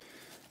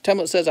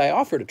 Temlet says, I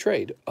offered a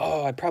trade.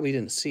 Oh, I probably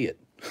didn't see it.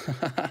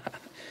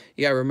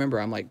 Yeah, remember,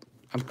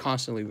 I'm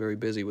constantly very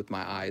busy with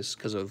my eyes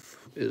because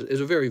it's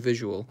a very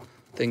visual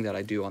thing that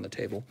I do on the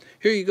table.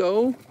 Here you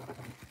go.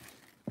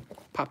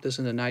 Pop this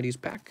in the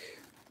 90s pack.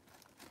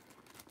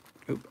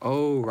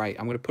 Oh, right.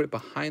 I'm going to put it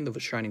behind the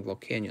Shining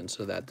Volcanion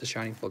so that the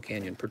Shining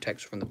Volcanion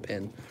protects from the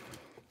pin.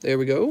 There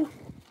we go.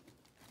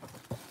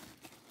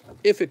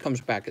 If it comes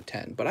back a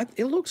 10. But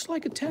it looks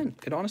like a 10.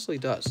 It honestly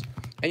does.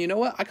 And you know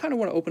what? I kind of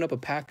want to open up a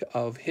pack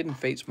of Hidden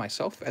Fates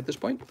myself at this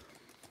point.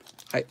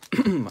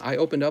 I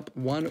opened up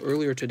one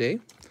earlier today.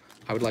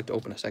 I would like to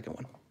open a second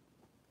one.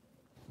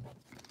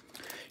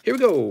 Here we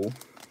go.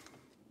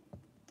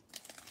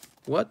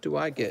 What do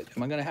I get?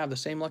 Am I going to have the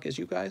same luck as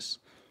you guys?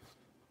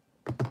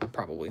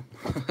 Probably.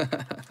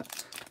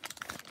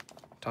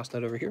 Toss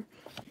that over here.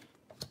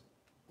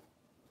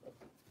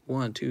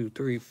 1, 2,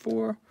 3,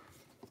 4.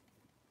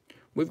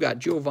 We've got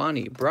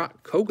Giovanni,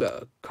 Brock,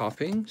 Koga,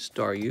 Coughing,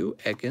 Staryu,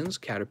 Ekans,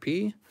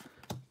 Caterpie,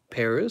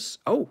 Paris.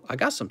 Oh, I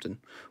got something.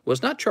 Well,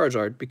 it's not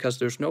Charizard because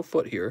there's no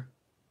foot here.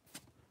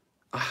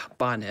 Ah,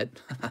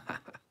 Bonnet.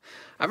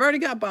 I've already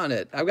got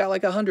Bonnet. I've got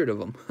like 100 of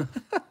them.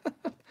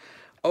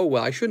 Oh,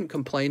 well, I shouldn't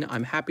complain.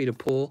 I'm happy to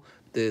pull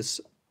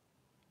this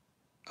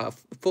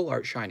full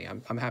art shiny.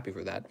 I'm happy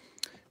for that.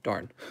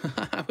 Darn.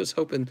 I was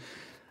hoping,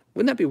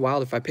 wouldn't that be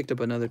wild if I picked up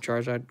another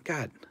Charizard?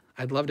 God,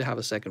 I'd love to have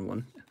a second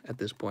one at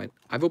this point.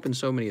 I've opened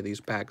so many of these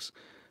packs.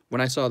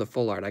 When I saw the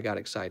full art, I got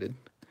excited.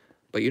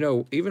 But you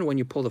know, even when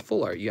you pull the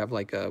full art, you have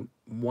like a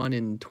 1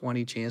 in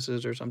 20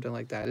 chances or something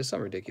like that. It's so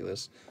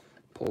ridiculous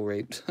pull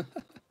rate.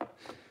 All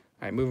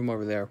right, move him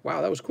over there.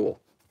 Wow, that was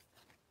cool.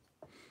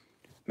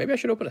 Maybe I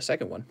should open a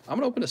second one. I'm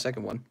going to open a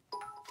second one.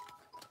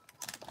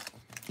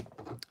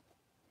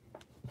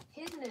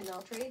 Hidden, and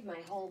I'll trade my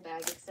whole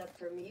bag except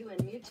for Mew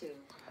and Mewtwo.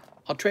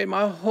 I'll trade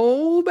my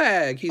whole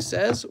bag, he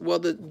says. Well,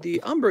 the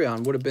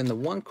Umbreon would have been the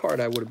one card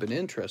I would have been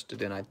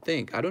interested in, I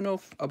think. I don't know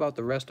about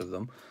the rest of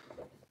them.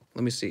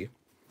 Let me see.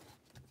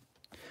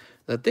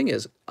 The thing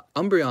is,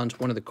 Umbreon's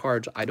one of the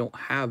cards I don't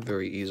have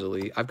very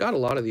easily. I've got a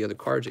lot of the other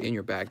cards in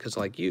your bag because,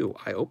 like you,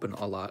 I open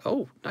a lot.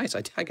 Oh, nice.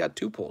 I got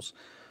 2 pulls.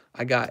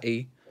 I got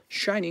a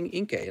Shining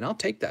Inkay, and I'll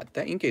take that.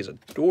 That Inkay is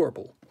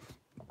adorable.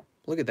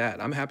 Look at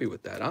that. I'm happy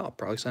with that. I'll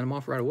probably send him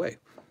off right away.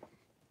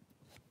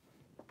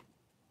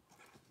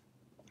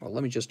 Well,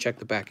 let me just check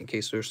the back in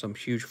case there's some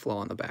huge flaw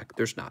on the back.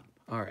 There's not.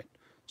 All right.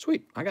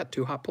 Sweet. I got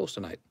 2 hot pulls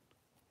tonight.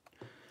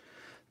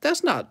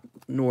 That's not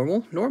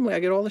normal. Normally, I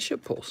get all the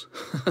ship pulls.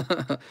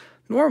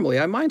 Normally,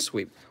 I mind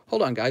sweep.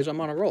 Hold on, guys.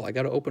 I'm on a roll. I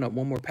got to open up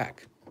one more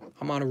pack.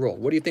 I'm on a roll.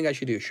 What do you think I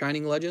should do?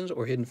 Shining Legends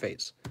or Hidden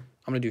Fates? I'm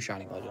going to do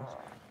Shining Legends.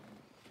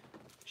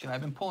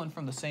 I've been pulling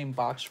from the same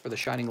box for the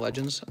Shining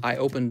Legends. I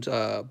opened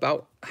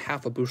about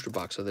half a booster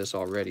box of this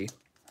already.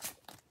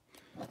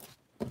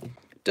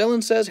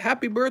 Dylan says,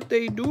 happy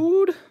birthday,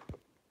 dude.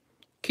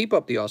 Keep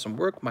up the awesome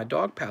work. My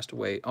dog passed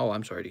away. Oh,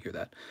 I'm sorry to hear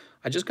that.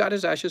 I just got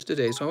his ashes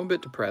today, so I'm a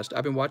bit depressed.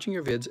 I've been watching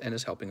your vids, and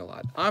it's helping a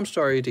lot. I'm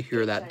sorry to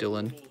hear that,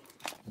 Dylan.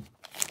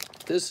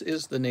 This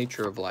is the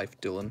nature of life,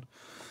 Dylan.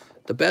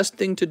 The best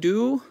thing to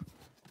do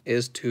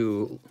is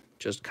to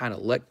just kind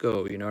of let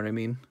go, you know what I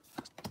mean?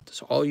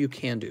 That's all you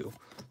can do.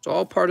 It's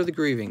all part of the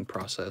grieving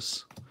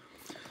process.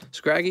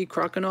 Scraggy,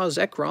 Croconaw,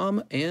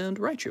 Zekrom, and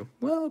Raichu.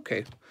 Well,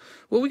 okay.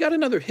 Well, we got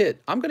another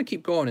hit. I'm going to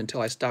keep going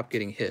until I stop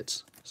getting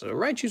hits. So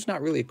Raichu's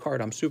not really a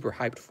card I'm super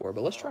hyped for,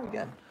 but let's try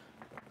again.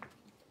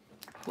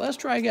 Let's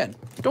try again.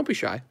 Don't be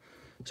shy.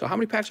 So how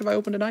many packs have I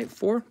opened tonight?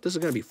 4? This is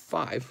going to be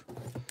 5.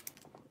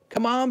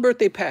 Come on,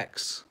 birthday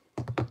packs.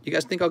 You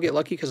guys think I'll get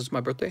lucky because it's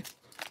my birthday?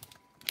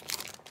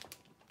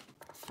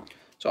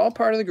 It's all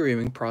part of the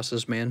grieving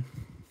process, man.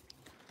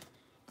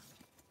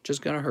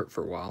 Just gonna hurt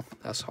for a while.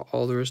 That's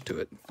all there is to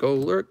it.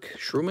 Golurk,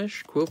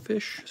 Shroomish,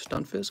 Quillfish,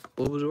 Stunfisk,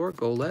 Bulbasaur,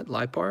 Golett,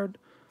 Liepard,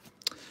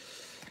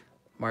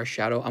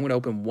 Marshadow. I'm gonna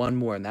open one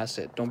more and that's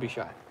it. Don't be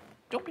shy.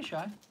 Don't be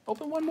shy.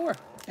 Open one more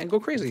and go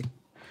crazy.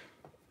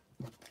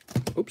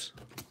 Oops.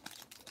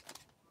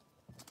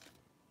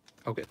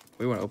 Okay,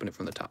 we want to open it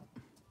from the top.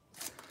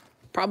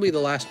 Probably the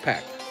last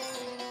pack.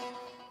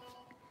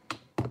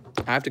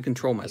 I have to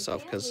control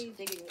myself because...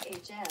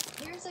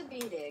 Here's a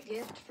birthday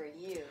gift for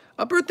you.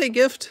 A birthday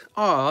gift?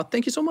 Aw,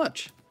 thank you so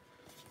much.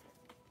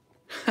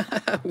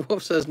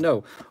 Wolf says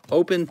no.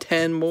 Open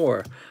 10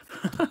 more.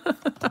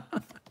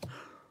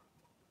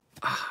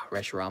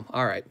 Reshiram.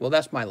 All right. Well,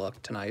 that's my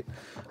luck tonight.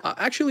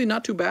 Actually,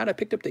 not too bad. I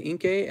picked up the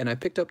Inkay and I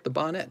picked up the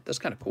Bonnet. That's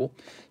kind of cool.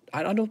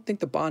 I don't think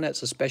the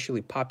Bonnet's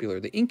especially popular.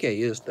 The Inkay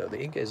is, though. The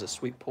Inkay is a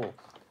sweet pull.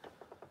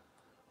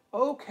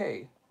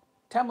 Okay.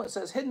 Tamlet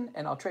says hidden,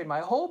 and I'll trade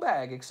my whole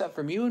bag except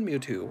for Mew and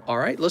Mewtwo. All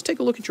right, let's take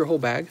a look at your whole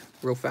bag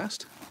real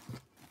fast.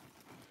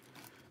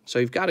 So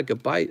you've got a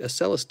Gabite, a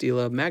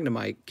Celesteela,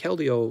 Magnemite,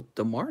 Keldeo,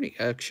 the Marnie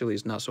actually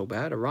is not so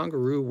bad, a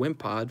Rongaroo,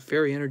 Wimpod,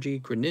 Fairy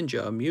Energy,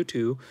 Greninja,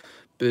 Mewtwo,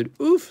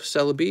 Bidoof,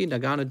 Celebi,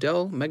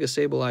 Naganadel, Mega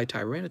Sableye,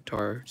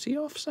 Tyranitar. Is he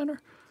off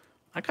center?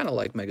 I kind of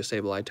like Mega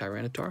Sableye,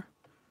 Tyranitar.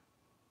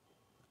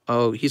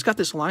 Oh, he's got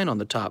this line on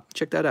the top.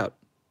 Check that out.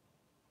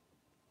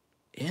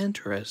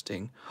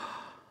 Interesting.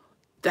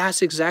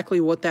 That's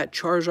exactly what that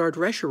Charizard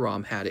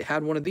Reshiram had. It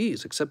had one of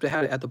these, except it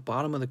had it at the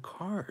bottom of the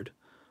card.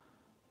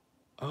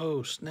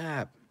 Oh,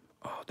 snap.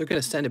 Oh, they're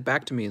going to send it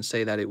back to me and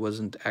say that it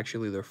wasn't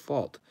actually their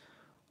fault.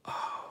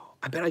 Oh,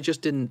 I bet I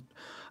just didn't...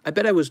 I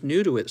bet I was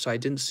new to it, so I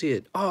didn't see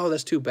it. Oh,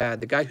 that's too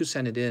bad. The guy who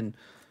sent it in,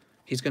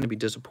 he's going to be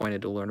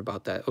disappointed to learn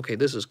about that. Okay,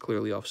 this is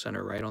clearly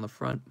off-center right on the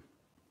front.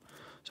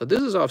 So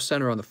this is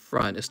off-center on the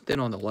front. It's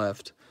thin on the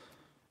left.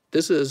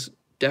 This is...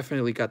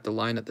 definitely got the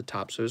line at the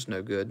top, so it's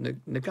no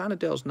good.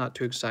 Naganadel's not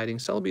too exciting.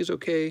 Celebi's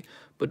okay.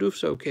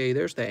 Bidoof's okay.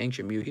 There's that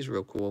Ancient Mew. He's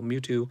real cool.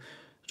 Mewtwo.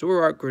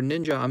 Zoroark,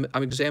 Greninja.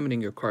 I'm examining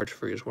your cards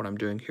for you is what I'm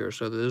doing here.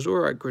 So the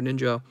Zoroark,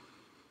 Greninja,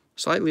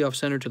 slightly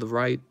off-center to the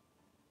right.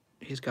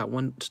 He's got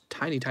one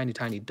tiny, tiny,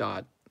 tiny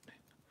dot.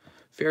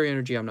 Fairy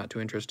Energy I'm not too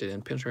interested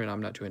in. Pinsir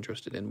I'm not too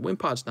interested in.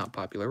 Wimpod's not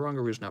popular.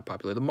 Rongaroo's not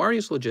popular. The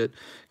Marnie's legit.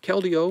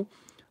 Keldeo.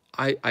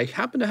 I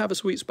happen to have a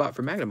sweet spot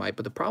for Magnemite,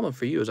 but the problem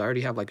for you is I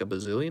already have like a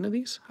bazillion of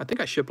these. I think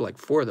I shipped like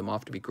 4 of them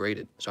off to be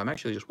graded, so I'm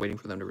actually just waiting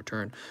for them to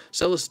return.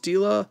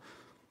 Celesteela,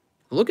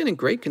 looking in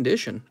great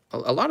condition.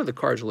 A lot of the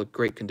cards look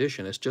great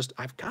condition. It's just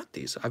I've got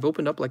these. I've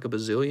opened up like a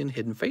bazillion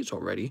Hidden Fates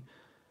already.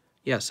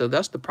 Yeah, so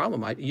that's the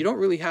problem. You don't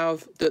really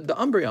have... The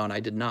Umbreon I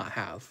did not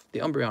have. The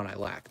Umbreon I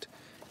lacked.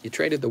 You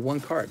traded the one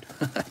card.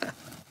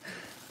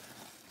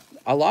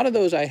 A lot of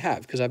those I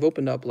have, because I've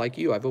opened up, like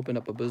you, I've opened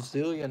up a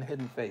bazillion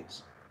Hidden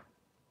Fates.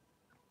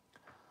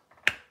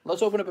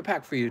 Let's open up a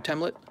pack for you,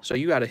 Temlet. So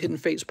you got a Hidden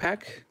Fates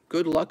pack.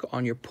 Good luck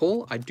on your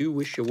pull. I do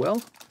wish you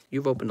well.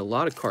 You've opened a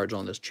lot of cards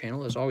on this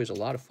channel. It's always a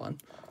lot of fun.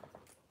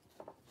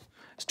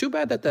 It's too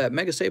bad that the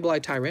Mega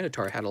Sableye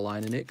Tyranitar had a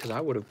line in it, because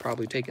I would have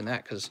probably taken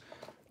that, because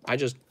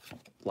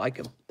like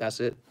him. That's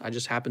it. I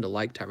just happen to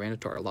like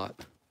Tyranitar a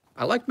lot.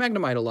 I like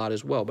Magnemite a lot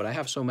as well, but I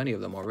have so many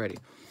of them already.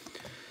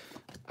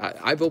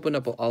 I've opened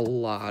up a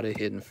lot of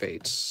Hidden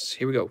Fates.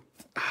 Here we go.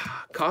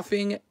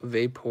 Coughing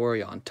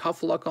Vaporeon.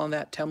 Tough luck on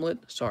that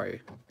template.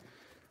 Sorry.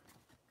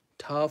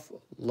 Tough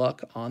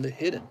luck on the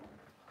hidden.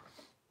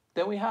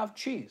 Then we have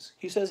Cheese.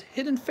 He says,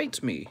 Hidden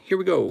Fates me. Here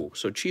we go.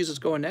 So Cheese is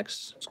going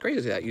next. It's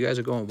crazy that you guys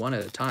are going one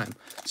at a time.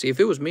 See, if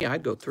it was me,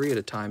 I'd go 3 at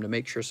a time to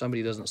make sure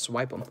somebody doesn't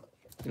swipe them.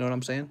 You know what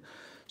I'm saying?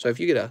 So if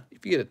you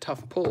get a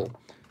tough pull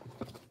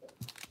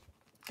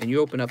and you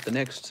open up the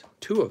next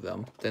 2 of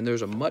them, then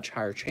there's a much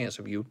higher chance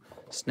of you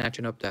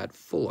snatching up that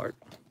full art.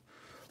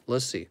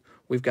 Let's see.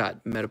 We've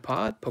got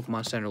Metapod,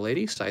 Pokemon Center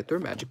Lady, Scyther,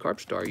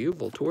 Magikarp, Staryu,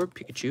 Voltorb,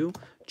 Pikachu,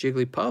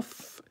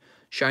 Jigglypuff,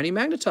 Shiny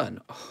Magneton.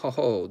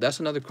 Oh,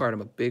 that's another card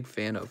I'm a big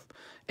fan of.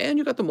 And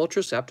you got the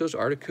Moltres Zapdos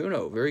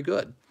Articuno. Very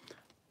good.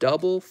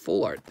 Double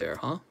full art there,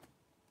 huh?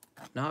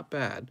 Not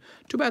bad.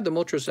 Too bad the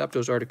Moltres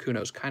Zapdos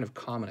Articuno is kind of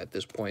common at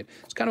this point.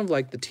 It's kind of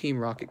like the Team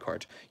Rocket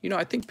cards. You know,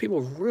 I think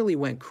people really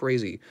went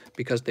crazy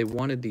because they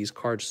wanted these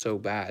cards so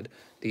bad.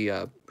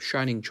 The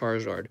Shining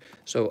Charizard.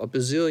 So a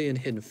bazillion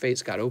Hidden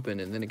Fates got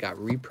opened and then it got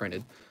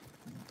reprinted.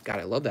 God,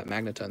 I love that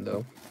Magneton,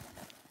 though.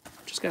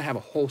 I'm just going to have a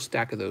whole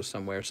stack of those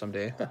somewhere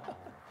someday.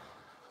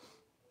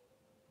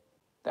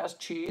 That's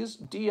Cheese.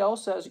 DL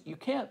says, you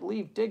can't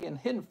leave digging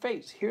Hidden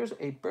Fates. Here's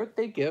a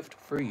birthday gift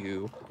for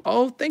you.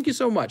 Oh, thank you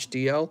so much,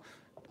 DL.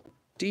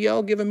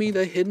 DL giving me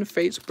the Hidden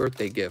Fates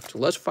birthday gift.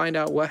 Let's find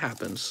out what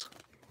happens.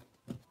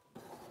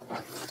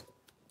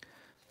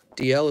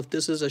 DL, if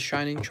this is a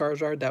Shining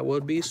Charizard, that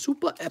would be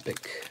super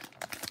epic.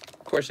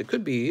 Of course, it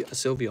could be a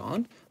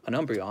Sylveon, an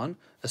Umbreon,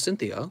 a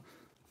Cynthia,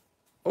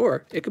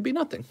 or it could be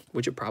nothing,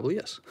 which it probably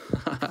is.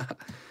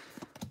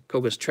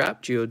 Koga's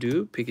Trap,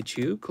 Geodude,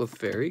 Pikachu,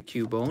 Clefairy,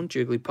 Cubone,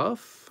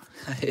 Jigglypuff,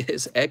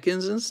 it's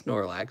Ekans and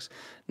Snorlax.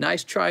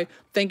 Nice try.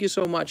 Thank you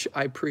so much.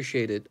 I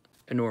appreciate it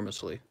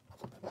enormously.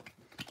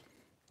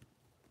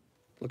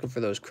 Looking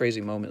for those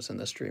crazy moments in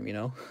this stream, you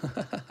know?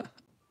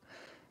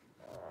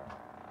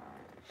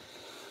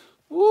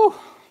 Woo!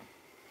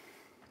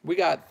 We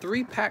got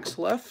 3 packs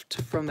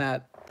left from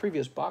that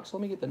previous box.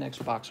 Let me get the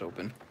next box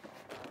open.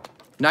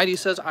 Nighty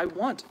says, I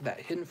want that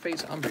Hidden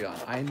Fates Umbreon.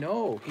 I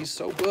know. He's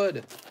so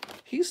good.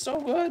 He's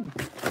so good.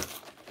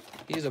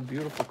 He's a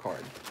beautiful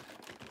card.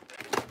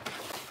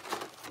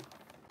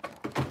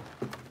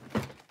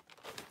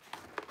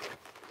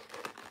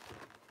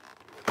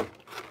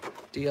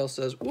 DL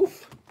says,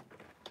 oof.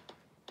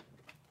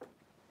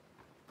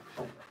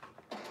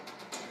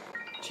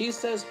 Cheese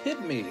says,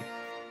 hit me.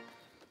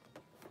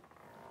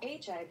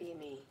 HIB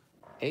me.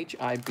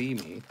 HIB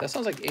me. That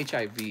sounds like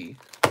HIV.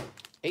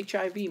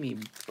 HIV me,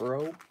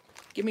 bro.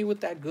 Give me with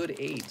that good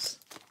AIDS.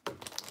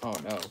 Oh,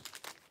 no.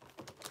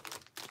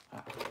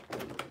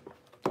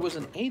 There was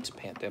an AIDS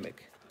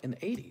pandemic in the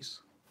 80s.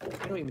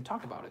 We don't even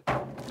talk about it.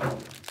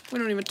 We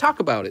don't even talk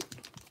about it.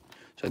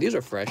 So these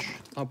are fresh.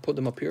 I'll put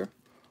them up here.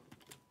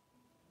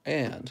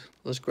 And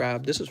let's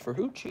grab, this is for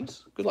who?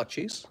 Cheese. Good luck,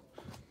 Cheese.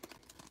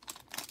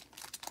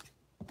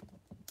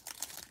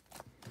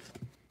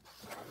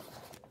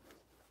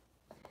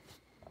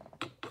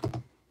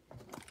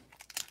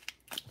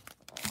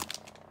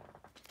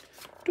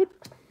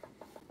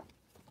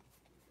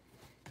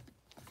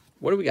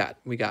 What do we got?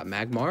 We got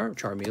Magmar,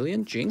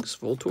 Charmeleon, Jinx,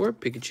 Voltorb,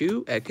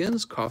 Pikachu,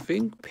 Ekans,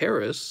 Coughing,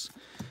 Paris,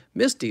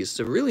 Misty,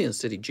 Cerulean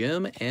City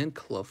Gym, and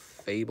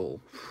Clefable.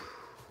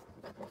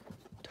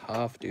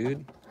 Tough,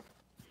 dude.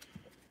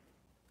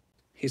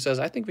 He says,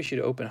 I think we should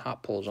open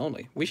Hot Pulls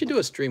Only. We should do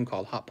a stream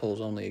called Hot Pulls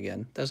Only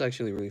again. That's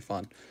actually really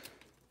fun.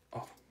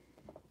 Oh.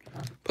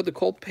 Put the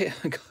cold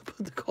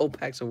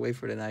packs away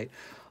for tonight.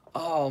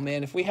 Oh,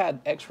 man, if we had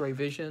X-ray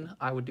vision,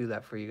 I would do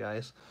that for you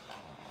guys.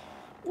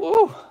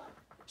 Woo!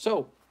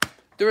 So,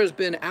 there has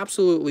been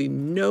absolutely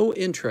no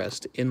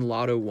interest in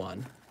Lotto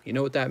 1. You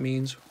know what that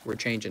means? We're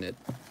changing it.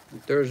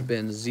 There's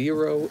been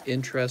 0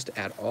 interest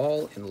at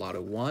all in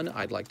Lotto 1.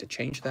 I'd like to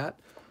change that.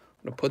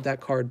 I'm going to put that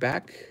card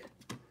back.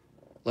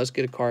 Let's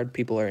get a card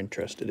people are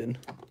interested in.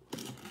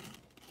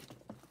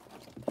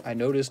 I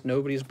noticed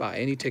nobody's bought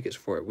any tickets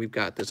for it. We've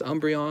got this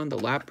Umbreon, the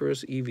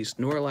Lapras, Eevee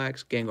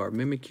Snorlax, Gengar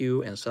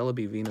Mimikyu, and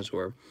Celebi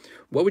Venusaur.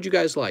 What would you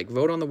guys like?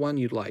 Vote on the one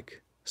you'd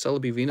like.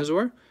 Celebi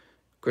Venusaur?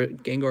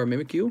 Gengar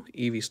Mimikyu,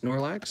 Eevee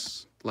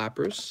Snorlax,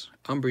 Lapras,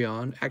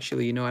 Umbreon.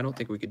 Actually, you know, I don't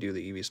think we could do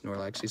the Eevee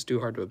Snorlax. He's too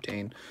hard to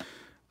obtain.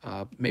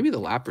 Maybe the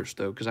Lapras,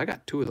 though, because I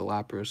got 2 of the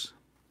Lapras.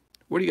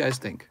 What do you guys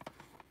think?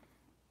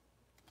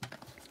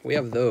 We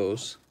have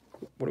those.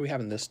 What do we have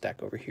in this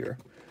stack over here?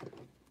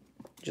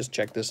 Just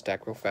check this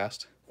stack real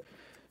fast.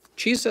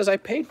 Cheese says I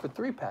paid for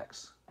 3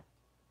 packs.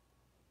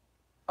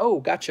 Oh,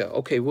 gotcha.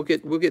 Okay, we'll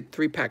get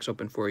 3 packs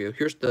open for you.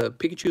 Here's the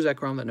Pikachu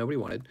Zekrom that nobody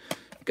wanted.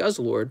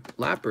 Guzzlord,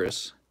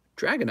 Lapras,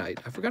 Dragonite,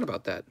 I forgot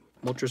about that.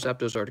 Moltres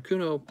Zapdos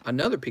Articuno,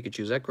 another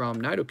Pikachu Zekrom,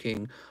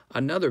 Nidoking,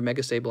 another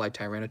Mega Sableye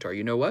Tyranitar.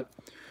 You know what?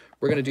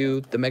 We're going to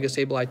do the Mega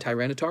Sableye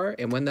Tyranitar,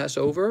 and when that's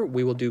over,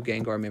 we will do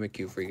Gengar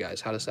Mimikyu for you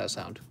guys. How does that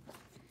sound?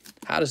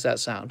 How does that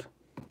sound?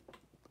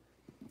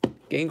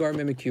 Gengar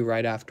Mimikyu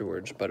right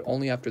afterwards, but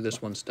only after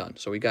this one's done.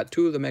 So we got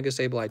 2 of the Mega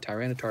Sableye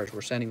Tyrantars.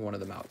 We're sending one of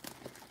them out.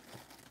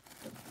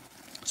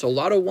 So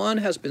Lotto 1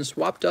 has been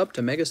swapped up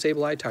to Mega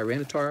Sableye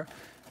Tyranitar.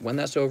 When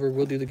that's over,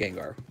 we'll do the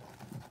Gengar.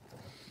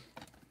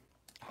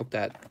 Hope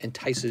that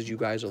entices you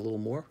guys a little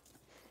more.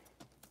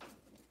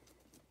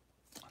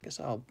 I guess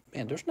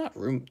man, there's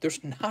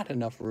not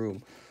enough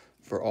room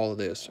for all of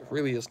this. It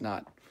really is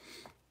not.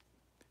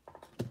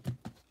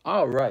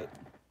 All right.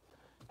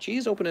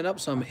 Cheese opening up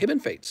some Hidden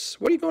Fates.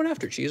 What are you going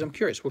after, Cheese? I'm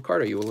curious. What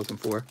card are you looking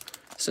for?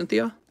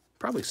 Cynthia?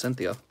 Probably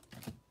Cynthia.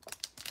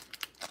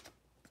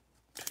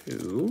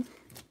 2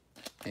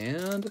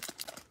 and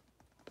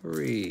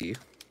 3.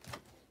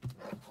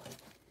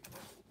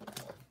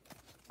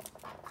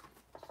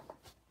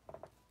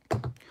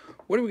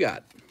 What do we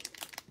got?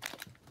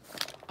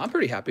 I'm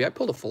pretty happy. I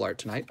pulled a full art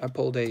tonight. I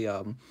pulled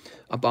a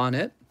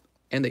bonnet,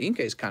 and the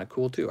Inkay is kind of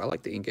cool too. I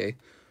like the Inkay.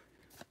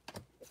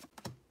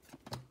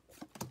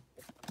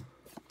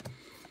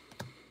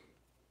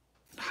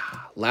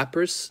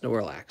 Lapras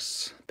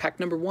Snorlax. Pack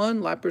number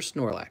 1, Lapras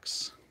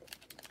Snorlax.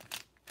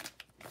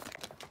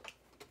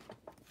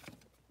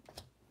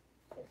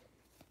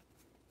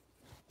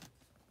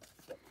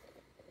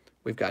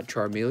 We've got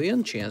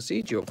Charmeleon,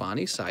 Chansey,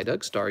 Giovanni,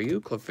 Psyduck,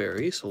 Staryu,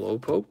 Clefairy,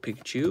 Slowpoke,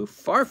 Pikachu,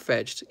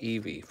 Farfetch'd,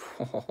 Eevee.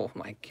 Oh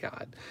my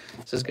god.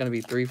 This is going to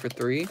be 3 for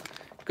 3.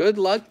 Good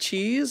luck,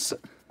 Cheese.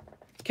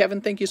 Kevin,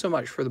 thank you so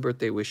much for the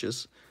birthday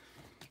wishes.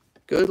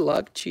 Good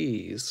luck,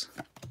 Cheese.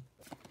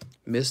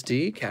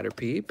 Misty,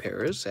 Caterpie,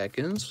 Paris,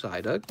 Ekans,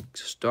 Psyduck,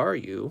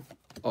 Staryu.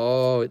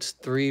 Oh, it's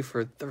 3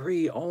 for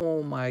 3.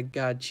 Oh my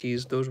god,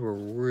 Cheese. Those were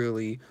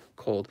really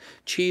cold.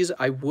 Cheese,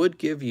 I would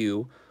give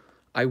you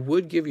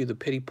the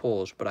pity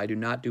pulls, but I do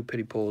not do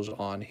pity pulls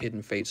on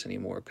Hidden Fates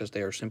anymore because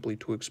they are simply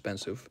too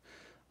expensive.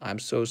 I'm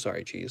so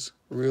sorry, Cheese.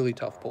 Really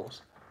tough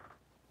pulls.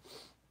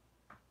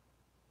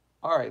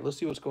 All right, let's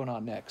see what's going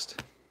on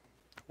next.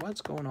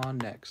 What's going on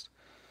next?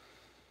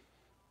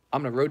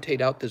 I'm going to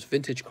rotate out this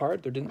vintage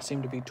card. There didn't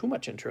seem to be too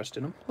much interest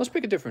in them. Let's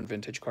pick a different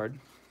vintage card.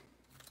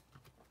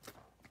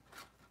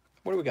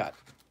 What do we got?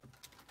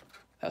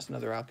 That's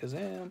another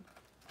Alakazam.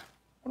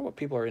 I wonder what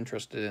people are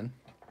interested in.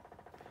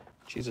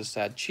 Cheese is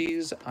sad.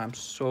 Cheese, I'm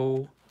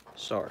so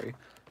sorry.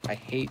 I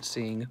hate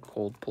seeing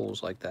cold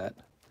pulls like that.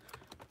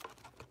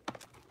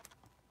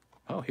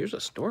 Oh, here's a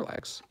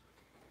Snorlax.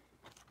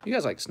 You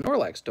guys like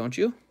Snorlax, don't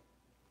you?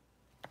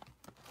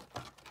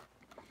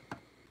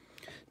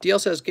 DL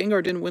says,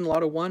 Gengar didn't win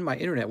Lotto 1. My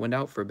internet went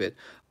out for a bit.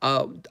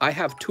 I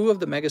have 2 of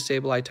the Mega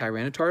Sableye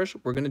Tyranitars.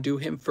 We're going to do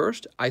him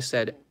first. I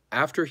said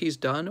after he's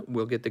done,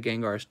 we'll get the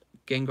Gengar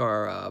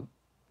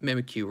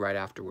Mimikyu right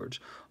afterwards.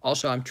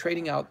 Also, I'm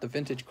trading out the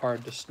vintage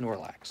card to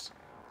Snorlax.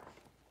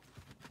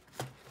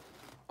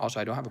 Also,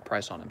 I don't have a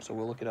price on him, so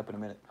we'll look it up in a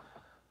minute.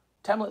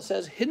 Tamlet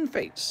says, Hidden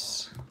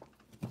Fates.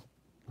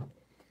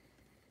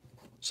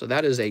 So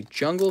that is a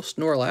Jungle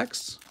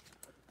Snorlax.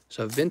 It's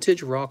a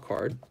vintage raw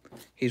card.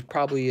 He's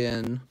probably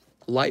in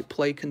light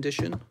play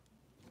condition.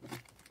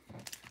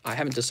 I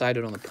haven't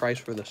decided on the price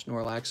for the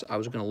Snorlax. I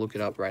was going to look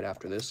it up right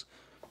after this.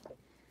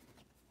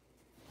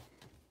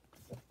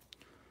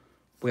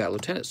 We got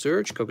Lieutenant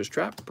Surge, Coco's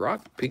Trap,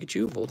 Brock,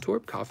 Pikachu,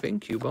 Voltorb, Koffing,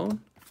 Cubone,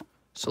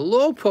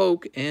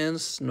 Slowpoke, and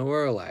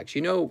Snorlax.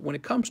 You know, when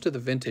it comes to the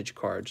vintage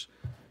cards,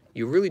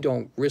 you really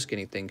don't risk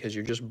anything because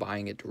you're just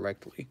buying it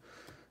directly.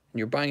 And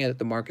you're buying it at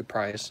the market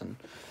price.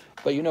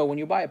 But you know, when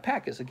you buy a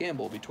pack, it's a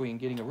gamble between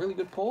getting a really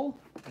good pull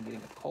and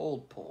getting a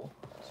cold pull.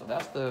 So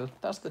that's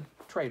the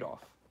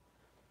trade-off.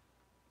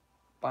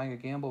 Buying a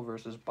gamble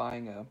versus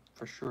buying a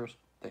for sure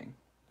thing.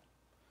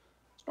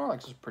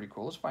 Snorlax is pretty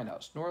cool. Let's find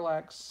out.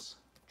 Snorlax,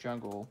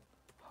 Jungle,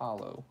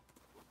 Hollow.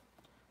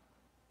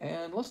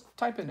 And let's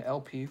type in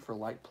LP for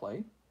light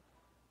play.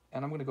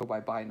 And I'm going to go by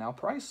buy now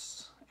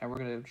price. And we're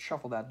going to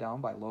shuffle that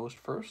down by lowest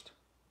first.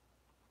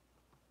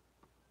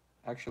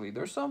 Actually,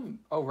 there's some,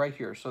 oh, right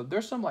here. So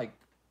there's some,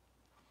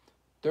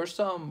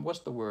 what's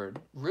the word?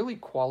 Really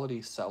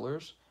quality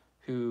sellers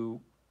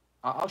who,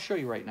 I'll show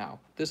you right now.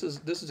 This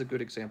is a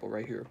good example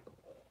right here.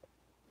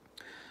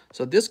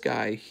 So this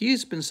guy,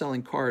 he's been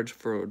selling cards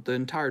for the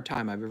entire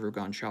time I've ever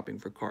gone shopping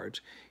for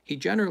cards. He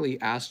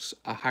generally asks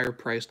a higher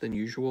price than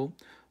usual,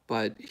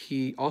 but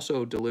he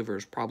also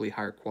delivers probably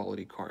higher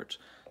quality cards.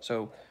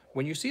 So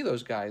when you see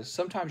those guys,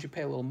 sometimes you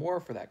pay a little more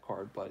for that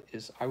card, but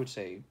I would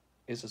say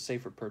is a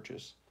safer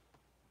purchase.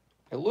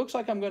 It looks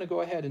like I'm going to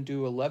go ahead and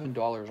do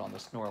 $11 on the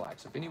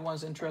Snorlax. If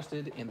anyone's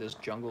interested in this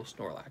Jungle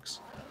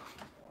Snorlax.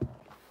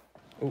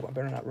 Oh, I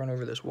better not run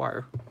over this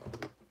wire.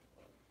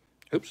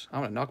 Oops, I'm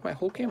going to knock my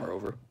whole camera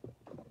over.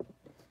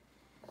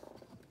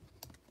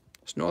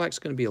 Snorlax is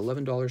going to be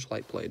 $11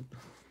 light played.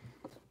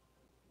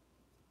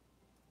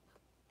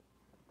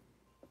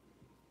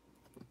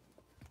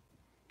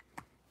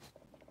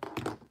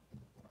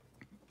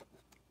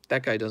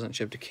 That guy doesn't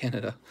ship to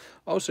Canada.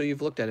 Oh, so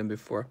you've looked at him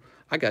before.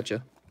 I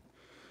gotcha.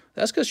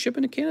 That's because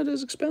shipping to Canada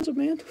is expensive,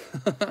 man.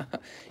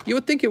 You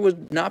would think it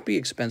would not be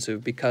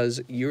expensive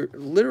because you're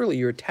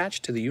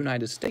attached to the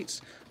United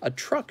States. A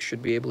truck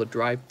should be able to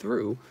drive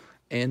through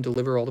and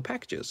deliver all the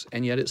packages.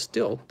 And yet it's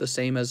still the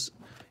same as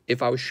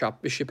if I was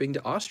shipping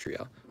to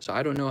Austria. So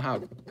I don't know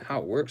how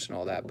it works and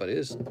all that, but it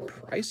is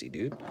pricey,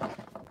 dude.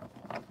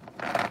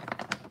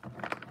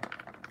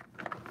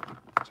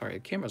 Sorry, the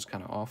camera's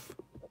kind of off.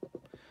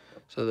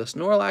 So the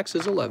Snorlax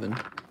is 11.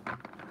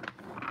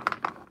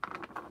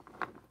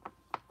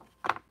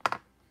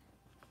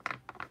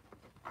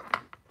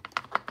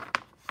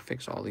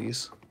 Fix all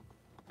these.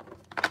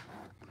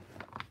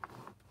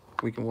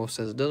 Weekend Wolf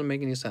says it doesn't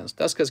make any sense.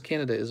 That's because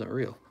Canada isn't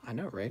real. I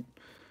know, right?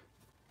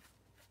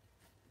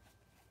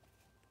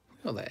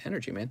 Oh, that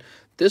energy, man.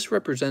 This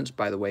represents,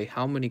 by the way,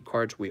 how many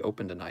cards we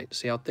open tonight.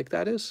 See how thick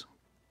that is?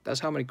 That's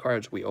how many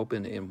cards we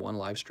open in one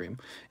live stream.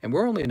 And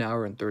we're only an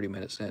hour and 30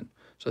 minutes in.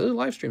 So this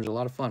live stream is a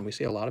lot of fun. We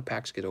see a lot of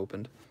packs get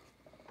opened.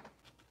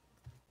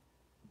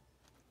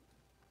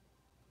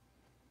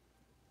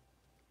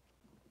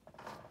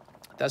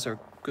 That's a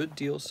good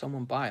deal.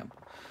 Someone buy them.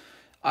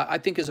 I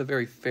think is a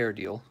very fair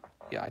deal.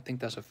 Yeah, I think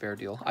that's a fair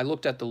deal. I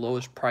looked at the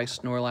lowest price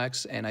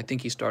Snorlax, and I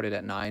think he started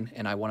at 9,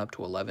 and I went up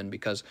to 11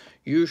 because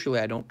usually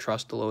I don't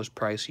trust the lowest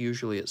price.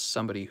 Usually it's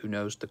somebody who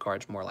knows the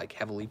card's more like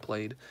heavily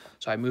played.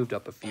 So I moved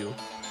up a few.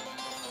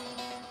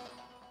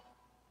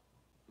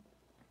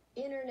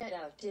 Internet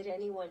out. Did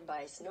anyone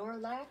buy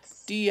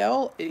Snorlax?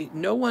 DL,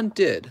 no one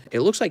did.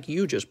 It looks like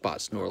you just bought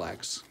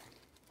Snorlax.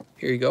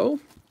 Here you go.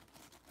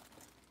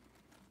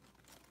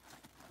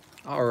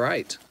 All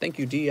right. Thank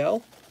you,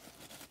 DL.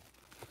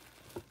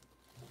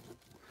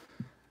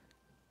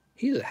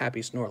 He's a happy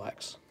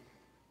Snorlax.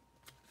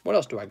 What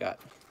else do I got?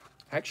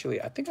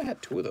 Actually, I think I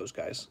had 2 of those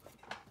guys.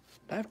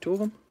 Did I have 2 of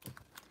them?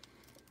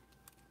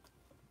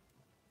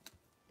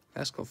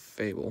 Vasco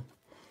Fable.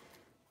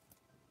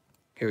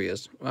 Here he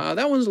is.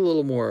 That one's a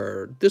little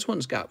more... This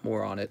one's got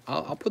more on it.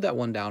 I'll put that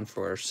one down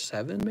for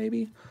 7,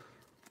 maybe?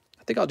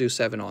 I think I'll do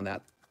 7 on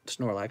that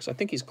Snorlax. I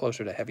think he's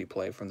closer to heavy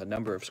play from the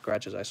number of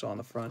scratches I saw on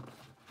the front.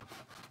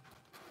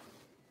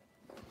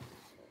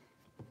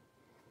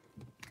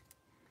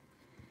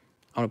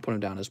 I'm going to put him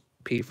down as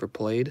P for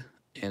played,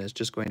 and it's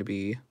just going to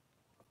be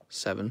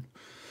 7.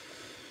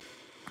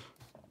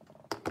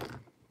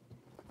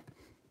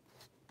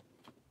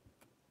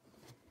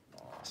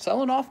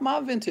 Selling off my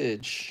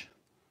vintage.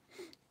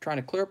 Trying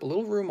to clear up a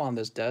little room on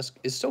this desk.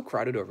 It's so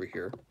crowded over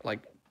here. Like,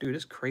 dude,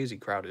 it's crazy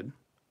crowded.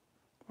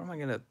 What am I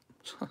going to...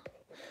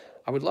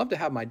 I would love to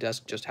have my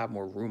desk just have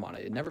more room on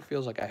it. It never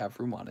feels like I have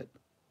room on it.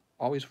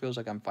 Always feels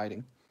like I'm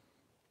fighting.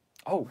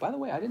 Oh, by the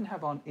way, I didn't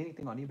have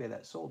anything on eBay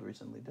that sold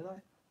recently, did I?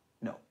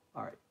 No.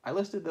 All right. I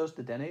listed those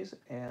to Dene's,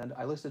 and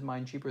I listed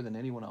mine cheaper than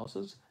anyone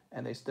else's,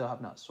 and they still have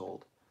not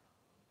sold,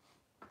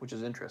 which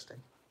is interesting.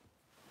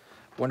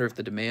 Wonder if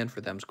the demand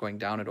for them is going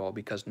down at all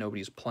because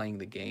nobody's playing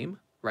the game,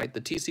 right? The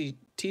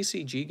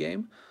TCG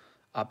game,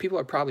 people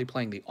are probably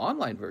playing the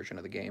online version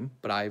of the game,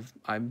 but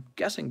I'm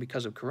guessing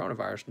because of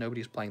coronavirus,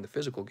 nobody's playing the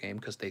physical game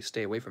because they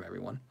stay away from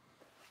everyone.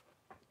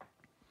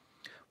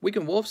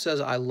 Weekend Wolf says,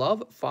 I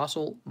love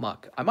Fossil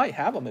Muck. I might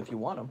have them if you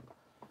want them.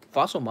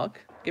 Fossil Muck?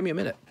 Give me a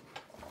minute.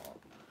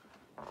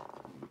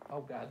 Oh,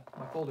 God.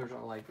 My folders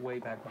are, like, way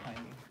back behind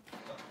me.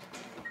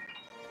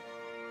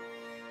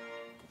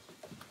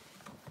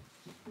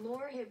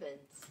 More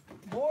Hibbins.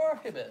 More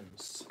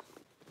Hibbins.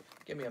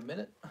 Give me a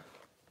minute.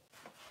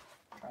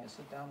 Try and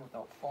sit down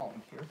without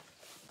falling here.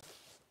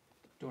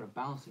 Doing a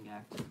balancing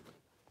act.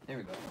 There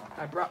we go.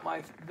 I brought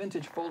my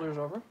vintage folders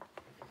over.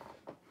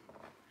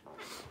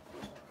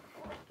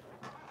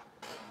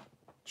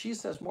 Cheese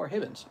says more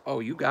Hibbins.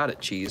 Oh, you got it,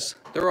 Cheese.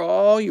 They're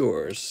all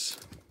yours.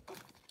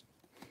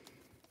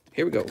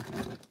 Here we go.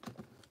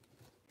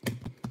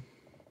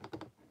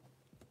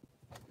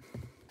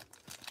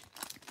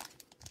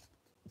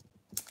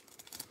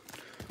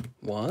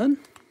 One,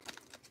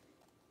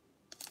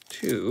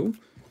 2,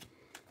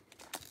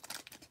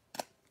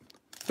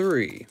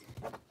 3.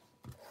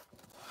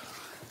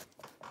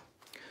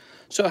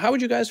 So how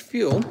would you guys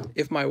feel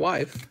if my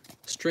wife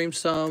streamed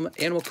some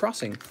Animal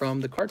Crossing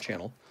from the card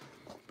channel?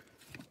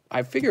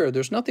 I figure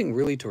there's nothing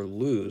really to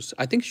lose.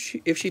 I think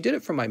if she did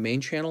it from my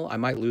main channel, I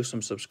might lose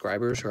some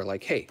subscribers who are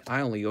like, hey, I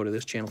only go to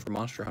this channel for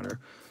Monster Hunter.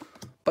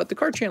 But the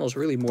card channel is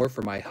really more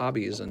for my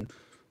hobbies, and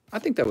I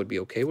think that would be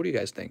okay. What do you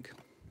guys think?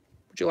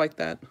 Would you like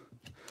that?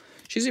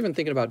 She's even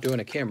thinking about doing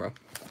a camera.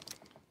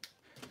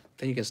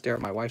 Then you can stare at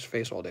my wife's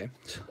face all day.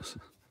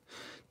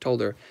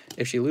 Told her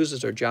if she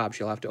loses her job,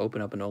 she'll have to open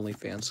up an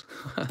OnlyFans.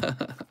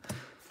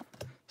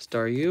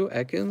 Staryu,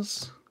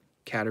 Ekans,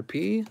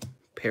 Caterpie,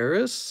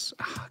 Paris,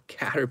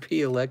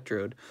 Caterpie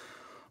Electrode.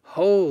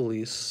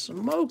 Holy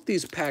smoke,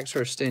 these packs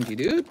are stingy,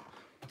 dude.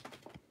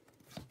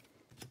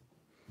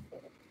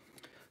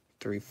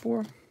 3,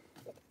 4.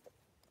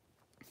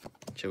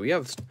 So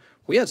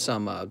we had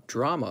some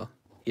drama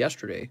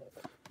yesterday.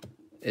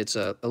 It's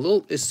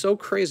it's so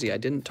crazy. I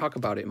didn't talk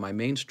about it in my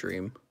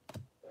mainstream.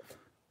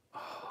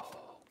 Oh,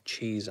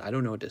 Cheese. I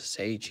don't know what to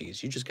say,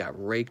 Cheese. You just got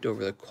raked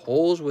over the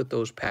coals with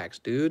those packs,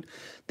 dude.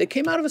 They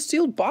came out of a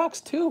sealed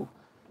box, too.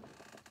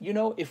 You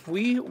know, if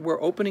we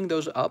were opening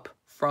those up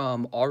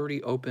from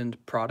already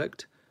opened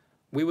product,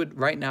 we would,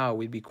 right now,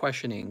 we'd be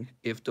questioning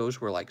if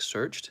those were, like,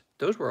 searched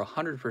those were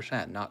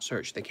 100% not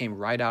searched. They came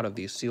right out of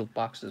these sealed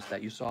boxes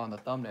that you saw in the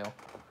thumbnail.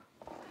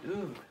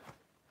 Dude.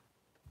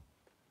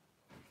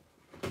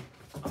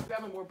 I'm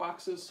grabbing more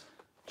boxes.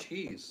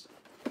 Jeez.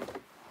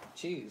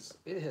 Jeez,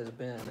 it has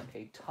been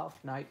a tough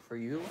night for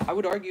you. I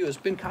would argue it's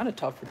been kind of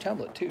tough for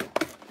Template too.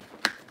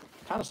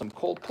 Kind of some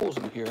cold pulls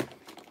in here.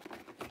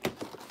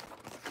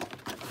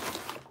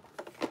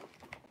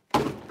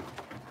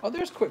 Oh,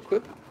 there's Quick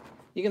Quip.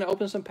 You gonna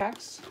open some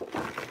packs?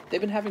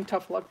 They've been having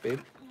tough luck, babe.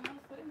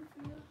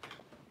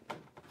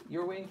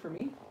 You're waiting for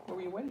me? What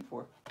were you waiting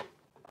for?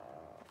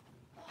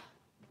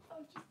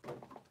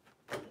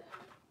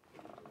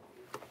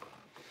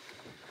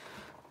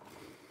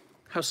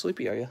 How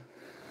sleepy are you?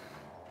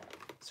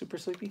 Super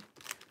sleepy?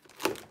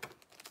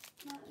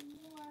 Not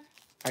anymore.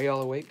 Are you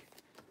all awake?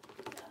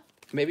 Yeah.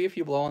 Maybe if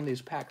you blow on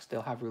these packs,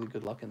 they'll have really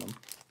good luck in them.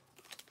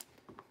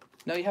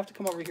 No, you have to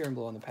come over here and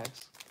blow on the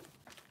packs.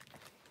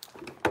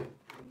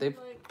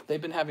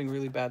 They've been having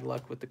really bad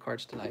luck with the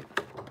cards tonight.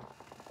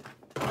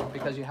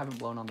 Because you haven't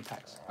blown on the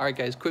packs. Alright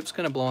guys, Quip's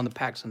gonna blow on the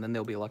packs and then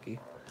they'll be lucky.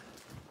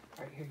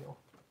 Alright, here you go.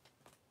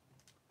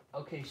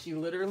 Okay, she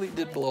literally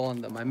did blow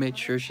on them. I made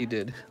sure she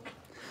did.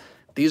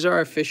 These are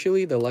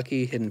officially the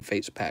Lucky Hidden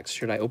Fates packs.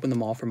 Should I open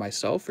them all for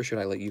myself or should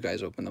I let you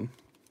guys open them?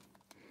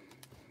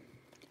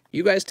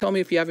 You guys tell me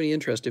if you have any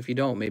interest. If you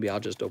don't, maybe I'll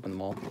just open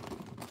them all.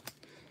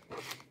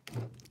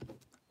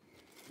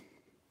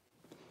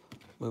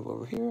 Move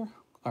over here.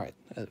 Alright,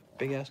 a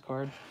big ass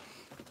card.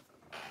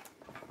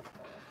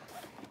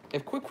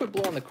 If Quick Quip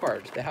blow on the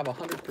cards, they have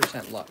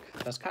 100% luck.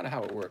 That's kind of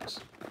how it works.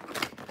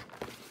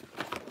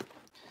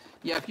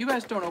 Yeah, if you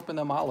guys don't open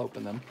them, I'll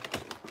open them.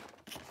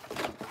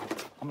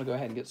 I'm gonna go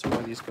ahead and get some more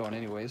of these going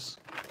anyways.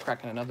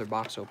 Cracking another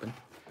box open.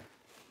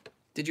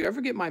 Did you ever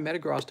get my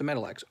Metagross to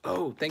Metalax?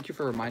 Oh, thank you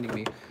for reminding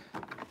me.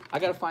 I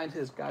gotta find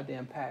his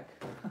goddamn pack.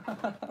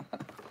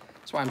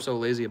 That's why I'm so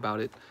lazy about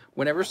it.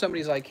 Whenever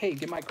somebody's like, hey,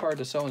 give my card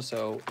to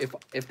so-and-so,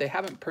 if they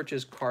haven't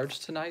purchased cards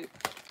tonight,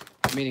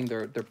 meaning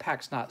their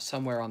pack's not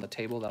somewhere on the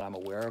table that I'm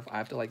aware of, I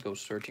have to like go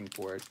searching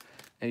for it.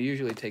 And it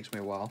usually takes me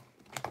a while.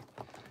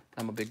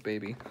 I'm a big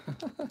baby.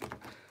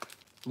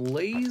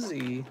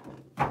 Lazy.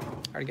 I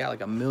already got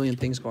like a million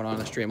things going on in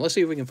the stream. Let's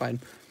see if we can find,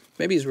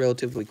 maybe he's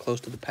relatively close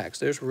to the packs.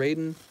 There's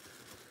Raiden.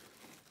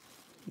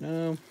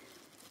 No.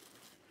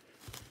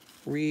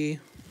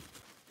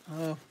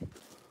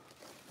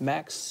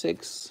 Max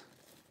 6.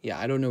 Yeah,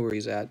 I don't know where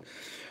he's at.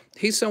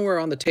 He's somewhere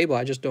on the table.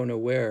 I just don't know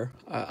where.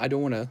 I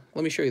don't want to.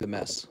 Let me show you the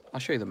mess. I'll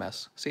show you the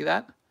mess. See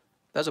that?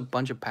 That's a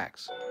bunch of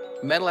packs.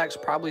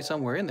 Metalax probably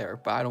somewhere in there,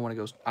 but I don't want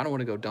to go. I don't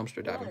want to go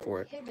dumpster diving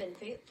for it. Hidden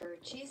Fate for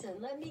cheese and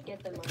let me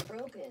get them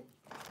unbroken.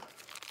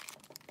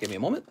 Give me a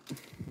moment.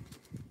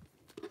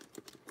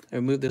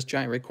 Remove this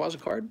giant Rayquaza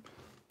card.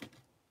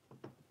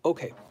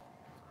 Okay.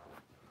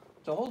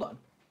 So hold on.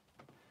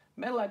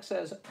 Metalax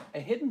says, a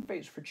Hidden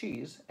Fates for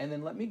cheese, and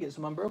then let me get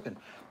some unbroken.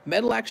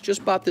 Metalax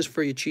just bought this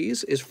for you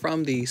cheese, is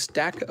from the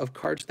stack of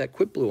cards that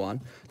Quip blew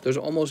on. There's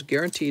almost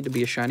guaranteed to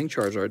be a Shining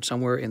Charizard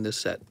somewhere in this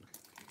set.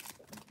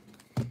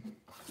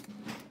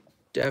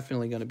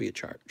 Definitely going to be a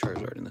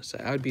Charizard in this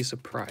set. I would be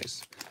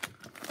surprised.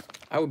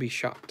 I would be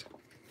shocked.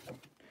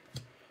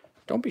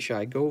 Don't be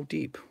shy, go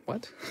deep.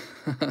 What?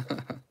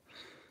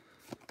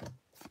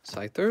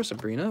 Scyther,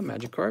 Sabrina,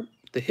 Magikarp.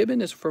 The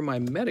Hibben is for my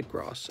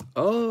Metagross.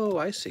 Oh,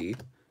 I see.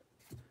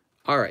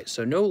 Alright,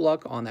 so no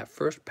luck on that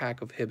first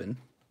pack of Hibben.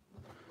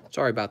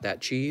 Sorry about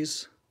that,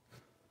 cheese.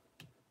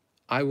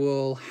 I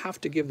will have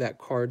to give that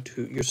card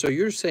to you. So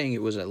you're saying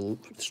it was a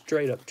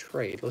straight up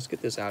trade. Let's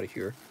get this out of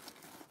here.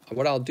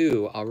 What I'll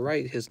do, I'll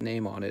write his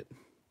name on it.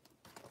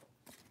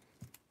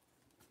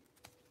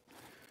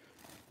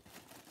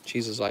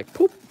 Cheese is like,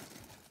 poop.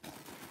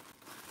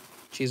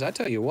 Cheese, I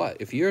tell you what,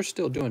 if you're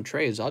still doing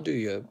trades, I'll do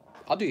you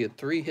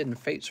 3 Hidden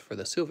Fates for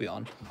the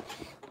Sylveon.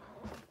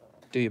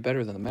 Do you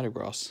better than the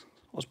Metagross.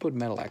 Let's put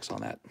Metalax on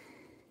that.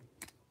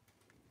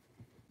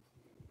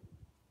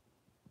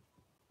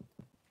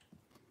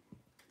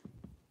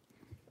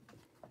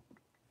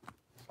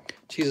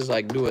 Cheese is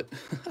like, do it.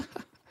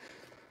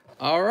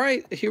 All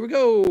right, here we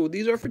go.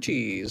 These are for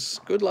cheese.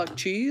 Good luck,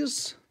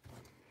 cheese.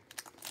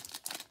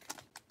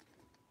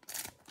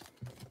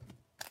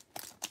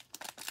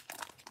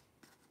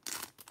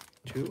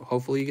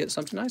 Hopefully you get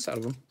something nice out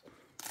of them.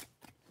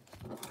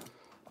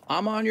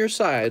 I'm on your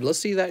side. Let's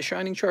see that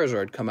Shining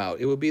Charizard come out.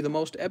 It would be the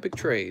most epic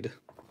trade.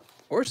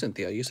 Or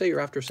Cynthia. You say you're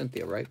after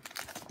Cynthia, right?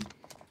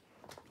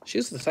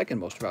 She's the second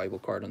most valuable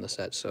card on the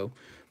set, so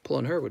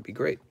pulling her would be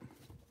great.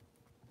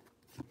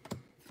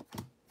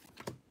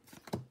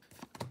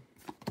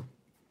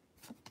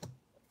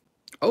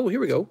 Oh, here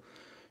we go.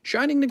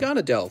 Shining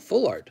Naganadel,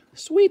 full art.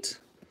 Sweet.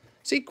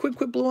 See, Quick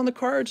blew on the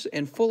cards,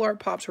 and full art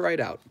pops right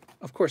out.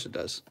 Of course it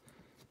does.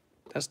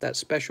 That's that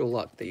special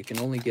luck that you can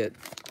only get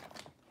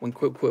when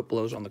Quick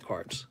blows on the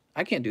cards.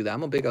 I can't do that.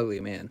 I'm a big, ugly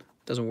man.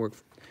 It doesn't work.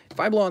 If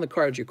I blow on the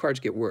cards, your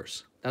cards get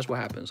worse. That's what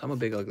happens. I'm a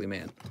big, ugly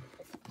man.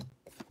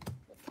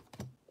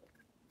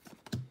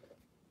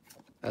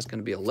 That's going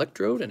to be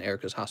Electrode and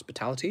Erica's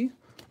Hospitality.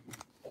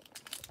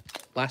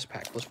 Last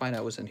pack. Let's find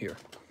out what's in here.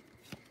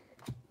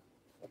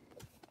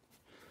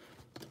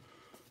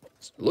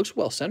 It looks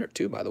well centered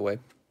too, by the way.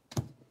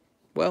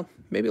 Well,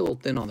 maybe a little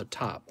thin on the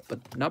top,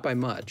 but not by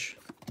much.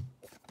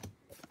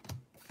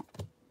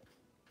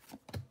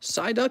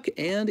 Psyduck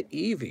and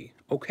Eevee.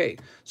 Okay,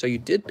 so you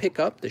did pick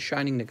up the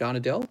Shining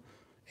Naganadel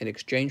in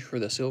exchange for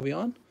the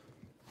Sylveon.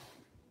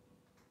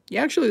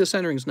 Yeah, actually the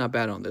centering's not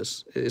bad on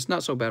this. It's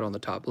not so bad on the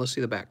top. Let's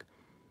see the back.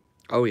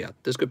 Oh yeah,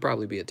 this could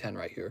probably be a 10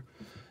 right here.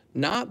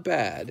 Not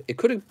bad. It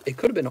could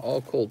have been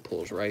all cold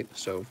pulls, right?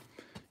 So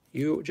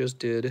you just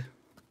did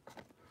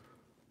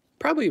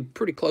probably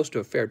pretty close to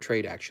a fair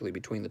trade actually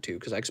between the two,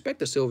 because I expect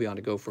the Sylveon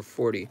to go for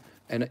 40,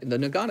 and the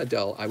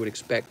Naganadel I would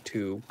expect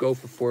to go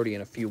for 40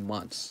 in a few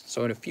months.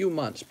 So in a few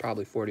months,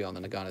 probably 40 on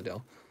the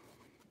Naganadel.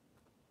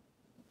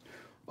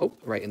 Oh,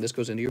 right, and this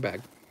goes into your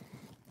bag.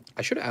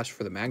 I should have asked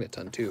for the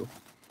Magneton too.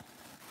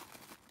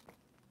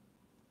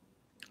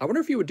 I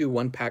wonder if you would do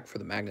 1 pack for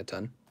the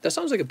Magneton. That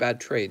sounds like a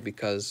bad trade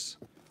because,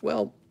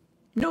 well,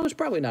 no, it's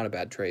probably not a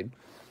bad trade.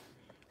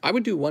 I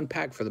would do 1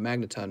 pack for the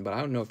Magneton, but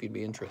I don't know if you'd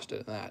be interested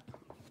in that.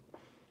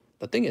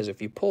 The thing is,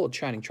 if you pulled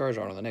Shining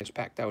Charizard on the next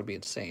pack, that would be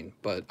insane,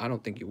 but I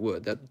don't think you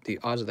would. The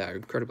odds of that are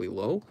incredibly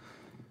low.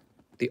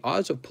 The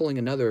odds of pulling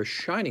another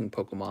Shining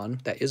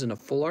Pokemon that isn't a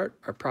full art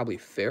are probably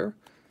fair.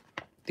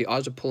 The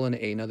odds of pulling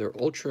another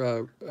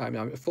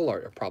full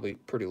art are probably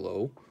pretty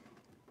low.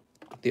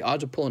 The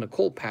odds of pulling a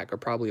cold pack are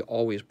probably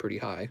always pretty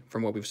high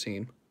from what we've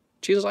seen.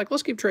 Cheetah's like,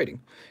 let's keep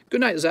trading.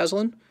 Good night,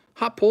 Zaslin.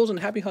 Hot pulls and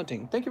happy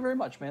hunting. Thank you very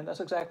much, man. That's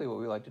exactly what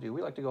we like to do.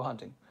 We like to go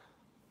hunting.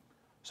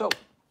 So,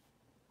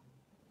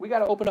 we got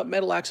to open up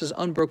Metalax's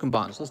Unbroken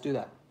Bonds. Let's do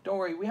that. Don't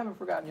worry, we haven't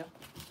forgotten you.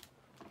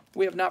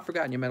 We have not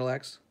forgotten you,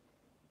 Metalax.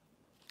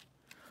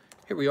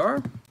 Here we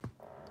are.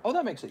 Oh,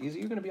 that makes it easy.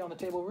 You're going to be on the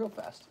table real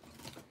fast.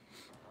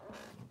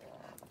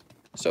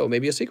 So,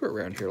 maybe a secret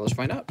rare in here. Let's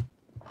find out.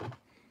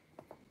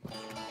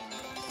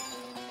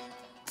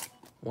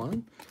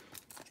 1.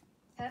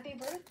 Happy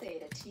birthday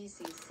to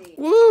TCC.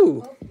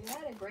 Woo! Hope you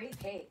had a great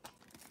cake.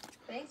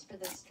 Thanks for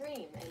the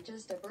stream and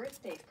just a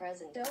birthday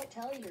present. Don't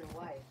tell your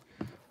wife.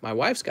 My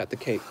wife's got the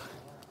cake.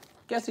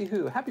 Guessy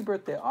Who, happy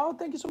birthday. Oh,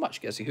 thank you so much,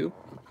 Guessy Who.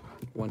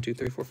 1, 2,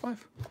 3, 4,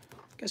 5.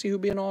 Guessy Who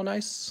being all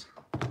nice.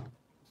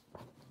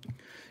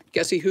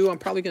 Guessy Who, I'm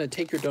probably going to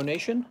take your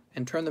donation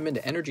and turn them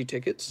into energy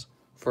tickets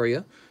for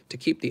you to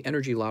keep the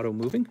energy lotto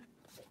moving.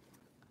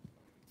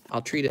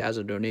 I'll treat it as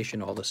a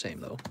donation all the same,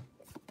 though.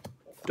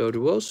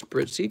 Doduo,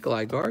 Spritzy,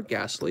 Gligar,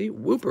 Ghastly,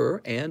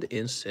 Wooper, and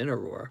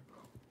Incineroar.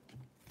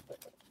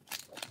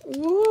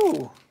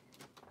 Woo!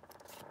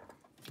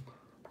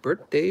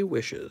 Birthday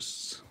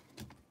wishes.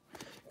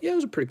 Yeah, it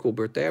was a pretty cool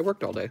birthday. I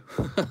worked all day.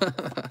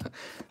 But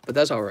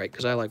that's all right,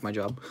 because I like my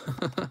job.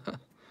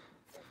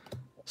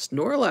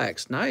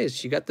 Snorlax.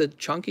 Nice. You got the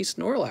chunky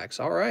Snorlax.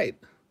 All right.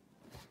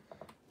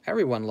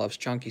 Everyone loves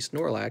chunky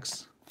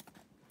Snorlax.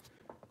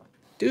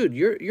 Dude,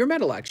 you're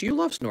Metalax. You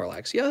love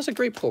Snorlax. Yeah, that's a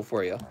great pull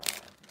for you.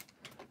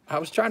 I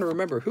was trying to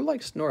remember who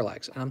likes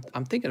Snorlax. And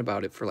I'm thinking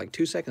about it for like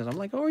 2 seconds. I'm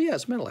like, oh, yeah,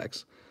 it's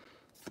Metalax.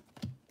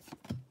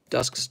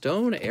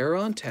 Duskstone,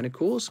 Aeron,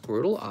 Tentacool,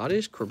 Squirtle,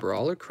 Oddish,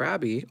 Crabrawler,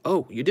 Krabby.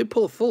 Oh, you did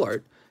pull a full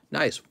art.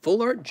 Nice.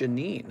 Full art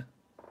Janine.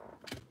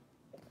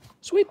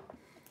 Sweet.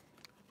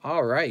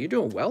 All right, you're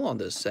doing well on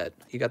this set.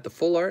 You got the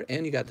full art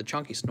and you got the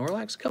chunky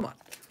Snorlax. Come on.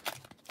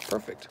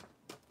 Perfect.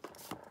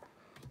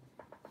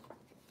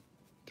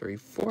 3,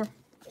 4.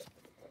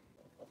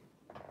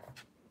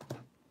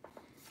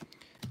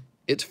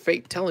 It's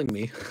fate telling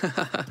me.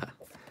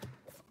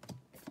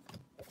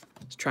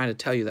 It's trying to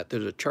tell you that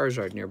there's a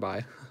Charizard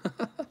nearby.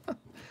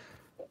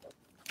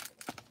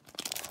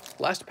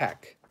 Last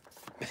pack.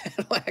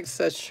 Metalax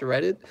says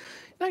shredded.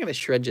 You're not going to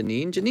shred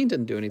Janine. Janine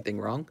didn't do anything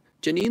wrong.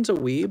 Janine's a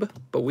weeb,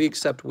 but we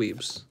accept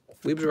weebs.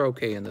 Weebs are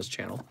okay in this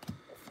channel.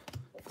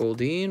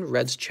 Goldeen,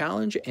 Red's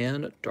Challenge,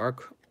 and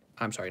Dark...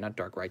 I'm sorry, not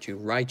Dark Raichu.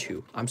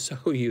 Raichu. I'm so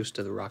used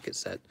to the Rocket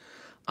set.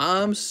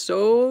 I'm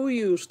so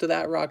used to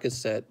that Rocket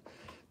set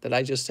that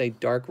I just say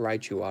Dark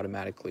Raichu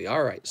automatically.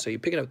 All right, so you're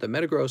picking up the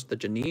Metagross, the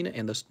Janine,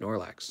 and the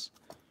Snorlax.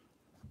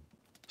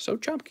 So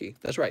chomky.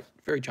 That's right.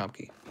 Very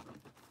chomky.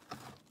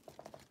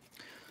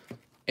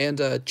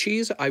 And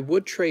Cheese, I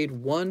would trade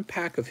 1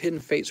 pack of Hidden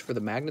Fates for the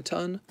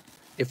Magneton.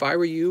 If I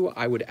were you,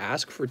 I would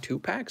ask for 2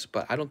 packs,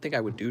 but I don't think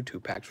I would do 2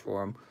 packs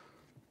for them.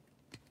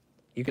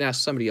 You can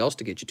ask somebody else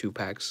to get you 2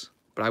 packs,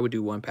 but I would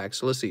do 1 pack.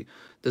 So let's see.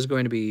 This is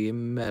going to be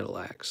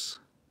Metalax.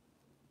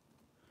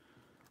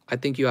 I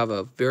think you have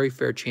a very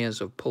fair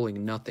chance of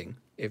pulling nothing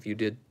if you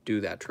did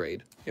do that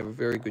trade. You have a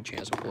very good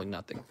chance of pulling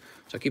nothing.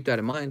 So keep that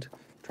in mind. I'm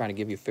trying to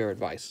give you fair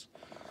advice.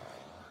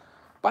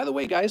 By the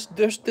way, guys,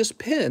 there's this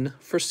pin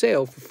for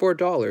sale for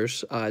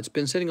 $4. It's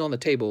been sitting on the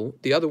table.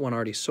 The other one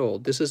already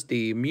sold. This is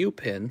the Mew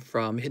pin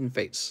from Hidden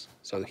Fates.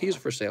 So he's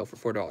for sale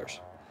for $4.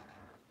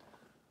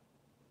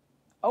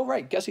 Oh,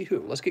 right, Guessy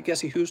Who. Let's get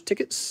Guessy Who's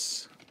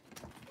tickets.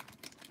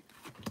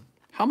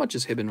 How much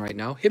is Hibbin right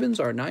now? Hibbins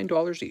are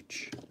 $9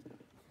 each.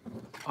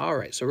 All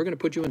right, so we're going to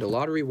put you into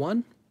Lottery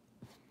 1,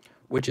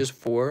 which is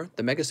for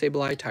the Mega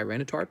Sableye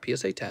Tyranitar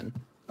PSA 10,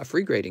 a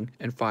free grading,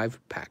 and 5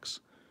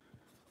 packs.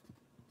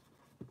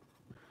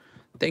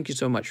 Thank you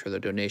so much for the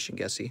donation,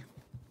 Guessy.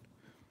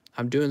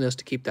 I'm doing this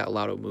to keep that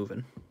lotto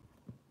moving.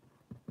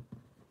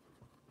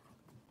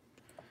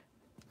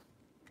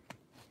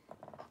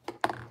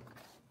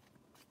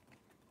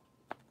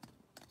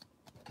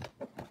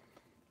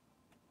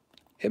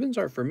 Hibbins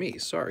are for me.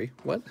 Sorry.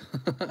 What?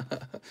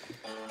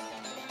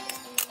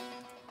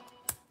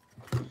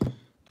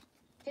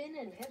 Pin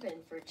and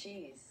Hibbin for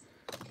cheese.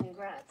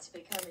 Congrats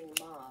becoming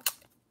mob.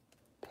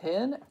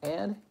 Pin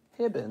and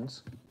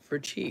Hibbins for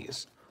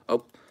cheese.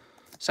 Oh,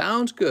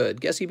 sounds good.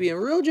 Guess he being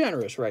real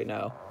generous right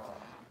now.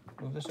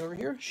 Move this over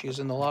here. She's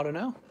in the lotto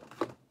now.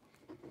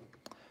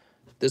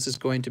 This is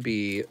going to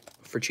be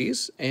for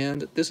cheese,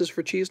 and this is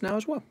for cheese now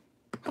as well.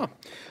 Huh.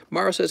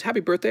 Mara says, happy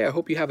birthday. I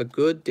hope you have a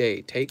good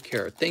day. Take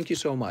care. Thank you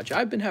so much.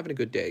 I've been having a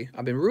good day.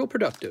 I've been real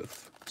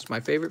productive. It's my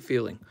favorite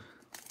feeling.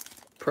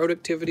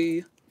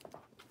 Productivity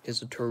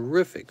is a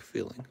terrific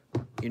feeling.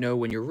 You know,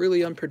 when you're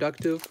really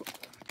unproductive,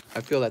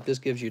 I feel that this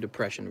gives you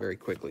depression very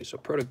quickly. So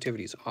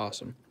productivity is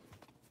awesome.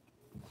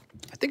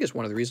 I think it's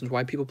one of the reasons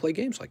why people play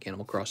games like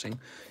Animal Crossing,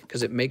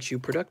 because it makes you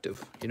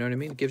productive. You know what I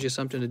mean? It gives you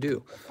something to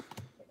do.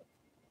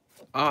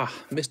 Ah,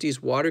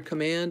 Misty's Water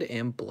Command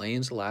and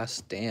Blaine's Last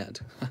Stand.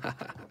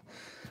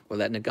 Well,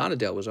 that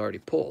Naganadel was already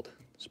pulled.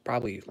 It's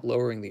probably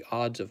lowering the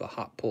odds of a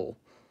hot pull.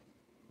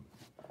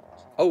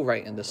 Oh,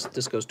 right, and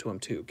this goes to him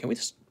too. Can we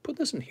just put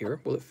this in here?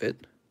 Will it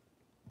fit?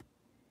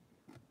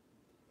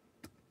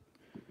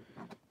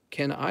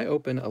 Can I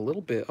open a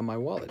little bit of my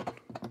wallet?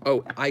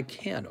 Oh, I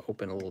can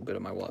open a little bit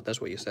of my wallet.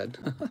 That's what you said.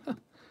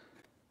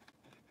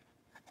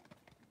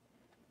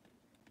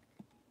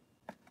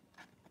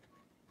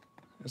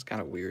 It's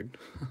kind of weird.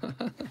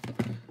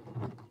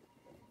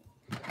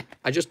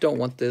 I just don't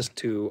want this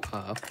to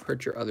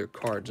hurt your other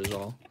cards is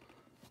all.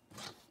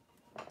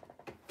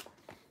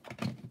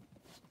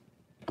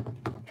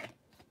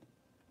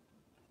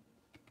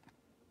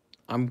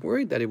 I'm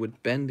worried that it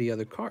would bend the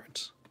other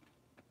cards.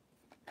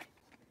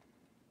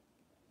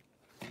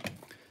 I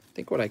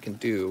think what I can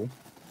do...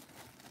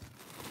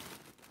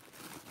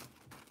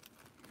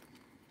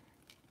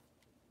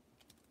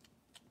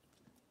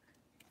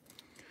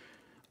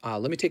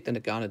 let me take the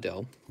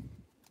Naganadel.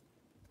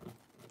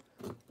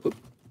 Oop.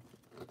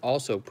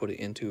 Also put it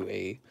into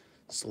a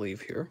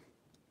sleeve here.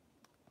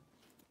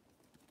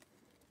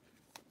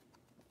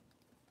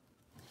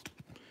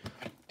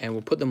 And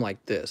we'll put them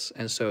like this.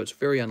 And so it's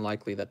very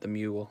unlikely that the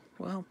Mew will...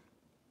 Well,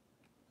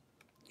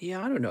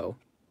 yeah, I don't know.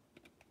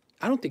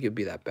 I don't think it'd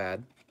be that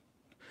bad.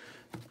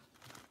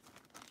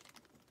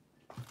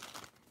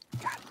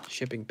 God,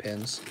 shipping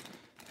pins.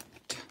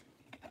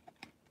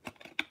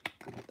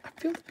 I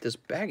feel like this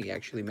baggie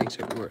actually makes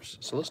it worse.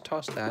 So let's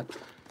toss that.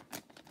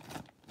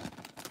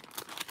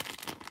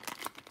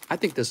 I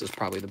think this is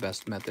probably the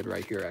best method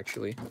right here,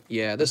 actually.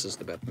 Yeah, this is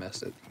the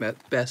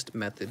best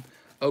method.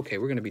 Okay,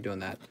 we're going to be doing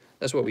that.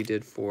 That's what we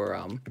did for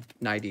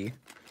 90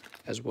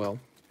 as well.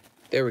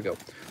 There we go.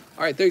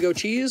 All right, there you go,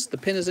 cheese. The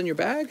pin is in your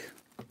bag.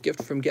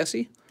 Gift from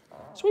Gessie.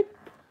 Sweet.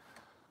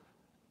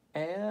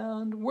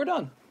 And we're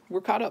done. We're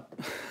caught up.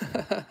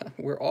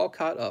 We're all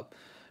caught up.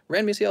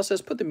 Rand Misiel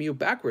says, put the Mew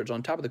backwards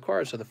on top of the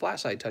card so the flat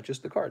side touches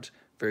the cards.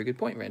 Very good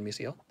point, Rand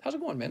Misiel. How's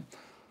it going, man?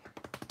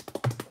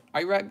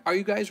 Are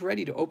you guys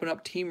ready to open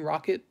up Team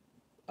Rocket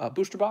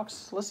booster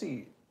box? Let's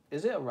see.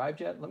 Is it arrived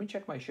yet? Let me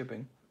check my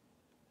shipping.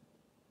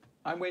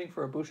 I'm waiting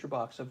for a booster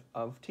box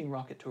of Team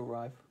Rocket to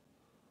arrive.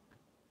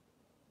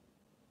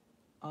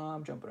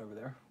 I'm jumping over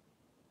there.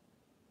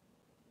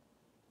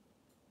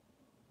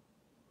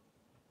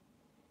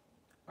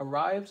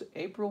 Arrives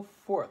April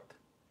 4th,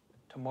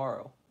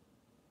 tomorrow.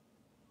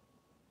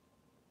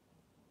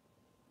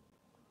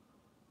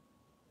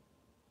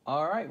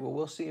 All right, well,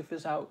 we'll see if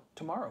it's out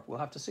tomorrow. We'll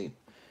have to see.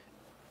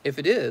 If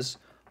it is,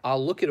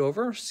 I'll look it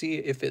over, see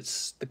if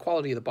it's the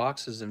quality of the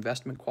box is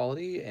investment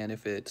quality, and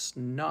if it's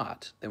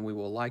not, then we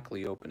will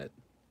likely open it.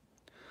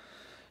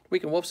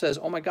 Weekend Wolf says,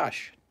 oh my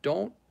gosh,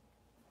 don't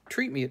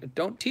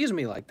tease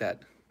me like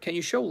that. Can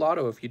you show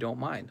Lotto if you don't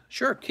mind?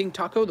 Sure, King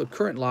Taco, the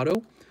current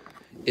Lotto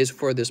is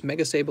for this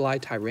Mega Sableye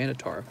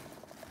Tyranitar.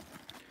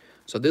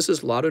 So this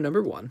is Lotto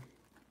number 1.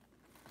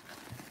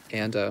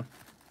 And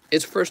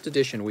it's first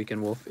edition,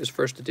 Weekend Wolf, is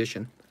first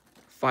edition.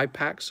 5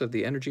 packs of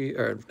the energy,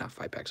 or not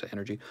 5 packs of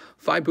energy,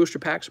 5 booster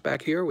packs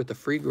back here with the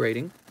free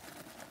grading.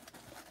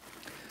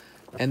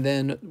 And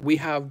then we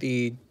have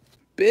the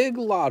Big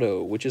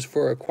Lotto, which is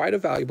for quite a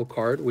valuable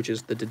card, which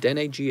is the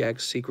Dedenne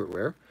GX Secret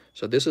Rare.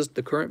 So this is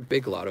the current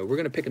Big Lotto. We're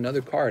going to pick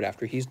another card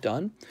after he's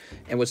done.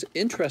 And what's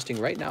interesting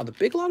right now, the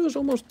Big Lotto is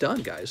almost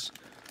done, guys.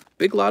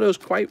 Big Lotto is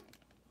quite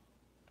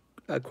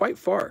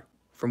far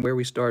from where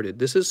we started.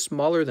 This is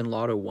smaller than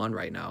Lotto 1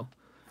 right now.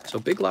 So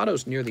Big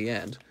Lotto's near the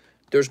end.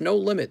 There's no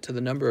limit to the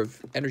number of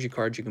energy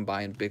cards you can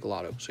buy in Big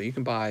Lotto. So you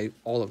can buy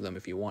all of them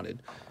if you wanted,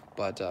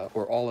 but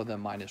or all of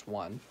them minus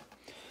 1.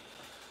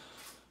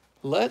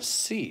 Let's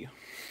see.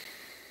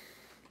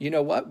 You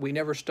know what? We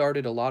never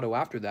started a Lotto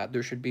after that.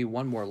 There should be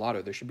one more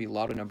Lotto. There should be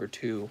Lotto number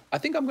 2. I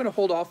think I'm going to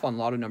hold off on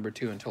Lotto number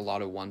 2 until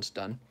Lotto 1's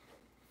done.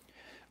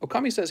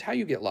 Okami says, how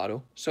you get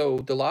Lotto? So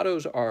the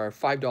Lottos are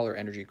 $5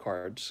 energy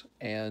cards,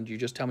 and you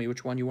just tell me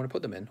which one you want to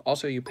put them in.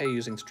 Also, you pay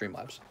using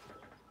Streamlabs.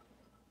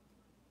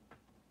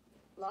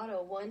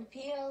 Lotto 1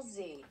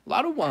 PLZ.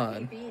 Lotto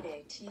 1.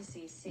 B-Day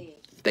TCC.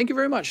 Thank you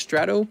very much,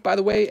 Strato. By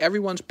the way,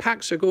 everyone's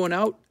packs are going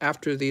out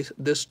after this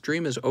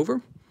stream is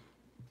over.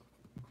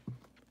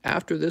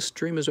 After this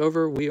stream is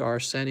over, we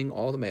are sending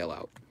all the mail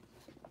out.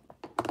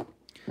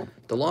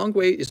 The long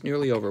wait is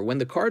nearly over. When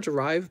the cards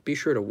arrive, be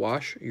sure to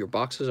wash your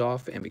boxes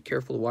off and be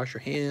careful to wash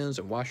your hands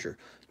and wash your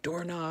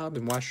doorknob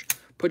and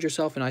put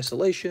yourself in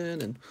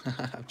isolation. And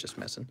I'm just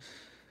messing.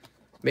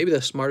 Maybe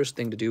the smartest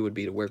thing to do would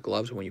be to wear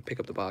gloves when you pick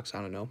up the box.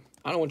 I don't know.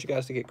 I don't want you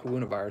guys to get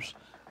coronavirus.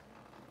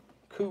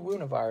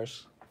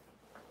 Coronavirus.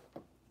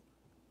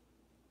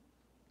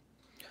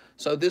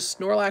 So this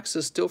Snorlax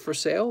is still for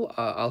sale.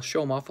 I'll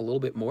show him off a little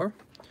bit more.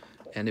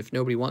 And if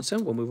nobody wants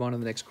him, we'll move on to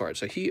the next card.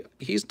 So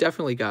he's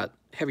definitely got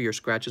heavier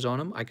scratches on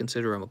him. I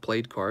consider him a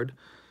played card.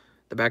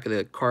 The back of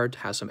the card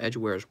has some edge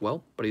wear as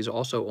well, but he's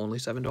also only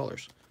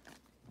 $7.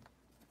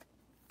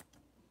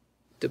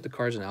 Dip the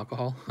cards in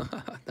alcohol.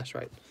 That's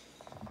right.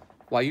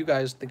 While you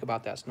guys think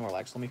about that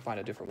Snorlax, let me find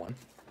a different one.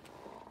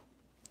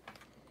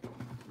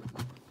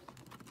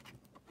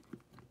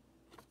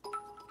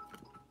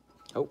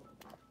 Oh.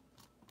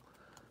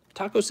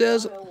 Taco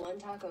says,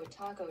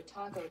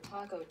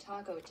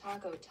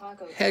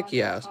 heck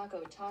yes.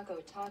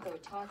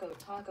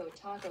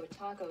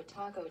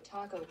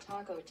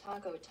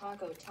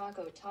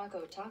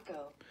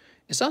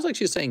 It sounds like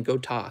she's saying go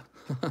ta.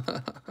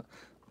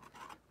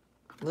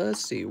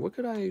 Let's see, what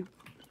could I...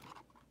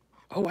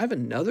 Oh, I have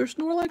another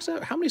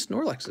Snorlax? How many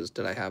Snorlaxes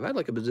did I have? I had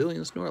like a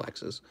bazillion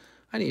Snorlaxes.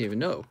 I didn't even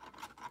know.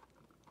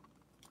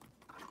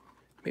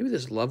 Maybe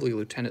this lovely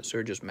Lieutenant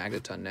Surge's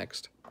Magneton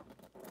next.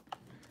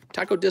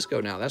 Taco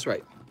Disco now, that's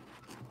right.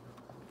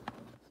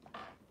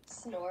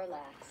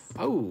 Snorlax.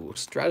 Oh,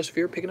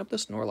 Stratosphere picking up the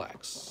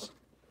Snorlax.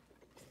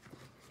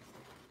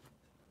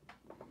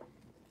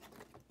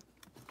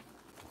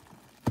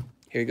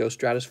 Here you go,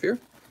 Stratosphere.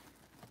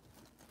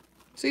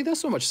 See, that's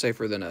so much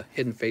safer than a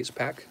Hidden Fates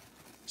pack.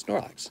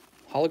 Snorlax.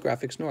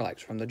 Holographic Snorlax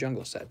from the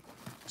Jungle set.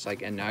 It's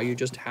like, and now you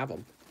just have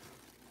them.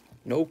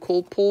 No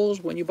cold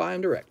pulls when you buy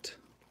them direct.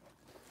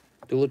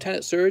 The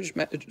Lieutenant Surge's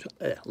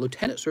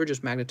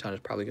Magneton is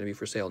probably going to be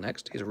for sale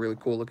next. He's a really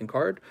cool looking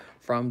card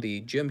from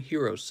the Gym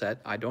Heroes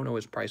set. I don't know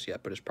his price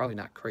yet, but it's probably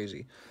not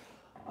crazy.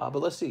 But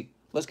let's see.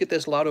 Let's get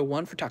this Lotto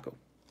 1 for Taco.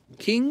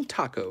 King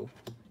Taco.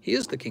 He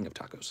is the king of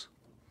tacos.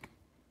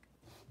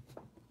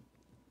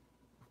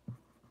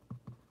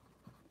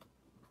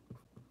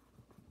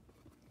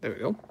 There we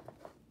go.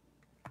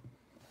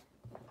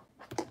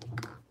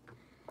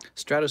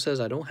 Strato says,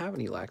 I don't have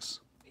any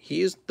Lax.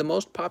 He is the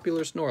most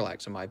popular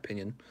Snorlax, in my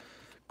opinion.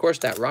 Of course,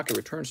 that Rocket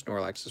Return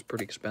Snorlax is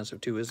pretty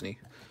expensive too, isn't he?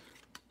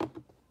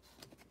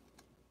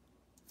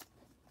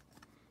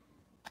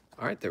 All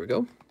right, there we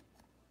go.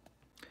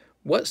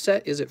 What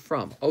set is it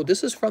from? Oh,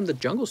 this is from the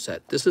Jungle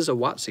set. This is a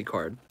WotC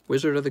card,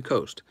 Wizard of the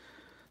Coast.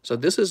 So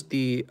this is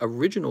the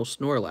original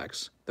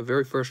Snorlax, the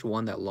very first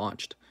one that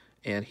launched.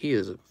 And he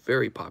is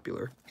very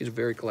popular. He's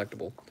very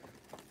collectible.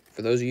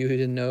 For those of you who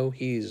didn't know,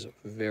 he's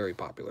very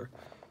popular.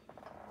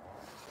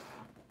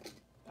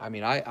 I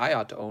mean, I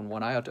ought to own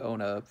one. I ought to own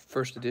a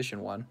first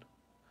edition one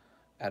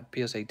at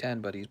PSA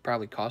 10, but he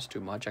probably costs too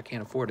much. I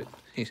can't afford it.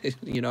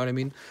 You know what I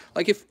mean?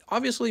 Like, if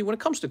obviously, when it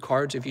comes to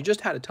cards, if you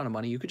just had a ton of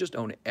money, you could just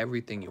own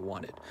everything you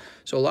wanted.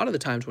 So a lot of the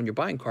times when you're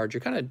buying cards,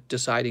 you're kind of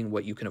deciding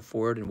what you can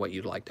afford and what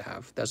you'd like to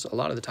have. That's a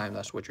lot of the time,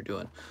 that's what you're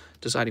doing.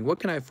 Deciding what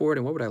can I afford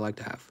and what would I like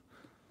to have.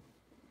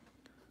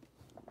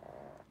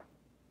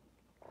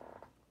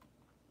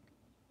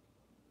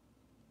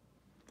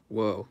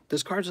 Whoa,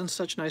 this card's in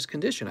such nice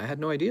condition. I had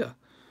no idea.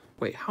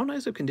 Wait, how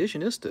nice of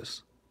condition is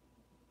this?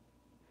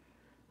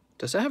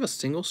 Does that have a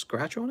single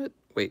scratch on it?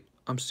 Wait,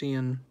 I'm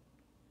seeing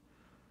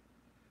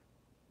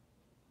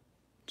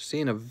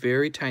a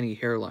very tiny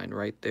hairline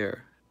right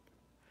there.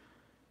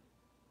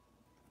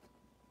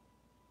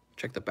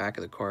 Check the back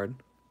of the card.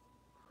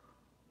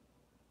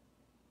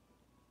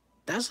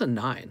 That's a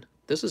 9.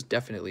 This is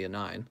definitely a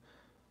 9.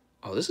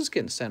 Oh, this is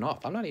getting sent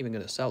off. I'm not even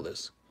going to sell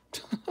this.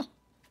 I'm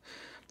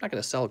not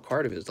going to sell a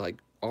card if it's like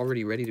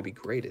already ready to be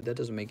graded. That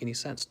doesn't make any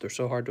sense. They're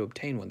so hard to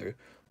obtain when they're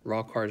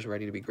raw cards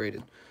ready to be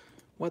graded.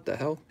 What the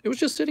hell? It was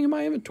just sitting in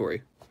my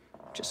inventory.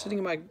 Just sitting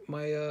in my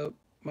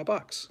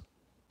box.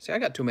 See, I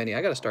got too many.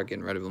 I got to start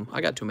getting rid of them.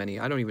 I got too many.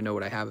 I don't even know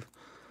what I have.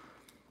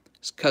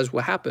 Because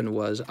what happened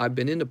was I've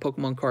been into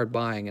Pokemon card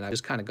buying and I've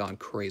just kind of gone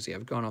crazy.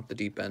 I've gone off the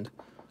deep end.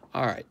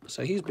 All right,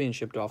 so he's being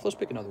shipped off. Let's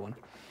pick another one.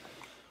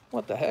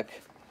 What the heck?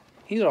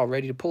 He's all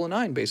ready to pull a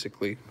 9,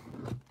 basically.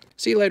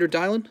 See you later,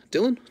 Dylan.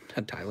 Dylan?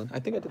 Not Dylan. I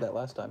think I did that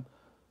last time.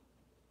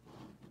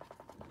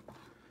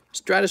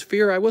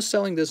 Stratosphere. I was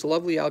selling this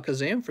lovely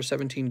Alakazam for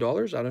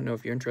 $17. I don't know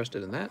if you're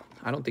interested in that.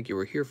 I don't think you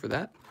were here for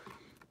that.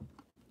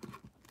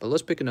 But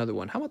let's pick another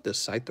one. How about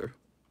this Scyther?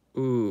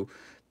 Ooh,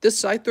 this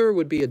Scyther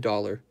would be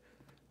 $1.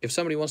 If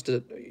somebody wants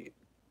to...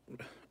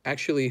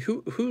 Actually,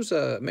 who's...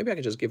 maybe I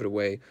can just give it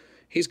away.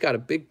 He's got a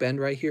big bend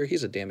right here.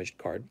 He's a damaged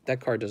card.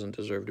 That card doesn't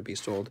deserve to be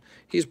sold.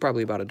 He's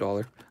probably about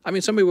 $1. I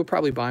mean, somebody would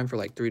probably buy him for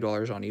like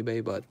 $3 on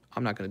eBay, but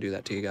I'm not going to do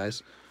that to you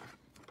guys.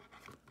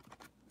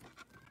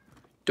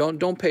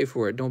 Don't pay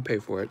for it. Don't pay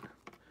for it.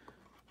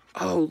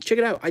 Oh, check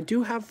it out. I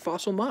do have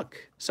Fossil Muck.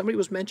 Somebody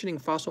was mentioning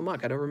Fossil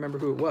Muck. I don't remember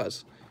who it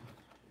was.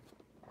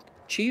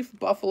 Chief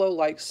Buffalo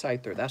likes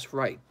Scyther. That's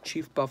right.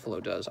 Chief Buffalo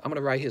does. I'm going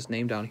to write his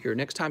name down here.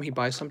 Next time he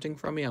buys something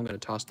from me, I'm going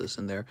to toss this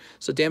in there.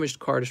 It's a damaged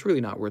card. It's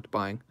really not worth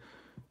buying.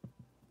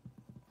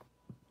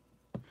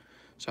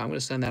 So I'm going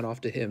to send that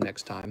off to him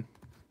next time.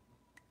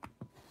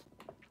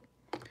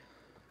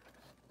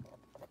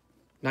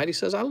 90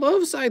 says, I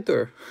love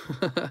Scyther.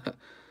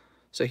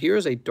 So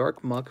here's a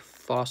Dark Muck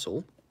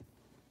Fossil.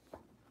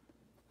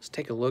 Let's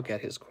take a look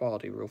at his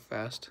quality real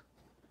fast.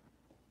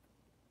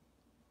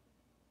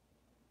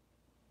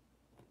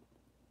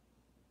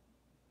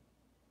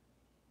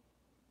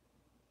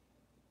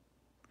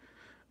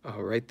 Oh,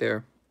 right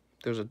there.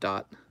 There's a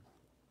dot.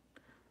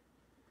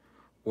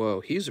 Whoa,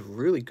 he's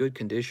really good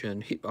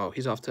condition.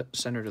 He's off to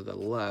center to the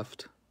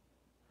left.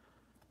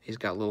 He's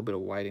got a little bit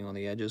of whiting on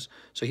the edges.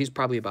 So he's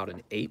probably about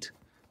an 8.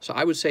 So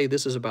I would say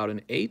this is about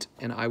an 8,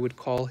 and I would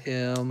call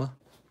him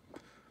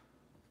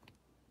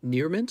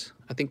near mint.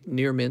 I think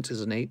near mint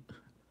is an 8.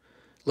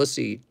 Let's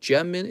see.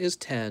 Gem mint is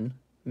 10.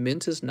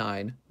 Mint is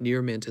 9.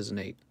 Near mint is an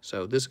 8.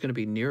 So this is going to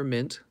be near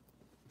mint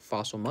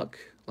Fossil Muck.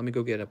 Let me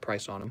go get a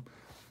price on him.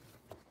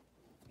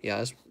 Yeah,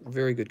 that's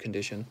very good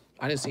condition.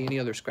 I didn't see any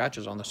other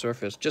scratches on the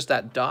surface. Just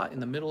that dot in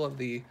the middle of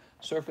the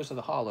surface of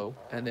the hollow,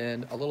 and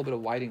then a little bit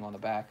of whiting on the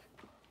back.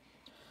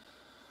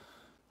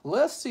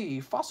 Let's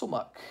see, Fossil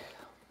Muck.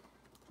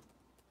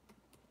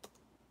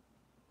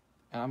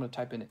 And I'm going to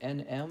type in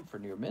NM for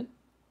near mint.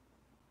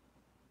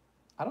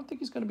 I don't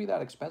think he's going to be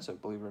that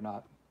expensive, believe it or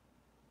not.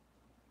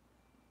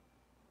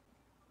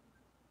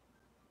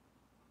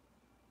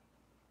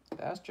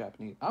 That's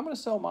Japanese. I'm going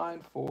to sell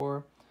mine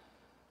for...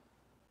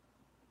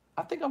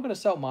 I think I'm going to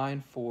sell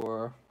mine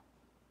for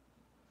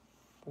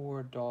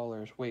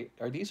 $4. Wait,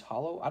 are these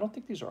hollow? I don't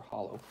think these are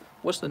hollow.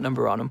 What's the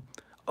number on them?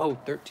 Oh,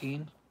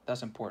 13.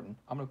 That's important.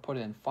 I'm going to put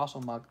in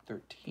Fossil Muck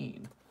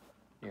 13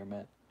 near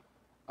mint.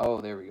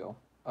 Oh, there we go.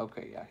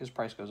 Okay, yeah, his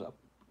price goes up.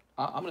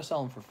 I'm going to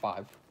sell him for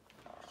 5.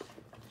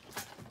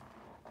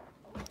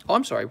 Oh,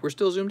 I'm sorry. We're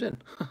still zoomed in.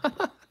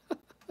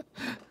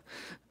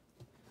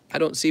 I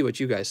don't see what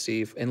you guys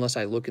see unless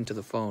I look into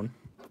the phone.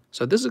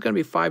 So this is going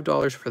to be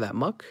 $5 for that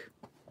muck.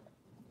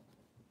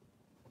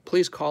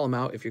 Please call him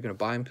out if you're going to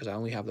buy him, because I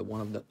only have the one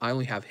of the. I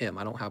only have him.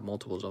 I don't have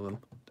multiples of him,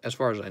 as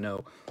far as I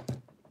know.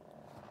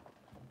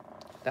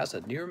 That's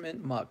a near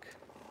mint muck.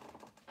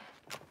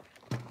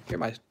 Hear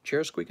my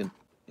chair squeaking?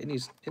 It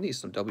needs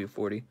some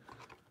W40.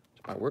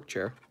 It's my work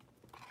chair.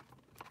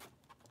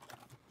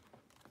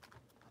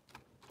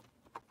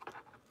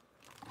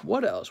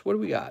 What else? What do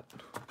we got?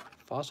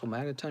 Fossil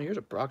Magneton. Here's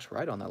a Brock's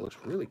Rhydon that looks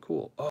really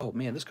cool. Oh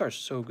man, this card's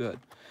so good.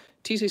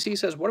 TCC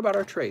says, what about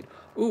our trade?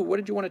 Ooh, what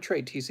did you want to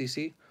trade,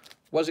 TCC?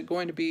 Was it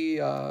going to be,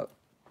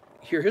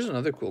 here's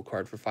another cool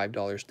card for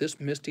 $5. This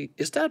Misty,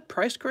 is that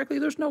priced correctly?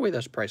 There's no way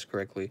that's priced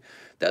correctly.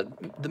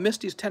 The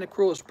Misty's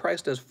Tentacruel is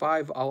priced as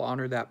 5. I'll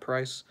honor that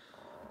price.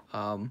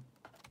 Dude,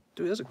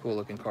 that's a cool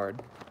looking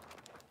card.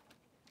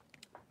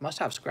 Must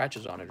have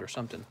scratches on it or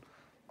something.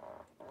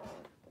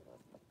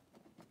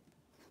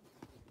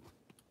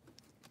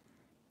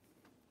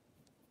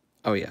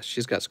 Oh yeah,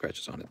 she's got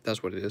scratches on it.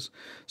 That's what it is.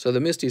 So the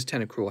Misty's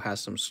Tentacruel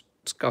has some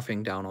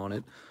scuffing down on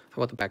it. How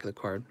about the back of the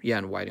card? Yeah,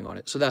 and whiting on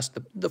it. So that's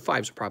the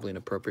 5's probably an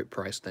appropriate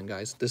price then,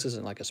 guys. This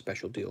isn't like a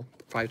special deal.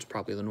 5's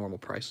probably the normal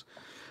price.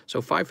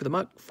 So 5 for the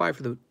muck, 5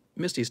 for the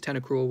Misty's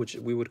Tentacruel, which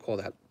we would call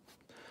that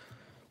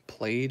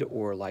played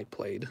or light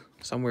played,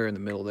 somewhere in the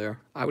middle there.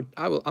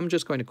 I'm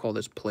just going to call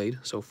this played,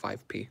 so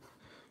 5p.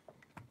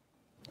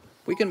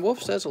 Weekend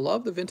Wolf says,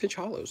 love the vintage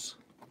hollows.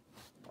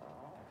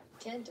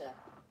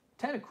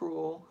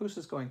 Tentacruel, who's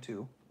this going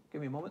to?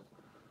 Give me a moment.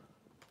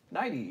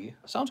 90.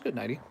 Sounds good,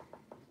 90.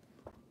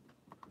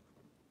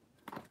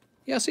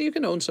 Yeah, so you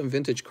can own some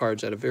vintage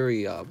cards at a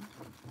very,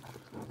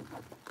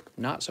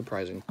 not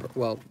surprising,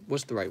 well,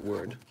 what's the right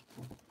word?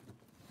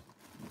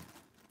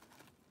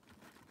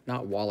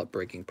 Not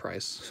wallet-breaking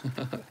price.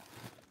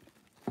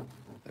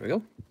 There we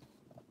go.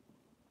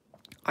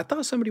 I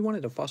thought somebody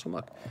wanted a Fossil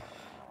Muck.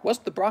 What's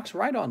the Brock's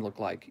Rhydon look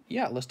like?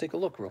 Yeah, let's take a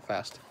look real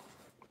fast.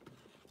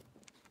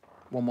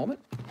 One moment.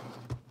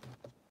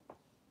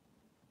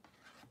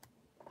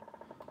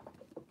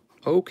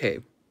 Okay.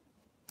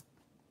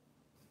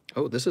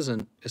 Oh, is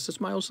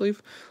this Miles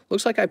Sleeve?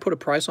 Looks like I put a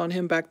price on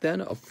him back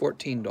then of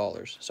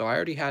 $14. So I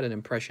already had an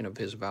impression of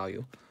his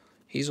value.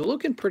 He's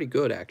looking pretty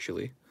good,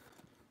 actually.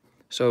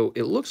 So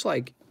it looks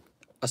like,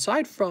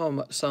 aside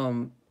from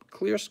some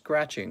clear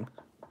scratching,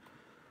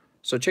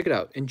 so check it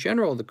out. In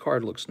general, the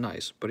card looks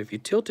nice, but if you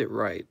tilt it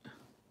right,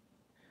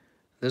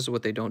 this is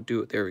what they don't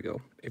do. There we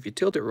go. If you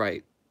tilt it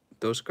right,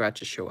 those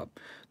scratches show up.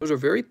 Those are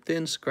very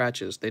thin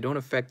scratches. They don't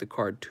affect the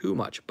card too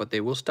much, but they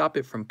will stop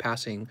it from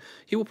passing.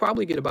 He will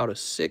probably get about a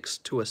 6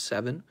 to a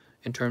 7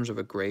 in terms of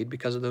a grade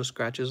because of those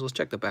scratches. Let's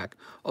check the back.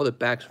 Oh, the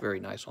back's very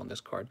nice on this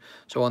card.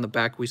 So on the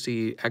back, we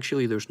see,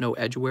 actually, there's no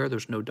edge wear.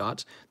 There's no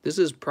dots. This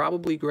is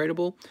probably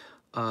gradable.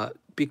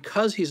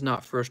 Because he's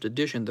not first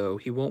edition, though,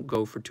 he won't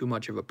go for too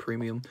much of a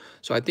premium.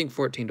 So I think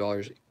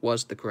 $14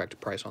 was the correct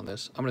price on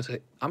this. I'm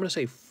gonna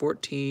say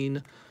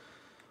 14.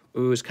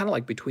 Ooh, it's kind of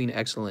like between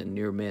excellent and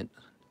near mint.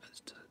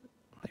 It's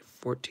like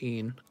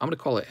 14. I'm going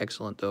to call it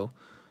excellent, though,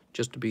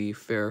 just to be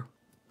fair,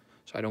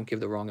 so I don't give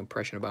the wrong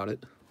impression about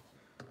it.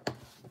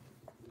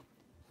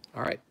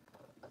 All right.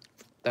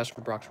 That's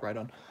for Brock's right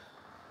on.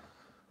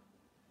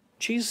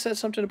 Cheese said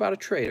something about a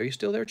trade. Are you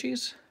still there,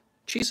 Cheese?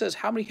 Cheese says,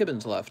 how many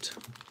Hibbins left?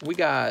 We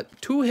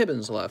got 2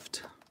 Hibbins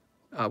left.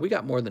 We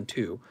got more than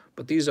 2,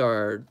 but these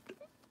are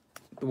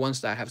the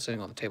ones that I have sitting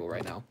on the table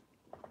right now.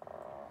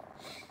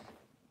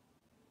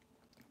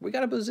 We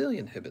got a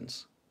bazillion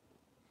Hibbins.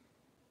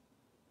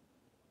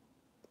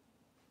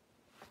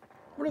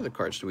 What other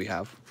cards do we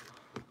have?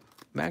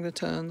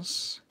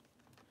 Magnetons,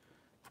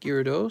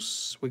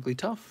 Gyarados,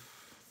 Wigglytuff,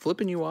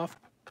 flipping you off,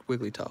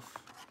 Wigglytuff.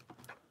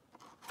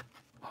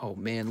 Oh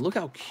man, look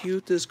how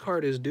cute this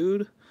card is,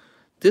 dude.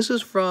 This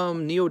is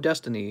from Neo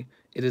Destiny.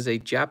 It is a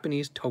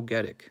Japanese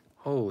Togetic.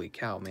 Holy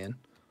cow, man.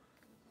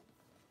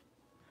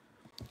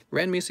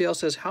 Ran Misiel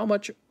says, how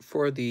much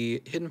for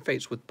the Hidden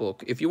Fates with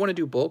bulk? If you want to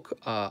do bulk,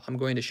 I'm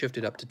going to shift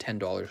it up to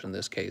 $10 in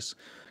this case.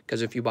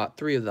 Because if you bought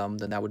 3 of them,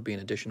 then that would be an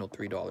additional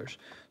 $3.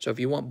 So if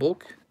you want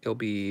bulk, it'll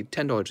be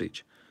 $10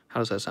 each. How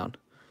does that sound?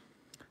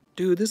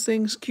 Dude, this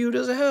thing's cute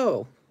as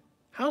hell.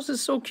 How's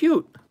this so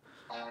cute?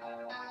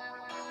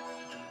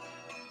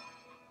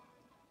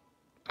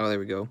 Oh, there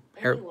we go.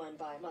 Anyone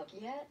buy muck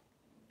yet?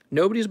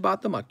 Nobody's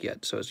bought the muck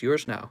yet, so it's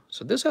yours now.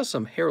 So this has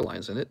some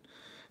hairlines in it.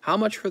 How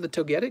much for the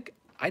Togetic?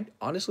 I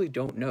honestly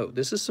don't know.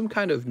 This is some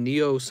kind of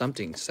Neo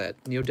something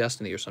set, Neo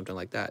Destiny or something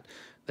like that.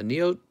 The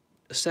Neo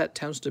set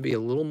tends to be a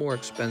little more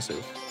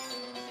expensive.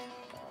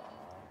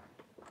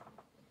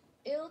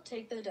 It'll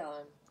take the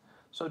dawn.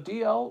 So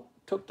DL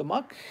took the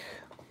muck.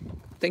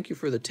 Thank you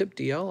for the tip,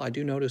 DL. I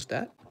do notice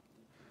that.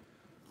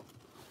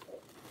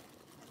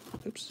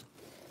 Oops.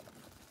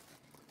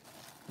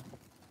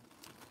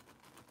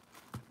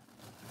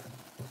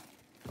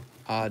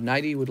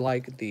 Nighty would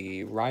like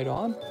the ride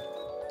on.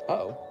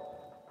 Uh-oh.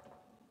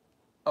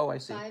 Oh, I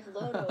see. 5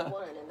 Loto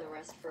 1 and the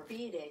rest for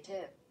B-Day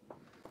tip.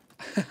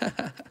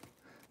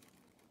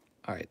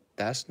 All right,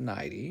 that's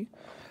 90.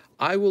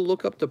 I will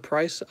look up the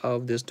price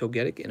of this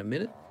Togetic in a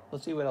minute.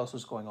 Let's see what else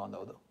is going on,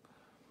 though.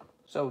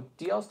 So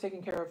DL's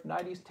taken care of,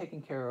 90's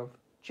taken care of.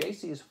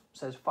 JC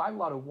says 5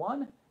 Lotto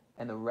 1,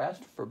 and the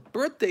rest for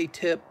birthday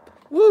tip.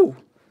 Woo!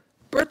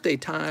 Birthday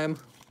time.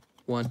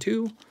 1,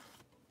 2,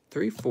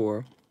 3,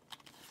 4,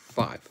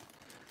 5.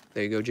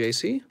 There you go,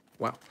 JC.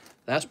 Wow,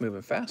 that's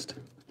moving fast.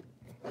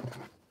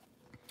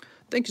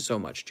 Thank you so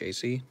much,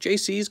 JC.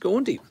 JC's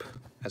going deep,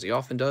 as he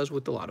often does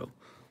with the Lotto.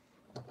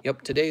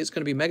 Yep, today it's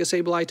going to be Mega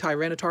Sableye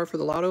Tyranitar for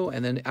the Lotto,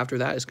 and then after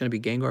that it's going to be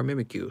Gengar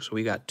Mimikyu. So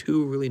we got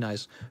 2 really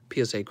nice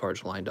PSA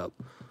cards lined up.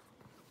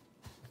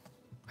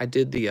 I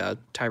did the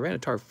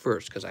Tyranitar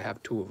first because I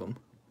have 2 of them.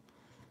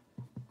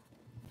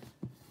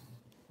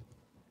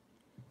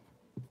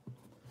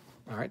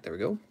 All right, there we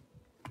go.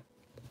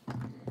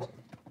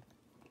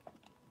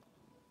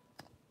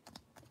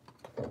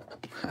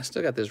 I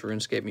still got this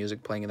RuneScape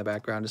music playing in the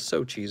background. It's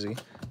so cheesy.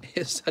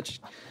 It's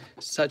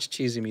such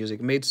cheesy music.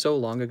 Made so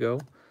long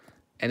ago.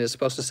 And it's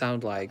supposed to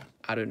sound like,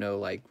 I don't know,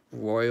 like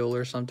royal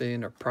or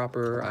something, or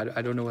proper.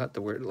 I don't know what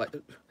the word, like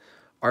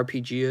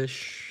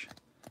RPG-ish,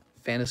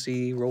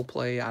 fantasy,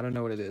 roleplay. I don't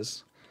know what it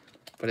is.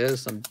 But it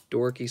is some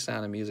dorky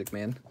sound of music,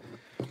 man.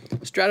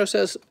 Strato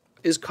says,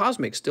 is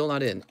Cosmic still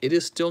not in? It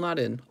is still not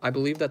in. I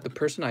believe that the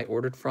person I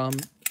ordered from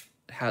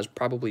has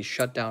probably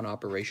shut down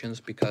operations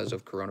because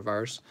of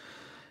coronavirus.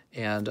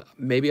 And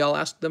maybe I'll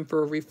ask them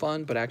for a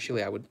refund, but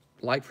actually I would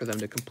like for them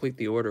to complete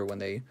the order when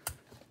they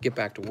get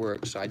back to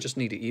work. So I just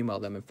need to email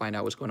them and find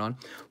out what's going on.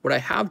 What I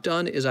have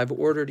done is I've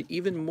ordered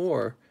even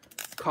more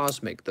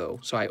Cosmic, though.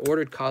 So I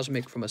ordered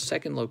Cosmic from a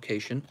second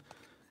location,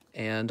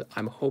 and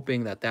I'm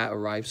hoping that that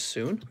arrives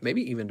soon,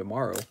 maybe even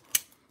tomorrow.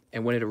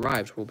 And when it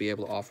arrives, we'll be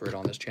able to offer it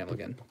on this channel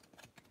again.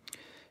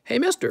 Hey,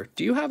 mister,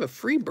 do you have a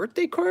free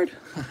birthday card?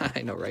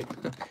 I know, right?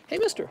 Hey,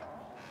 mister,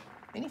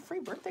 any free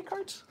birthday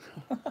cards?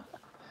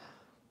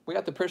 We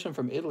got the person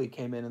from Italy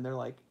came in, and they're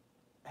like,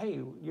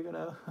 hey, you're going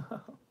to...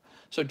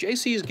 So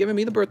JC is giving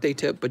me the birthday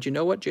tip, but you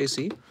know what,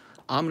 JC?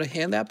 I'm going to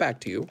hand that back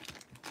to you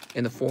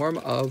in the form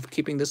of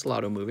keeping this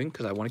Lotto moving,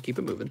 because I want to keep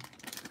it moving.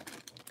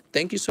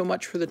 Thank you so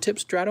much for the tip,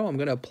 Strato. I'm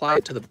going to apply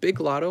it to the big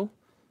Lotto,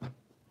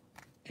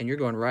 and you're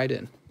going right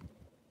in.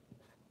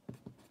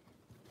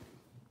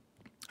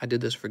 I did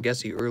this for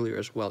Gessie earlier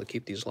as well to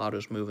keep these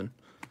Lottos moving.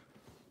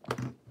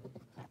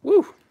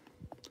 Woo!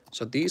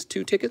 So these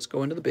 2 tickets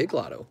go into the big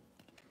Lotto.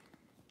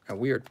 And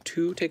we are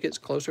 2 tickets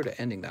closer to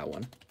ending that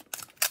one.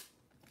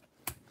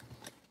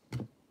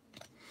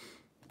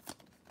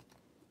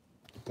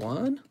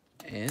 One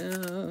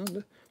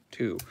and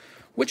 2.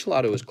 Which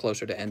Lotto is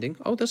closer to ending?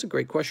 Oh, that's a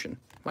great question.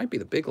 Might be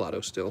the big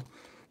Lotto still,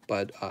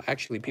 but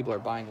actually people are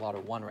buying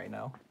Lotto 1 right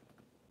now.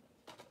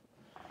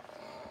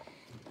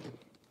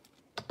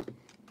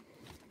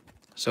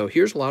 So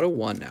here's Lotto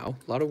 1 now.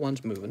 Lotto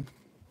 1's moving.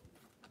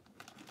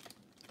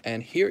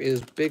 And here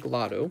is big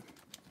Lotto.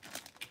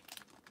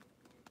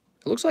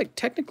 It looks like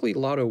technically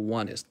Lotto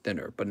 1 is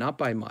thinner, but not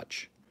by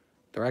much.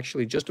 They're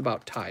actually just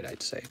about tied,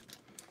 I'd say.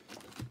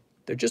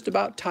 They're just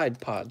about Tide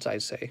Pods,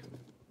 I'd say.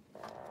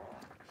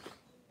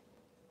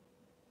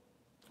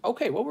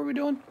 Okay, what were we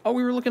doing? Oh,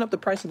 we were looking up the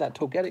price of that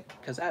Togetic,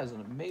 because that is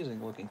an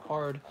amazing looking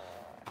card.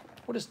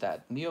 What is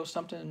that? Neo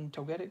something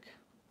Togetic?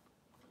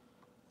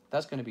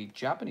 That's going to be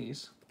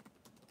Japanese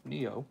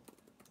Neo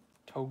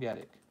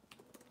Togetic.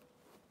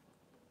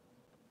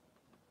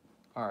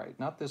 All right,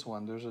 not this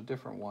one. There's a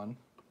different one.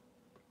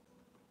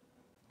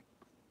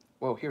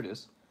 Whoa, here it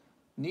is.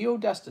 Neo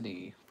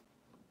Destiny.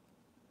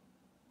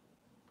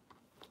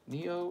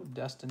 Neo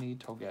Destiny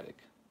Togetic.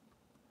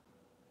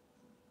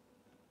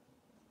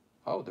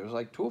 Oh, there's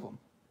like 2 of them.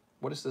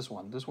 What is this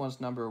one? This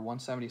one's number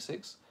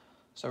 176.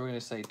 So we're going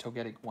to say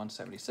Togetic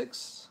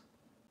 176.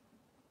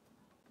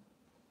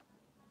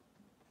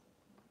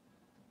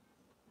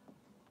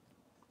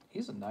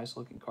 He's a nice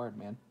looking card,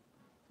 man.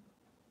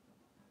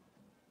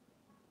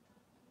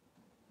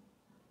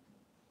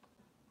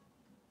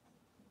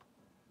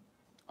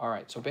 All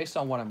right, so based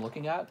on what I'm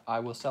looking at, I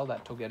will sell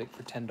that Togetic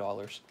for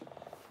 $10.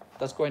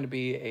 That's going to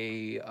be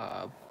a,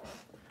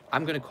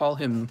 I'm going to call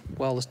him,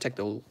 well, let's take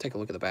a look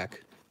at the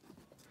back.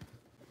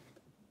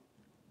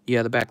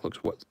 Yeah, the back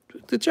looks what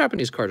the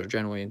Japanese cards are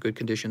generally in good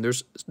condition.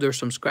 There's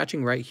some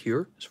scratching right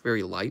here. It's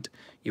very light.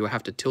 You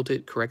have to tilt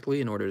it correctly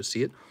in order to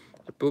see it.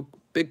 A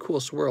big cool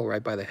swirl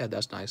right by the head.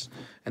 That's nice.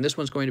 And this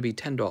one's going to be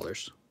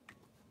 $10.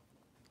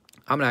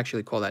 I'm gonna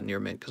actually call that near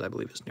mint because I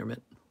believe it's near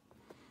mint.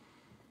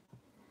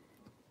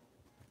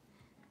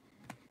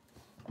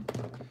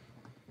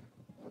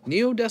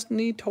 Neo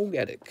Destiny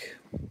Togetic.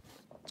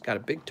 It's got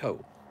a big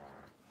toe.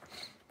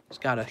 It's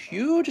got a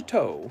huge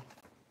toe.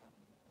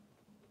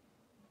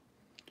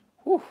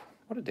 Whew,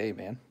 what a day,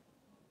 man.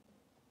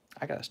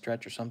 I gotta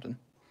stretch or something.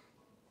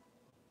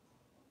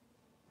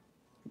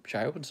 Should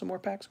I open some more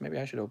packs? Maybe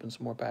I should open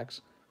some more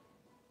packs.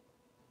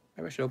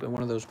 Maybe I should open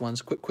one of those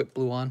ones. Quick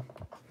Blue on.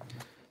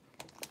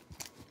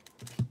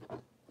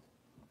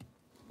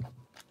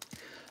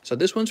 So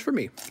this one's for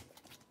me.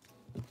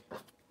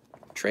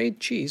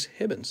 Trade Cheese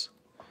Hibbins.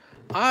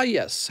 Ah,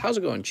 yes. How's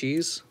it going,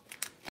 Cheese?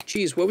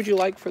 Cheese, what would you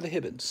like for the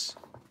Hibbins?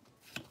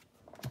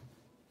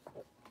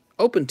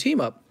 Open Team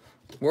Up.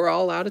 We're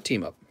all out of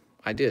Team Up.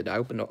 I did. I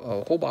opened a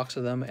whole box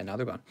of them, and now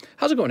they're gone.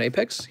 How's it going,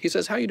 Apex? He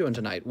says, how you doing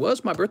tonight? Well,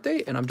 it's my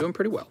birthday, and I'm doing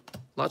pretty well.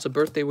 Lots of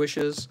birthday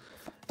wishes,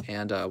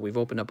 and we've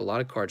opened up a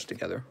lot of cards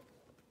together.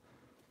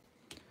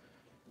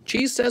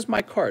 Cheese says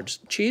my cards.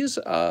 Cheese,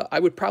 I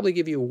would probably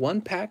give you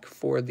 1 pack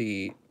for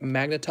the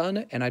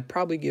Magneton, and I'd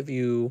probably give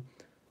you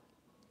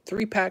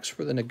 3 packs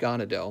for the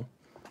Naganadel,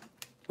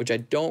 which I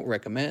don't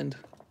recommend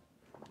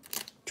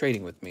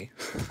trading with me.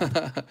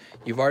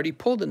 You've already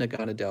pulled the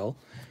Naganadel.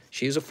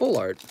 She's a full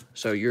art,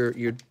 so you're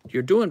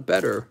doing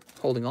better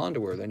holding on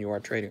to her than you are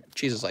trading.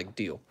 Cheese is like,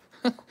 deal.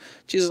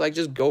 Cheese is like,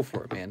 just go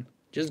for it, man.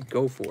 Just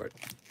go for it.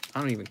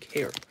 I don't even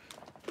care.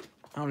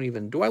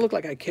 Do I look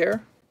like I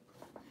care?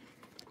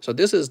 So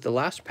this is the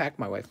last pack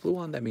my wife blew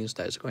on. That means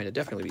that it's going to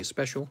definitely be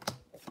special.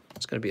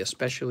 It's going to be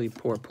especially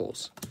poor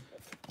pulls.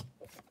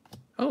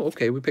 Oh,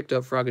 okay, we picked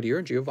up Frogadier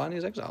and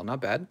Giovanni's Exile.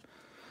 Not bad.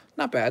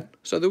 Not bad.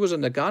 So there was a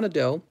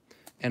Naganadel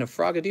and a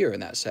Frogadier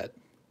in that set.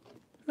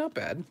 Not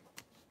bad.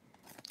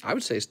 I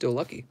would say still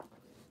lucky.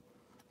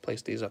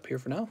 Place these up here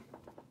for now.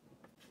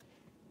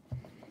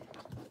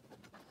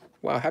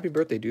 Wow, happy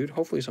birthday, dude.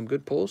 Hopefully some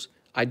good pulls.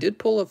 I did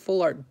pull a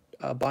full art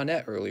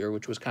bonnet earlier,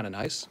 which was kind of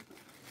nice.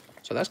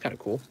 So that's kind of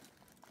cool.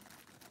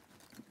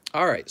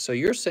 All right, so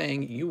you're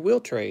saying you will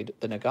trade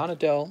the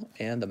Naganadel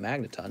and the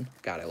Magneton.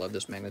 God, I love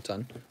this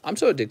Magneton. I'm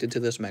so addicted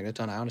to this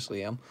Magneton, I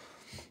honestly am.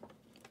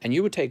 And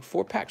you would take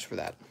 4 packs for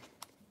that.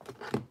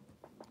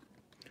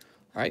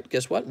 All right,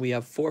 guess what? We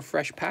have 4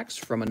 fresh packs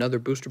from another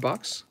booster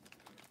box,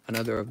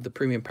 another of the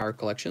premium power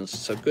collections.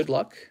 So good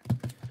luck.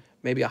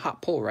 Maybe a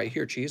hot pull right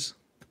here, Cheese.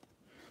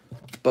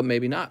 But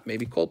maybe not.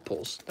 Maybe cold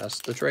pulls. That's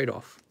the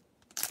trade-off.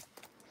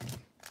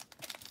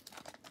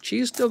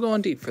 Cheese still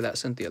going deep for that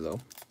Cynthia, though.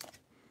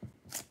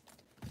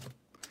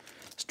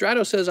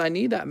 Strato says, I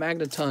need that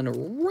Magneton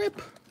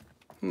rip.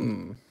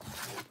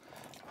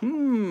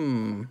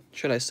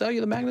 Should I sell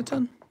you the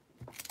Magneton?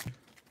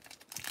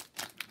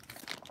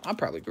 I'll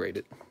probably grade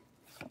it.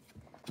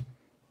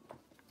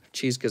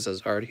 Cheese gives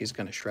us art. He's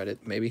going to shred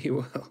it. Maybe he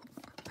will.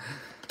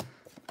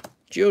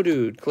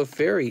 Geodude,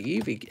 Clefairy,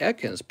 Eevee,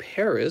 Ekans,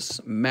 Paris,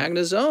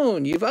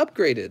 Magnezone. You've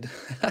upgraded.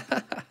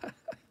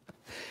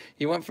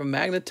 You went from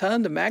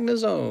Magneton to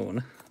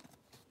Magnezone.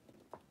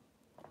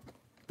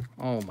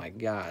 Oh my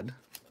God.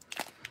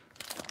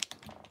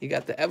 You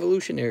got the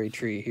evolutionary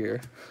tree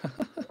here.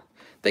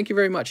 Thank you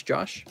very much,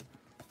 Josh.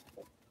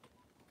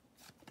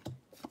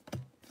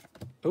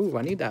 Ooh,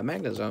 I need that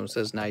Magnezone,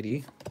 says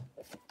Nighty.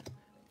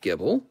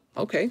 Gibble.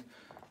 Okay.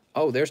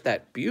 Oh, there's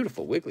that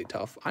beautiful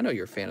Wigglytuff. I know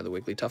you're a fan of the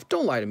Wigglytuff.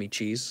 Don't lie to me,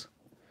 Cheese.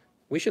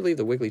 We should leave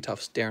the Wigglytuff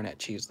staring at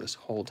Cheese this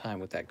whole time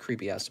with that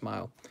creepy-ass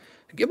smile.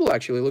 Gibble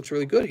actually looks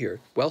really good here.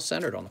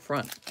 Well-centered on the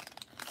front.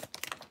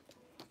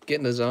 Get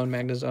in the zone,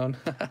 Magnezone.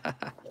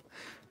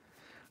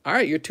 All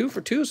right, you're 2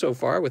 for 2 so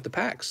far with the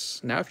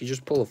packs. Now if you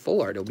just pull a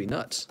full art, it'll be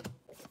nuts.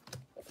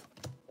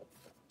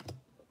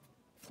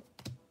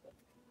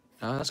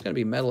 That's going to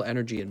be Metal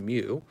Energy and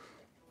Mew.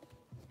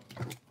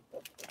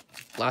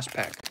 Last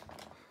pack.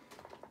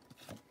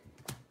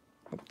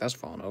 Oh, that's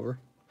falling over.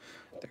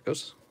 There it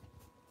goes.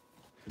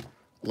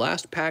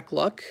 Last pack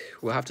luck.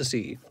 We'll have to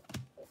see.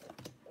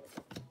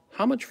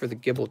 How much for the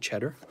Gibble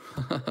cheddar?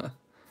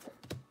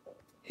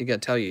 He's going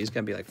to tell you he's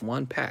going to be like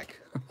 1 pack.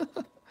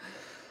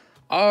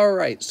 All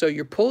right, so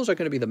your pulls are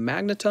going to be the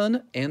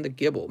Magneton and the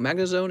Gibble.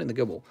 Magnezone and the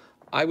Gibble.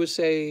 I would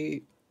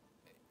say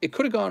it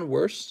could have gone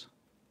worse,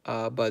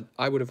 but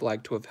I would have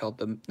liked to have held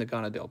the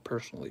Naganadel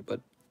personally.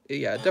 But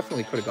yeah, it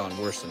definitely could have gone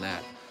worse than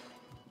that.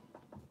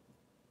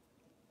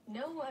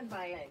 No one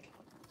by egg.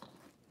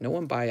 No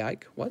one buy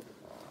Ike? What?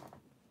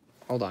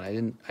 Hold on,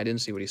 I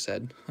didn't see what he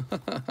said.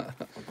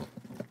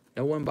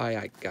 No one buy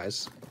Ike,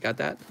 guys. Got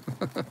that?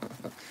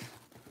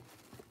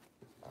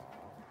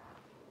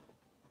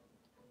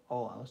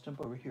 Hold on, let's jump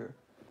over here.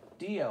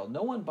 DL,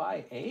 no one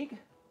buy egg?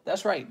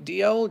 That's right,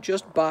 DL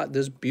just bought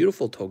this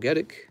beautiful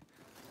Togetic.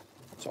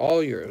 It's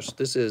all yours.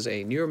 This is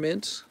a Near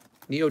Mint,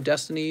 Neo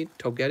Destiny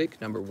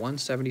Togetic number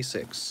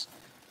 176.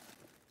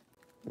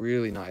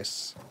 Really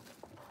nice.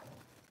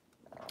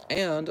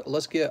 And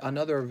let's get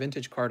another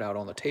vintage card out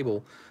on the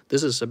table.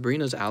 This is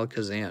Sabrina's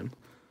Alakazam.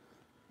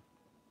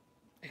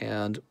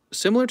 And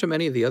similar to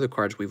many of the other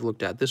cards we've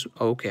looked at, this,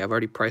 oh, okay, I've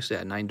already priced it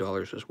at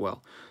 $9 as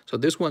well. So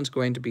this one's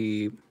going to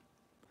be,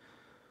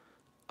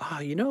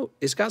 you know,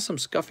 it's got some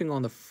scuffing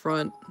on the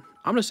front.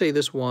 I'm going to say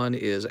this one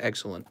is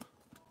excellent.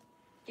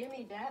 Give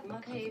me that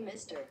muck, hey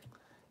mister.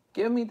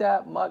 Give me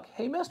that muck,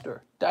 hey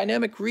mister.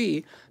 Dynamic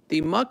Re,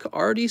 the muck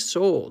already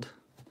sold.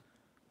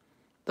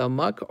 The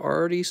muck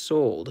already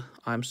sold.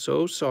 I'm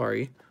so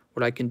sorry.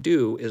 What I can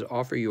do is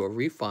offer you a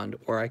refund,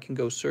 or I can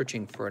go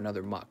searching for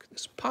another muck.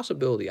 It's a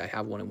possibility I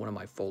have one in one of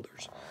my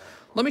folders.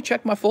 Let me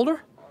check my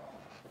folder.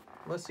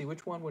 Let's see,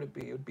 which one would it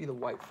be? It would be the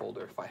white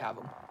folder if I have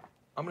them.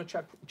 I'm going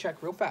to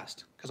check real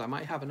fast, because I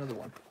might have another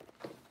one.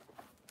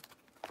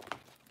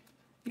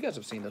 You guys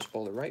have seen this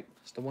folder, right?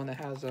 It's the one that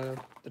has the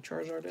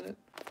Charizard in it.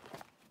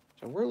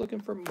 So we're looking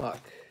for muck.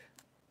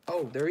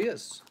 Oh, there he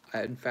is.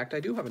 In fact, I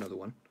do have another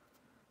one.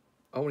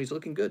 Oh, and he's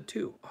looking good,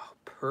 too. Oh,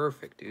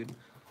 perfect, dude.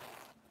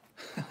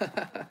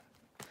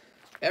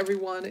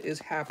 Everyone is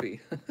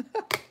happy.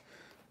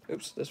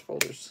 Oops, this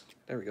folder's...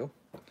 There we go.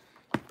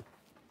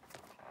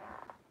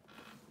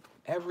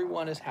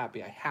 Everyone is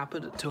happy. I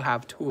happen to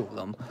have 2 of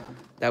them.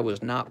 That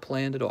was not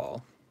planned at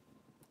all.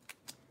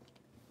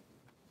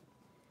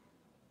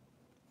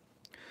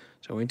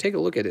 So when you take a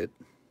look at it,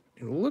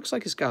 it looks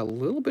like it's got a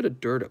little bit of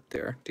dirt up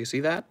there. Do you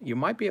see that? You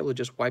might be able to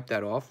just wipe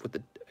that off with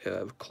the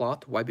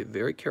cloth. Wipe it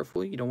very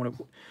carefully. You don't want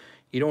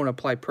to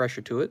apply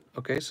pressure to it.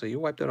 Okay, so you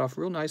wipe that off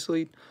real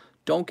nicely.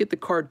 Don't get the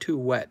card too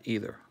wet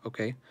either.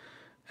 Okay,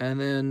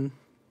 and then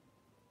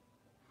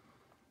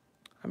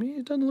I mean,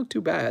 it doesn't look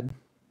too bad.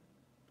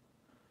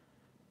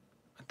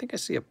 I think I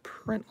see a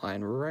print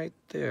line right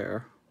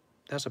there.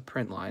 That's a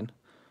print line.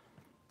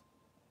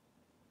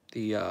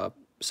 The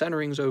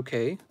centering's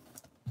okay.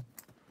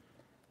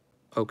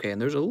 Okay,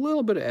 and there's a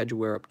little bit of edge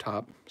wear up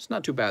top. It's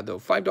not too bad, though.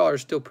 $5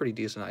 is still pretty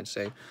decent, I'd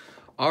say.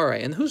 All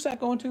right, and who's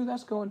that going to?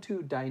 That's going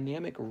to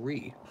Dynamic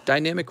Re.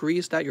 Dynamic Re,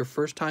 is that your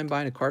first time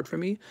buying a card from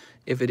me?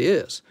 If it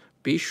is,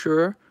 be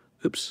sure...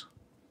 Oops.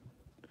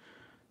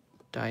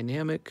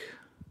 Dynamic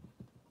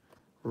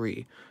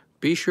Re.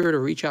 Be sure to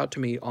reach out to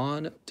me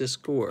on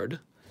Discord.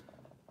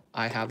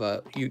 I have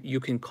a... You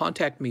can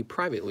contact me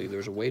privately.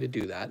 There's a way to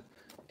do that.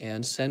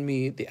 And send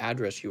me the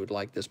address you would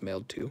like this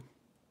mailed to.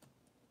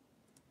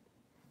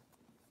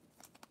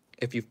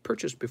 If you've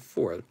purchased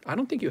before. I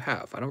don't think you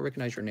have. I don't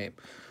recognize your name.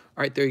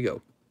 All right, there you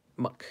go.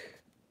 Muck.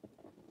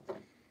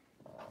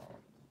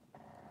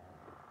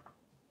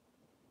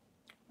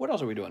 What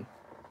else are we doing?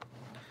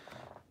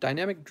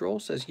 Dynamic Droll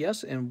says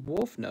yes, and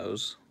Wolf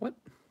knows. What?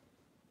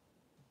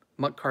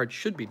 Muck card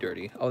should be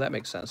dirty. Oh, that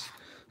makes sense.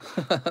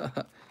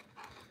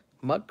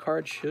 Muck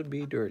card should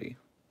be dirty.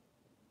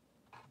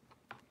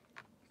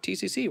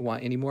 TCC,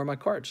 want any more of my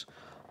cards?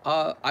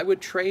 I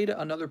would trade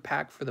another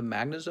pack for the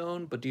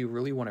Magnezone, but do you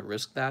really want to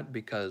risk that?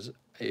 Because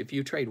if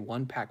you trade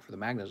 1 pack for the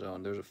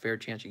Magnezone, there's a fair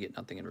chance you get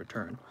nothing in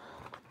return.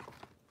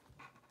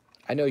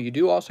 I know you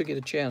do also get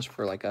a chance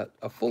for like a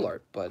full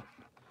art, but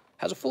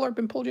has a full art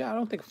been pulled yet? I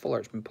don't think a full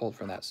art's been pulled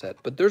from that set,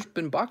 but there's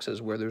been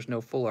boxes where there's no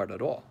full art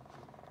at all.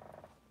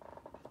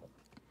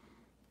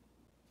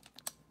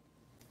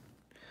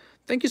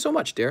 Thank you so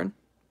much, Darren.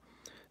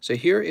 So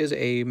here is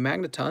a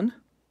Magneton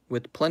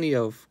with plenty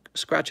of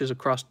scratches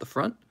across the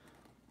front.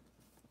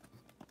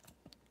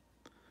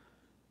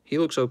 He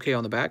looks okay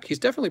on the back. He's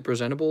definitely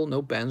presentable,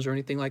 no bends or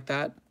anything like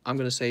that. I'm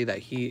going to say that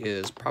he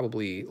is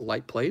probably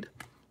light played,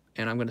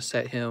 and I'm going to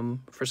set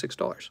him for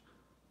 $6.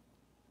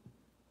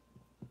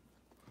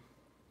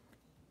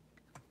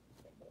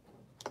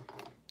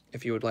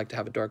 If you would like to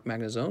have a dark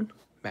Magneton.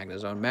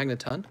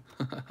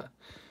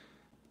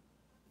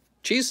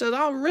 Cheese says,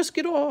 I'll risk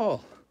it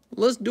all.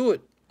 Let's do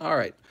it. All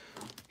right.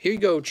 Here you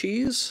go,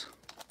 Cheese.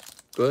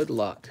 Good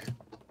luck.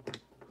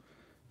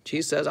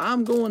 Cheese says,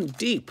 I'm going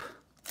deep.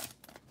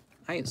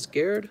 I ain't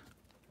scared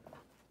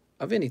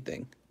of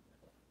anything.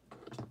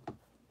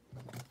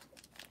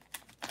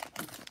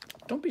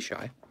 Don't be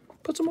shy.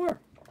 Put some more.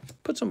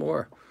 Put some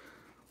more.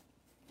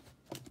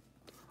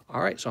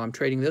 All right, so I'm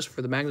trading this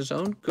for the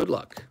Magnezone. Good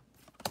luck.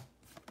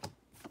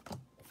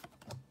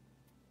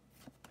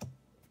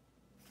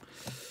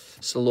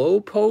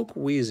 Slowpoke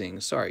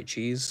Wheezing. Sorry,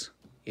 Cheese.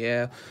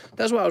 Yeah,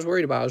 that's what I was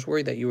worried about. I was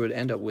worried that you would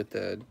end up with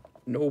the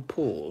no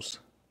pulls.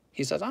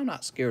 He says, I'm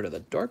not scared of the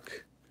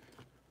dark.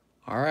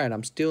 All right,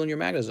 I'm stealing your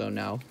Magnezone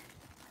now.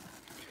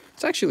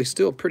 It's actually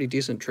still a pretty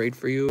decent trade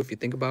for you if you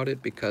think about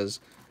it, because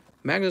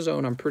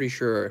Magnezone, I'm pretty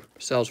sure,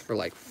 sells for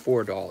like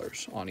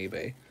 $4 on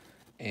eBay.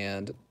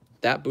 And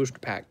that booster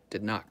pack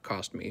did not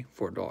cost me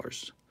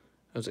 $4. It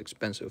was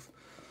expensive.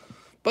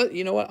 But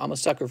you know what? I'm a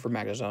sucker for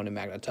Magnezone and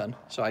Magneton,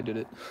 so I did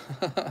it.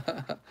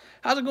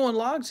 How's it going,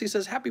 Logs? He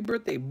says, happy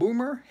birthday,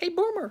 Boomer. Hey,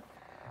 Boomer.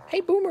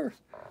 Hey, Boomer.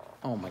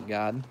 Oh, my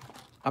God.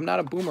 I'm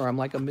not a boomer. I'm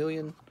like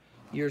 1,000,000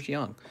 years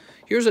young.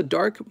 Here's a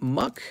Dark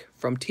Muck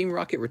from Team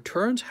Rocket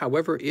Returns.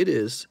 However, it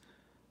is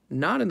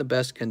not in the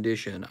best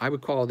condition. I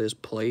would call this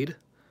played.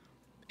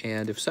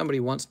 And if somebody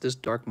wants this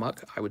Dark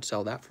Muck, I would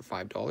sell that for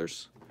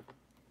 $5.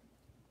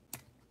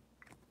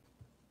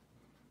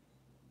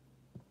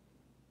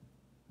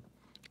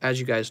 As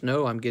you guys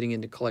know, I'm getting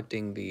into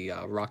collecting the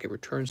Rocket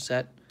Return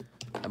set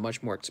a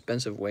much more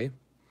expensive way.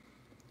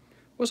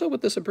 What's up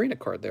with the Sabrina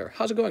card there?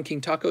 How's it going, King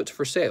Taco? It's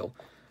for sale.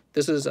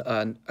 This is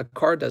a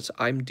card that's,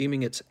 I'm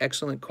deeming it's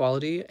excellent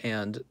quality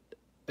and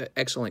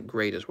excellent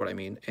grade is what I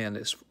mean, and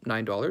it's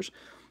 $9.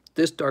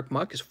 This Dark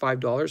Muck is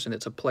 $5, and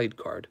it's a played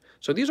card.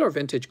 So these are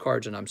vintage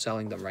cards, and I'm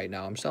selling them right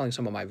now. I'm selling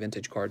some of my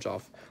vintage cards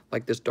off,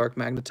 like this Dark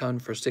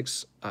Magneton for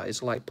 $6.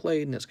 It's light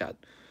played, and it's got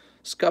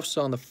scuffs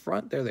on the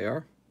front. There they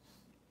are.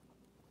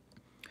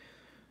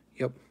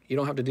 Yep, you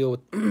don't have to deal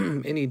with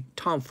any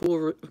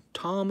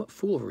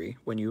tomfoolery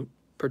when you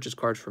purchase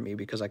cards from me,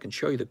 because I can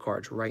show you the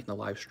cards right in the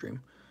live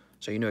stream,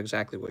 so you know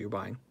exactly what you're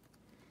buying.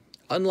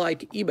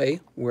 Unlike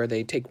eBay, where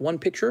they take one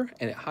picture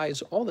and it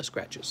hides all the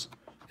scratches.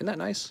 Isn't that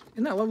nice?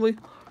 Isn't that lovely?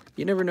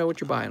 You never know what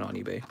you're buying on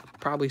eBay.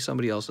 Probably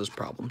somebody else's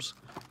problems.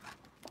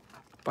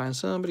 Buying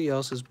somebody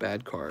else's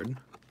bad card,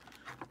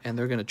 and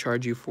they're going to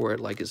charge you for it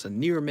like it's a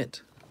near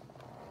mint.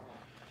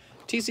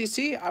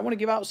 TCC, I want to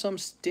give out some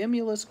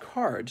stimulus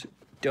cards.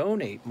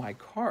 Donate my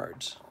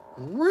cards.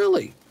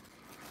 Really?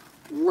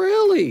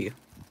 Really?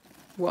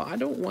 Well, I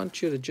don't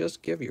want you to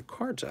just give your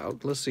cards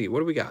out. Let's see. What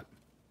do we got?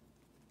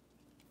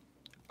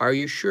 Are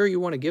you sure you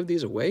want to give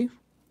these away?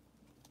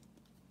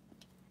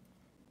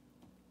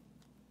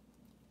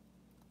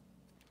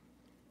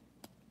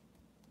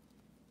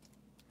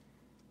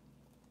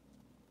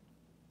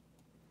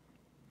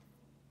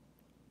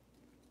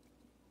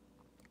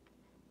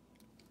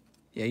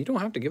 Yeah, you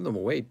don't have to give them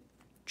away.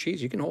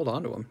 Cheese, you can hold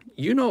on to them.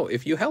 You know,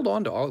 if you held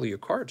on to all of your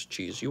cards,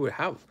 Cheese, you would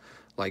have,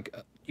 like,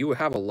 you would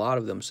have a lot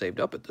of them saved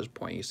up at this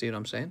point. You see what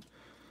I'm saying?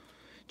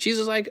 Cheese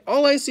is like,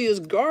 all I see is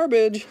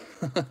garbage.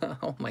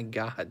 Oh, my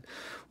God.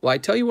 Well, I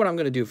tell you what I'm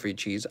going to do for you,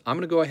 Cheese. I'm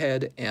going to go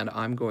ahead and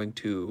I'm going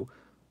to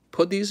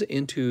put these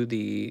into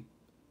the,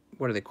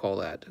 what do they call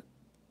that?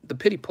 The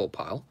pity pull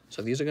pile.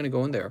 So these are going to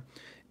go in there.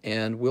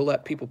 And we'll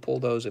let people pull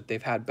those. If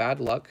they've had bad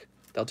luck,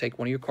 they'll take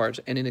one of your cards.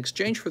 And in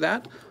exchange for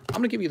that, I'm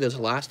going to give you this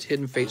last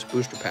Hidden Fates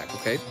booster pack,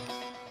 okay?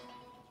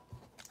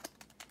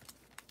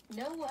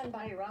 No one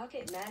buy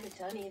Rocket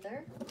Magneton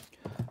either.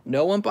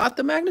 No one bought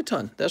the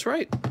Magneton. That's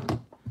right.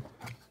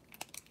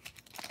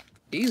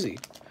 Easy.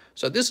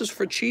 So this is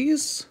for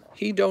Cheese.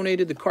 He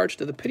donated the cards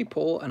to the pity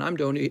pull, and I'm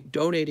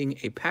donating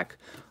a pack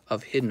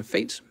of Hidden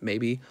Fates.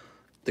 Maybe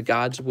the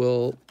gods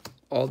will,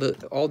 all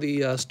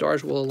the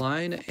stars will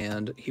align,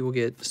 and he will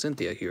get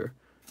Cynthia here.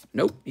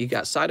 Nope, you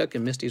got Psyduck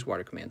and Misty's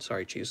Water Command.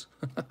 Sorry, Cheese.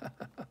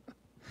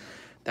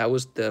 That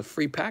was the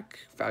free pack,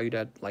 valued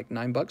at like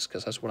 $9,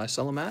 because that's what I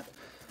sell them at.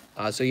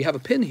 So you have a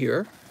pin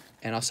here,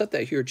 and I'll set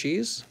that here,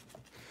 Cheese.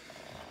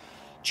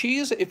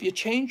 Cheese, if you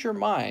change your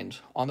mind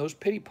on those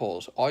pity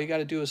pulls, all you got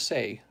to do is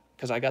say,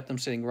 because I got them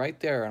sitting right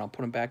there, and I'll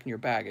put them back in your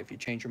bag if you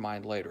change your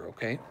mind later,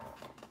 okay?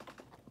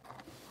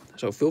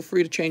 So feel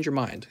free to change your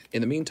mind. In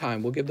the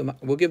meantime, we'll give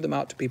them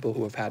out to people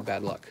who have had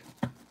bad luck.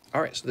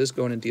 All right, so this is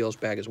going in DL's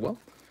bag as well.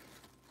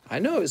 I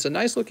know, it's a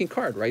nice looking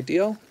card, right,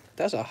 DL?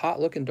 That's a hot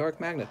looking Dark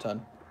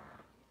Magneton.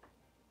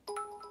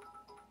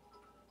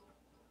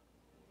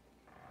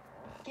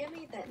 Give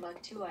me that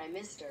mug too, I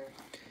mister.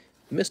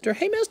 Mister,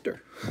 hey,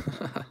 mister.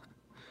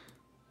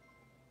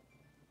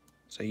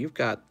 So you've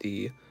got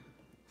the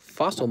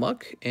Fossil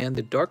Muck and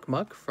the Dark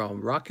Muck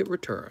from Rocket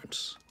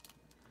Returns.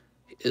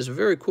 It's a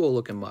very cool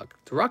looking muck.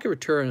 The Rocket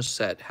Returns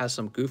set has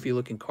some goofy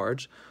looking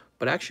cards,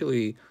 but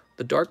actually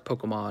the Dark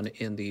Pokemon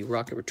in the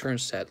Rocket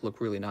Returns set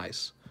look really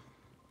nice.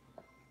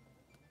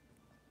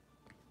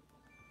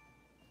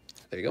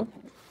 There you go.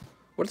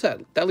 What is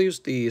that? That leaves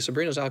the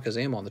Sabrina's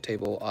Alakazam on the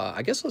table.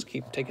 I guess let's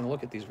keep taking a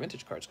look at these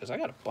vintage cards, because I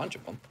got a bunch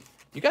of them.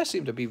 You guys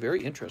seem to be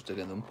very interested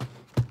in them.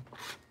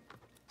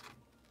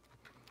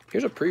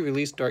 Here's a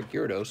pre-release Dark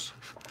Gyarados.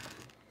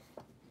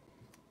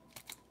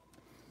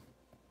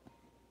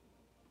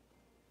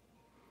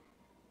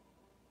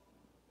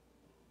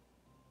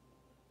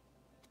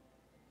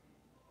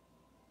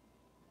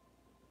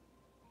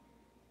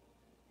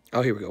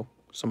 Oh, here we go.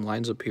 Some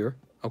lines up here.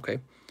 Okay.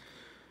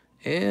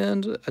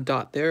 And a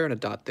dot there and a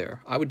dot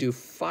there. I would do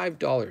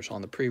 $5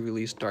 on the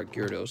pre-release Dark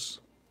Gyarados.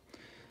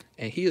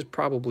 And he is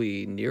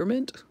probably near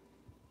mint.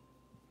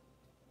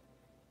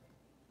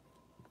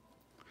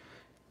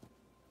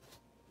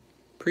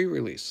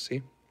 Pre-release,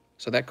 see?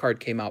 So that card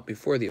came out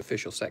before the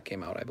official set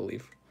came out, I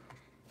believe.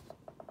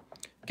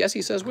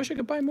 Guessy says, wish I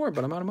could buy more,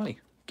 but I'm out of money.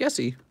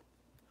 Guessy,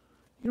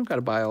 you don't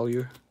gotta buy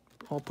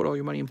put all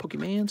your money in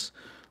Pokemans.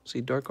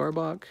 See, Dark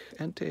Arbok,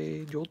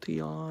 Entei,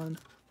 Jolteon,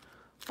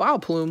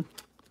 Vileplume,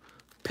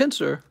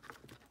 Pinsir,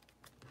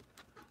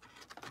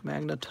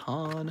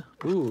 Magneton.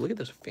 Ooh, look at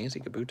this fancy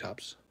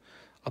Kabutops.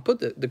 I'll put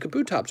the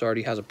Kabutops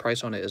already has a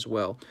price on it as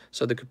well.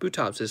 So the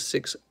Kabutops is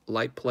 6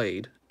 light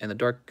played, and the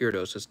Dark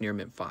Gyarados is near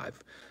mint 5.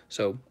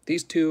 So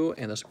these two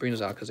and the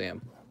Sabrina's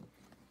Alakazam.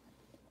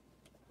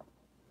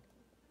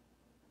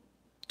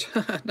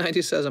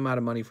 90 says I'm out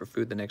of money for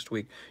food the next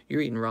week.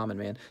 You're eating ramen,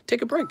 man.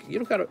 Take a break. You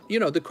don't gotta, you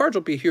know, the cards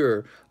will be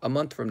here a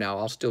month from now.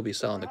 I'll still be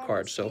selling the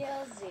cards.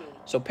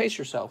 So pace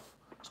yourself.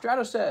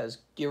 Strato says,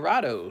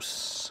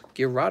 Gyarados.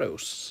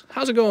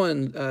 How's it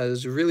going,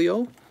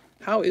 Zerilio?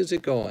 How is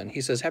it going? He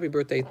says, happy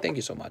birthday. Thank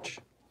you so much.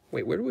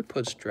 Wait, where do we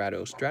put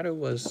Strato? Strato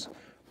was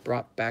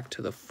brought back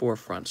to the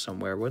forefront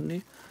somewhere, wasn't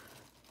he?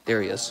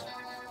 There he is.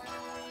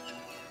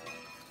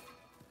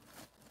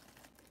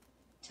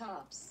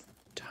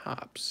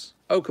 Tops.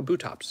 Oh,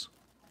 Kabutops.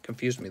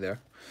 Confused me there.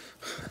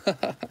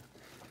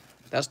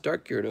 That's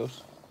Dark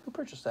Gyarados. Who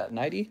purchased that?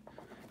 90?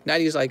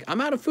 90's like,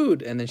 I'm out of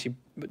food. And then she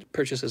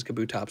purchases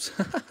Kabutops.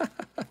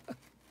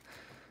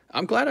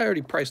 I'm glad I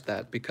already priced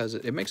that because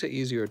it makes it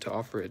easier to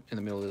offer it in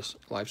the middle of this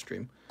live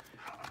stream.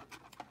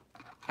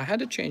 I had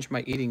to change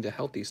my eating to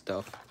healthy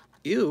stuff.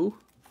 Ew.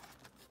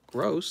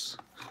 Gross.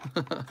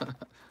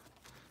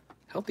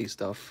 Healthy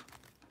stuff.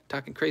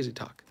 Talking crazy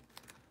talk.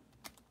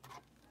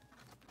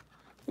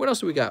 What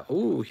else do we got?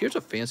 Ooh, here's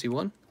a fancy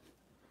one.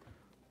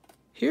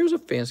 Here's a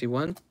fancy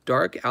one.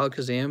 Dark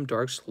Alakazam,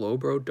 Dark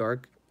Slowbro,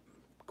 Dark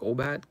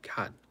Golbat.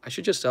 God, I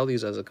should just sell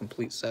these as a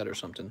complete set or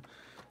something.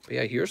 But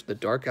yeah, here's the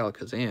Dark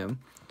Alakazam.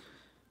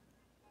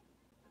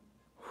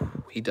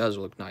 He does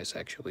look nice,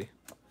 actually.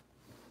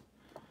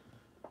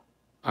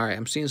 All right,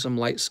 I'm seeing some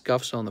light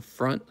scuffs on the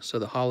front. So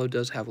the holo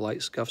does have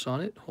light scuffs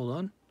on it. Hold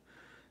on.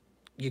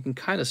 You can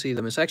kind of see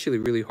them. It's actually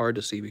really hard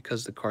to see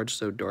because the card's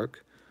so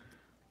dark.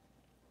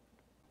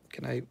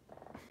 Can I?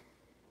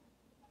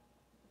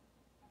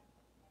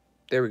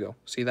 There we go.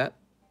 See that?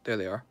 There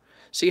they are.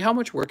 See how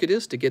much work it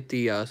is to get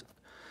the,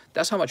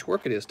 that's how much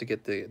work it is to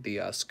get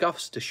the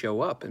scuffs to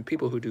show up. And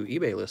people who do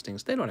eBay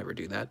listings, they don't ever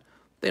do that.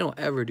 They don't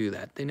ever do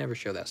that. They never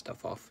show that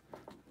stuff off.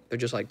 They're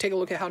just like, take a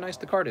look at how nice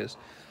the card is.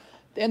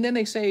 And then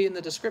they say in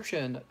the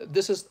description,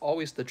 this is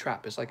always the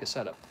trap. It's like a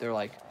setup. They're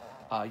like,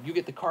 you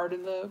get the card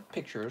in the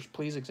pictures.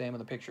 Please examine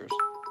the pictures.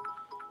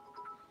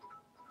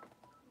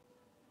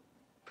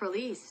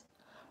 Police.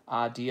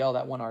 DL,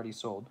 that one already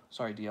sold.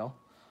 Sorry, DL.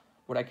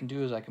 What I can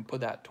do is I can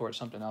put that towards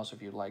something else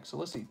if you'd like. So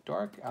let's see.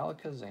 Dark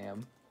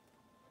Alakazam.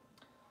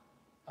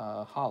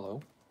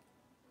 Holo.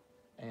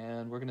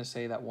 And we're going to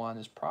say that one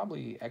is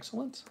probably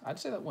excellent. I'd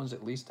say that one's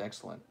at least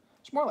excellent.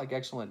 It's more like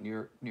excellent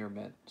near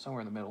mint.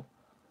 Somewhere in the middle.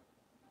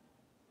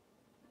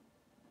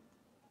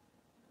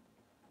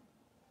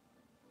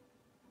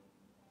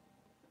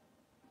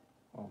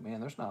 Oh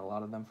man, there's not a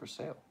lot of them for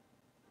sale.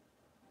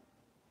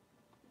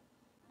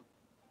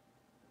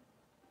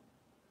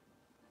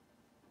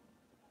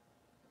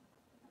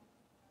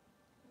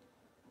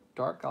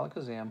 Dark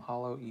Alakazam,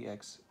 Holo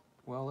EX.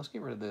 Well, let's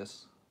get rid of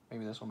this.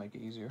 Maybe this will make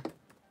it easier.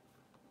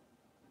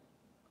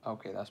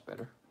 Okay, that's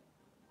better.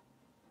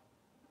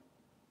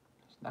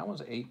 So that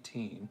one's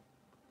 18.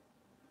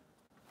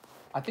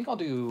 I think I'll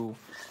do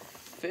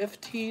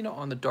 15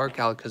 on the Dark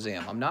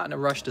Alakazam. I'm not in a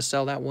rush to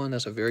sell that one.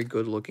 That's a very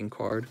good looking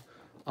card.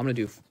 I'm going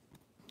to do...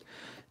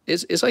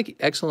 It's like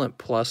excellent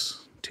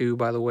plus 2,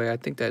 by the way. I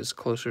think that is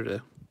closer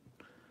to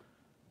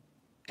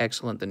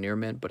excellent than near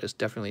mint, but it's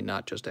definitely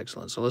not just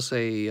excellent. So let's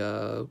say,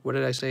 what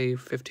did I say,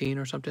 15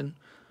 or something?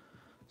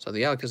 So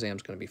the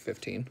Alakazam's going to be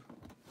 15.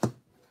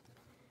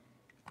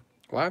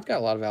 Well, I've got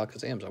a lot of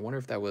Alakazams. I wonder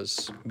if that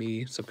was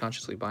me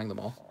subconsciously buying them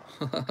all.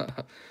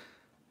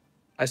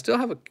 I still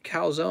have a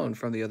calzone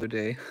from the other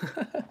day.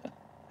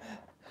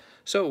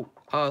 So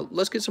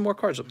let's get some more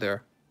cards up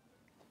there.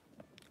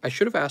 I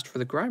should have asked for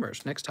the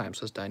Grimers next time,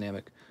 says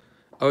Dynamic.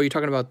 Oh, you're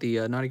talking about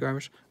the Naughty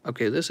Grimers?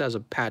 Okay, this has a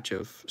patch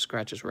of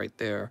scratches right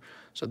there.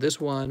 So this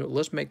one,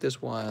 let's make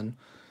this one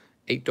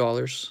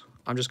 $8.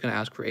 I'm just going to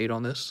ask for 8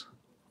 on this.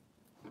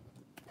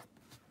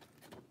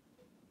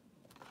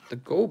 The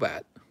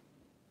Golbat.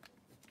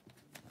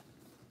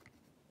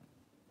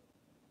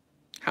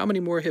 How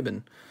many more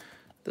Hibben?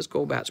 This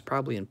Golbat's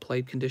probably in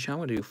played condition. I'm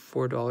going to do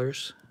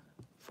 $4.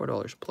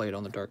 $4 played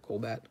on the Dark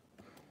Golbat.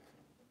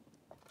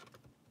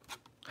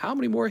 How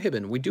many more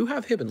Hibben? We do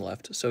have Hibben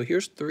left. So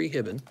here's 3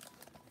 Hibben.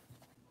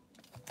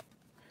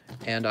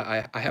 And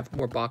I have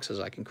more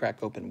boxes I can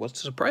crack open.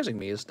 What's surprising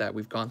me is that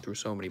we've gone through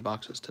so many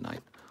boxes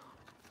tonight.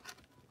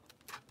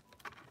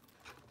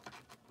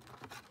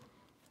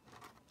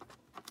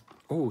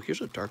 Oh,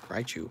 here's a Dark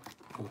Raichu.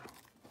 Ooh,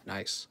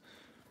 nice.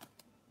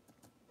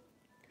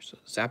 So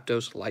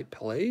Zapdos Light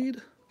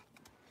Played.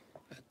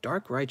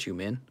 Dark Raichu,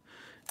 man.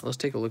 Let's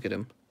take a look at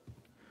him.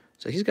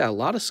 So he's got a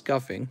lot of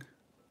scuffing.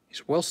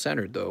 He's well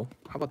centered though.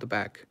 How about the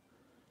back?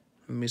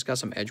 He's got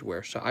some edge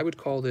wear. So I would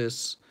call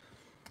this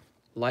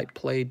Light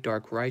Played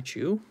Dark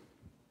Raichu.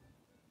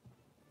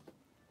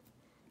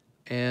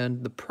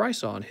 And the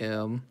price on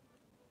him,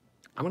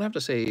 I'm gonna have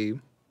to say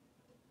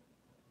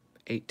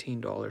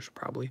 $18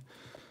 probably,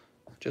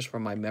 just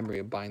from my memory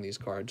of buying these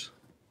cards.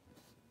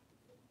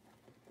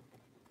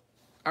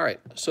 All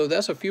right, so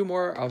that's a few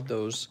more of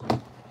those,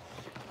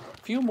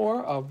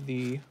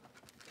 the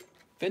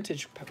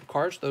vintage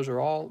cards. Those are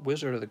all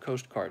Wizard of the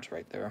Coast cards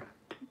right there,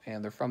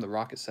 and they're from the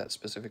Rocket set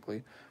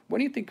specifically. When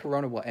do you think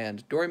Corona will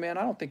end? Doryman,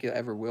 I don't think it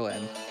ever will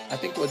end. I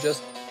think we'll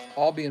just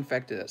all be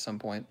infected at some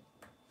point.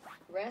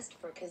 Rest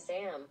for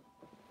Kazam.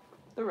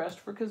 The rest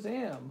for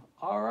Kazam.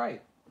 All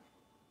right.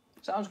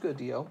 Sounds good,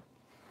 Dio.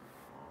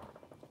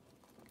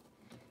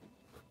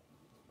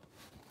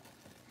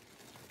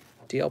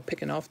 DL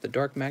picking off the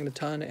Dark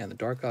Magneton and the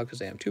Dark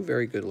Alakazam. Two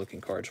very good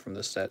looking cards from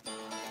this set.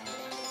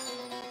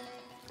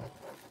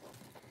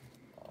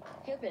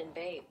 Hibben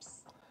Vapes.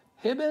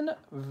 Hibben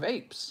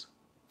Vapes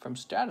from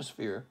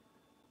Stratosphere.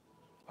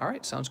 All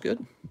right, sounds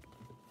good.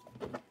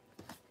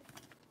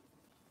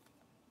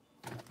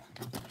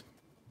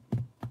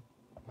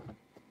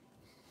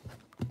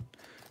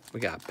 We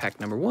got pack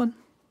number 1,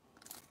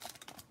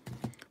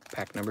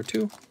 pack number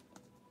 2,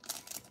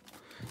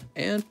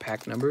 and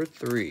pack number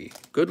 3.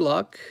 Good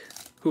luck.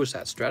 Who was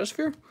that?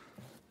 Stratosphere?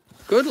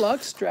 Good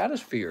luck,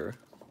 Stratosphere.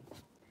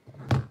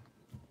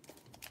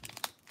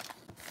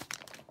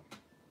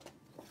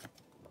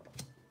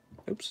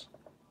 Oops.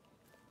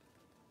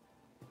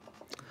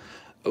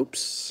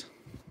 Oops.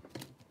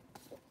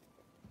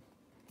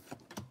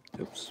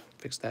 Oops.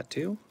 Fix that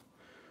too.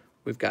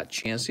 We've got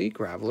Chansey,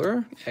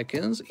 Graveler,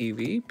 Ekans,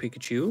 Eevee,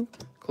 Pikachu,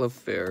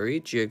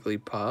 Clefairy,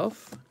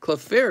 Jigglypuff,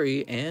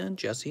 Clefairy, and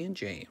Jesse and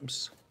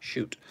James.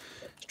 Shoot.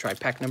 Let's try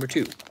pack number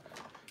 2.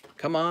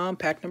 Come on,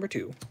 pack number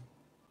 2.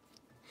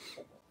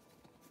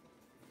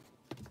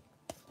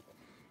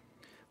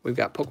 We've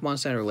got Pokemon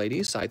Center Lady,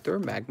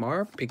 Scyther,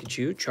 Magmar,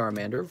 Pikachu,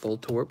 Charmander,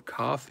 Voltorb,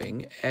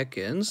 Coughing,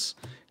 Ekans,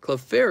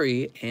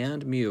 Clefairy,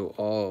 and Mew.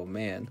 Oh,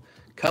 man.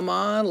 Come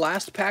on,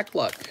 last pack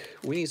luck.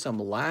 We need some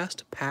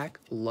last pack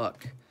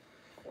luck.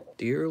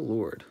 Dear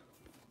Lord.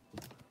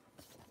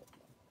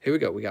 Here we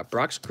go. We got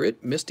Brock's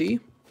Crit, Misty.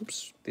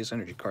 Oops, these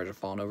energy cards are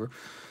falling over.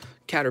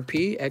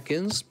 Caterpie,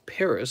 Ekans,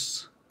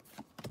 Paris,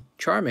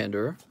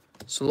 Charmander,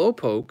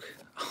 Slowpoke.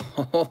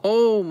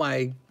 Oh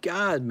my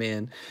God,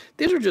 man.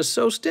 These are just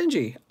so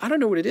stingy. I don't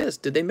know what it is.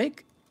 Do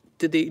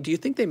you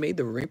think they made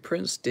the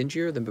reprint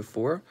stingier than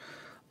before?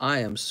 I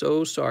am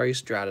so sorry,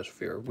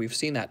 Stratosphere. We've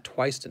seen that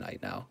twice tonight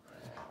now.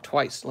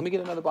 Twice. Let me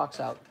get another box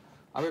out.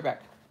 I'll be right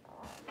back.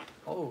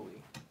 Holy.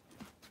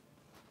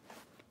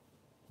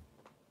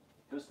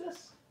 Who's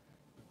this?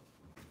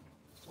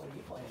 What are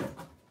you playing?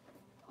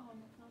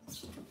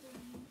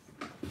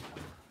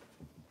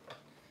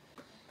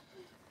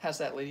 Has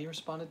that lady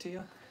responded to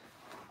you?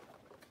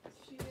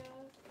 She said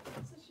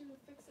she would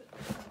fix it.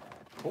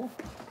 Cool.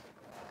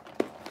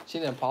 She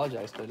didn't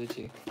apologize though, did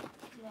she?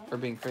 No. For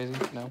being crazy?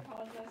 No? I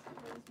apologized to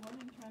her this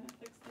morning trying to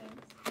fix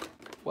things.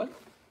 What?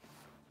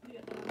 The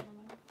other woman.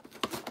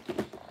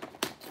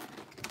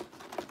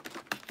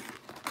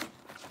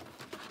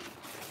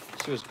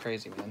 She was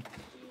crazy, man.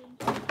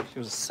 She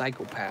was a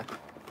psychopath.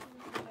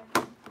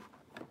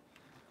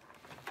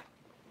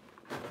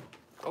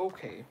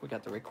 Okay, we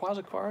got the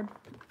Rayquaza card.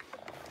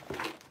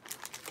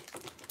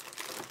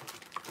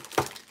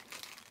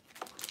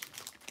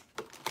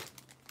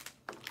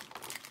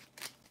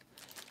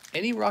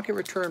 Any Rocket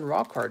Return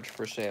raw cards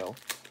for sale?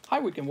 Hi,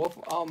 Weekend Wolf.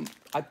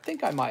 I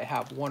think I might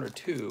have 1 or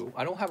 2.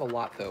 I don't have a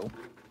lot though.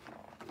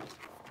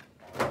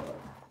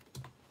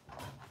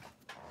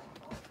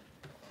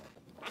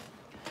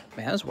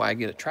 Man, that's why I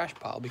get a trash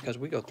pile, because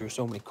we go through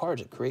so many cards,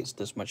 it creates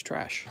this much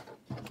trash.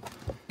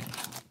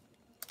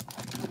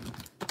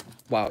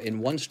 Wow, in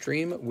one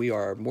stream, we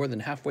are more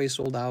than halfway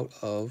sold out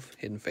of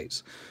Hidden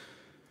Fates.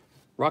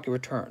 Rocket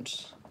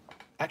Returns.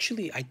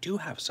 Actually, I do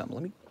have some.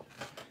 Let me...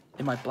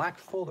 In my black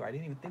folder, I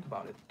didn't even think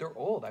about it. They're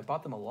old. I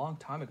bought them a long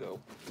time ago.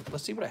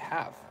 Let's see what I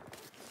have.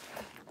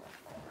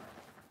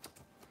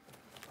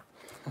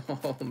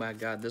 Oh my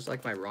God, this is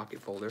like my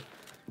Rocket folder,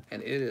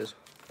 and it is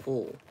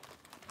full.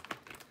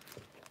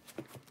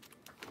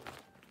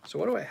 So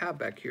what do I have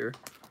back here?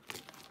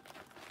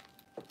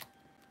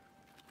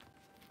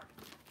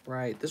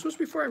 Right, this was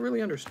before I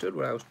really understood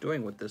what I was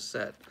doing with this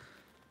set.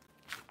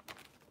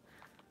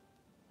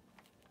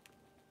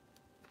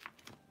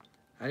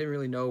 I didn't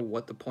really know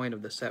what the point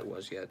of the set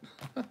was yet.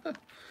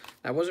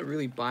 I wasn't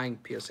really buying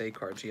PSA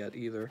cards yet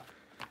either.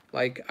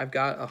 Like, I've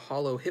got a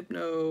Holo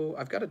Hypno,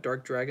 I've got a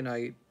Dark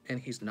Dragonite, and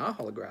he's not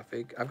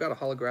holographic. I've got a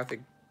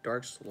holographic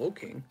Dark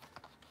Slowking.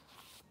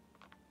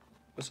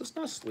 Was this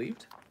not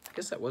sleeved? I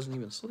guess that wasn't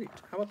even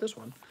sleeved. How about this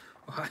one?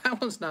 Well,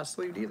 that one's not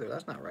sleeved either.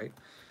 That's not right.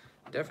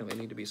 Definitely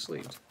need to be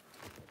sleeved.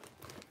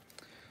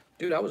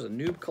 Dude, I was a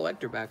noob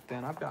collector back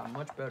then. I've gotten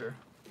much better.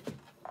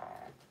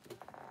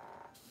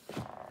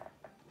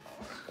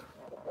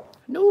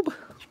 Noob.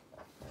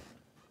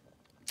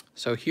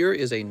 So here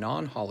is a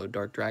non-hollow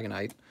Dark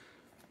Dragonite.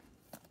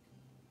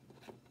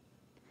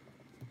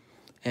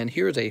 And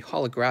here is a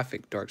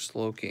holographic Dark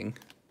Slowking.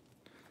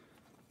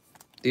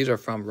 These are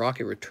from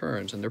Rocket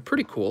Returns, and they're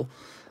pretty cool.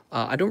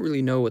 I don't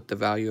really know what the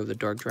value of the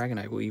Dark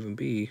Dragonite will even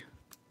be.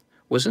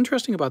 What's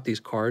interesting about these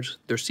cards,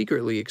 they're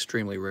secretly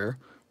extremely rare.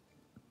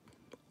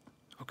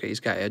 Okay, he's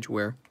got edge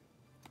wear.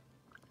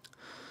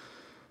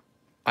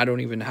 I don't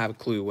even have a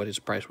clue what his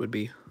price would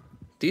be.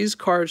 These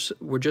cards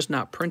were just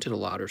not printed a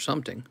lot or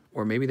something.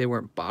 Or maybe they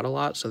weren't bought a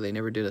lot, so they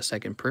never did a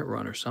second print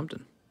run or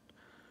something.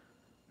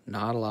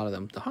 Not a lot of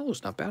them. The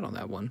hollow's not bad on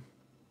that one.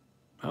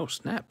 Oh,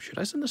 snap. Should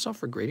I send this off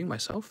for grading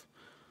myself?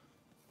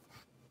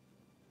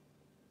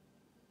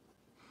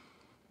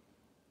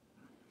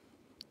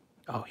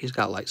 Oh, he's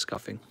got light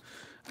scuffing.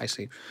 I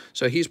see.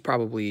 So he's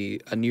probably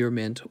a near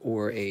mint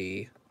or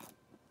a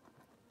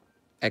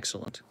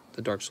excellent.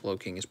 The Dark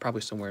Slowking is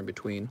probably somewhere in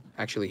between.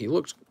 Actually,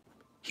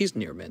 he's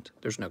near mint.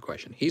 There's no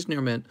question. He's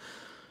near mint.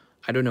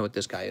 I don't know what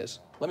this guy is.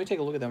 Let me take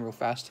a look at them real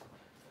fast.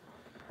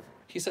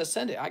 He says,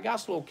 send it. I got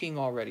Slowking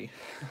already.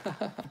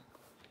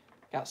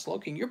 Got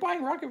Slowking. You're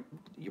buying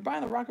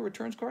the Rocket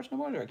Returns cards? No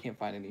wonder I can't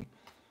find any.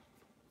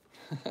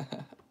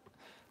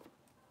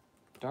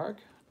 Dark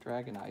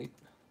Dragonite.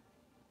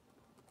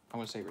 I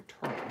want to say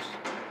Returns.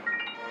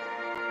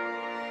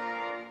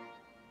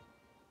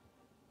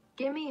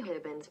 Gimme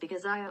Hibbins,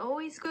 because I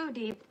always go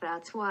deep.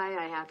 That's why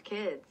I have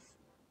kids.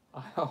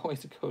 I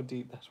always go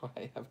deep. That's why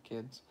I have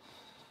kids.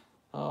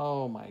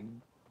 Oh my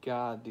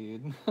god,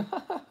 dude.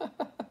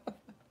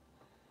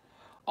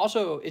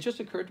 Also, it just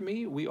occurred to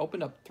me, we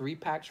opened up 3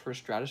 packs for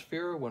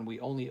Stratosphere when we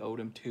only owed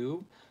him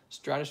 2.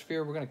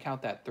 Stratosphere, we're going to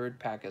count that 3rd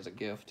pack as a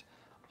gift.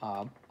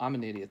 I'm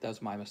an idiot.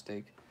 That's my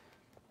mistake.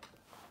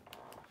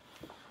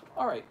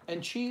 All right,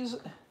 and Cheese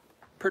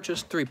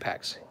purchased 3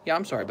 packs. Yeah,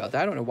 I'm sorry about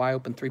that. I don't know why I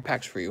opened 3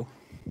 packs for you.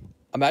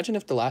 Imagine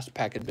if the last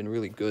pack had been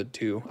really good,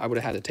 too. I would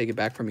have had to take it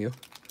back from you.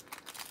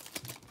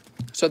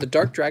 So the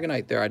Dark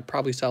Dragonite there, I'd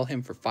probably sell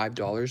him for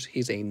 $5.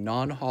 He's a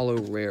non-hollow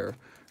rare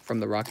from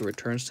the Rocket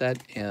Return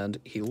set, and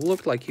he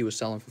looked like he was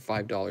selling for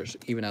 $5,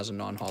 even as a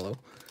non-hollow.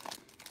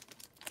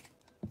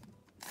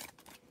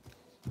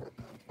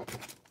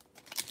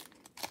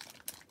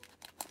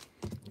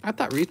 I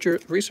thought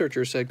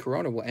researchers said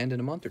Corona will end in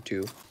a month or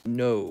 2.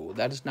 No,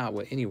 that is not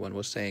what anyone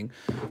was saying.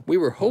 We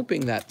were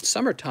hoping that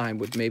summertime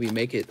would maybe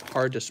make it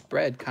hard to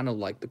spread, kind of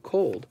like the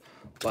cold,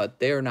 but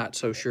they're not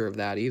so sure of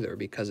that either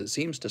because it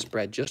seems to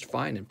spread just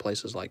fine in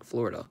places like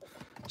Florida.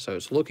 So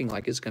it's looking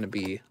like it's going to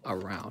be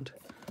around.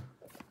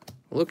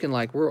 Looking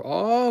like we're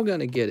all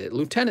going to get it.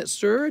 Lieutenant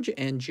Surge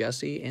and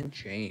Jesse and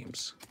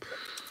James.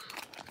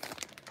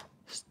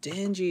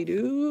 Stingy,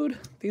 dude.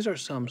 These are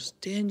some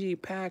stingy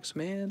packs,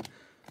 man.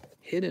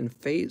 Hidden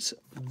Fates,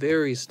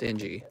 very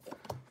stingy.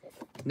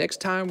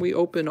 Next time we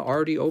open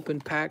already open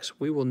packs,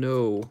 we will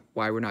know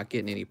why we're not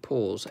getting any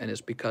pulls, and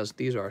it's because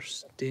these are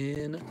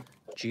stingy.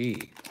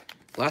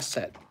 Last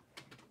set.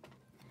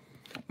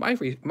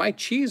 My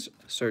cheese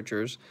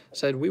searchers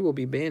said we will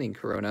be banning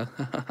Corona.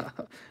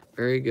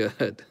 Very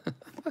good.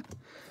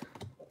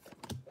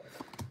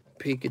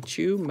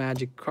 Pikachu,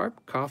 Magikarp,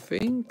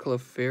 Coughing,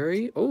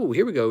 Clefairy. Oh,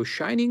 here we go.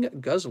 Shining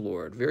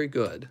Guzzlord. Very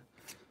good.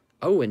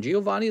 Oh, and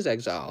Giovanni's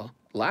Exile.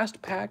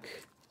 Last pack,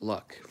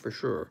 luck, for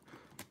sure.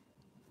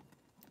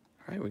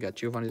 All right, we got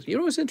Giovanni's. You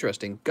know what's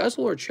interesting?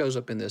 Guzzlord shows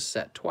up in this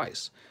set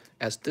twice.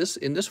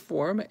 In this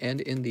form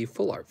and in the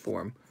full art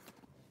form.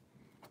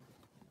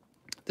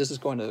 This is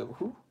going to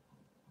who?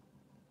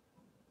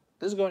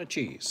 This is going to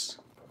Cheese.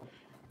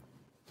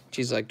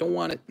 Cheese is like, don't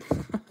want it.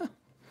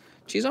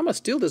 Cheese, I'm going to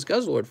steal this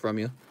Guzzlord from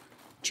you.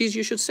 Cheese,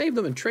 you should save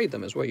them and trade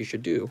them is what you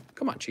should do.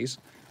 Come on, Cheese.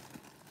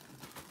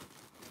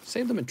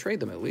 Save them and trade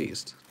them at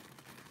least.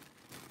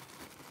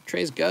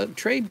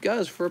 Trade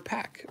Guzz for a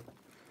pack.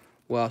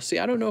 Well, see,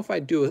 I don't know if I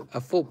do a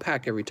full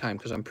pack every time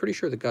because I'm pretty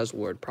sure the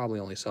Guzzlord probably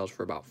only sells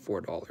for about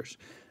 $4. And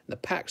the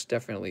packs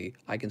definitely,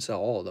 I can sell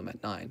all of them at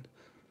 $9.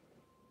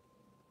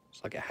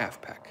 It's like a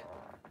half pack.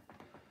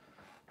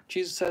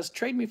 Jesus says,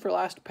 trade me for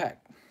last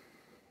pack.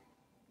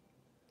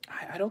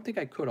 I don't think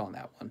I could on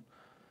that one.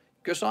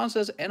 Gerson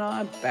says, and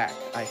I'm back.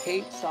 I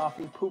hate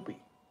Softly Poopy.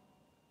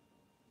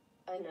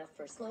 Enough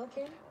for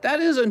Slowking? That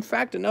is, in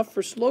fact, enough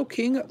for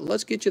Slowking.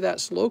 Let's get you that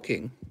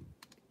Slowking.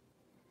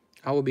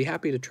 I will be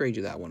happy to trade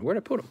you that one. Where'd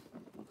I put him?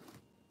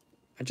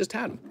 I just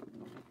had him.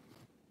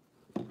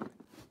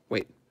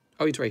 Wait.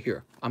 Oh, he's right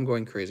here. I'm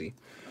going crazy.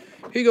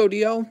 Here you go,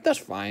 DL. That's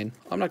fine.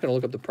 I'm not going to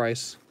look up the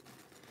price.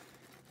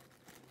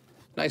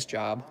 Nice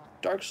job.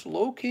 Dark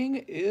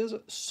Slowking is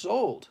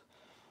sold.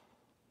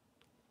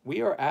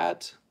 We are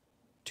at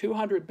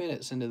 200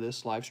 minutes into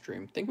this live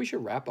stream. Think we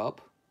should wrap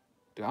up?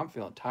 Dude, I'm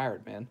feeling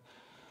tired, man.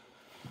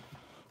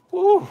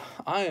 Woo,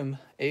 I am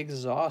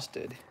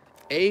exhausted.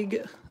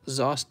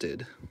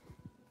 Exhausted.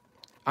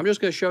 I'm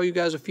just going to show you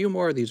guys a few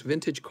more of these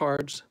vintage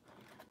cards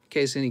in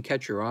case any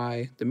catch your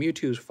eye. The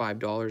Mewtwo's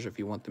 $5 if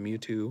you want the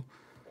Mewtwo.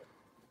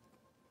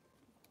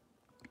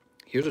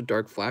 Here's a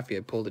dark Flaffy. I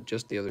pulled it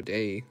just the other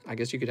day. I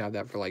guess you could have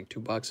that for like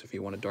 $2 if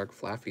you want a dark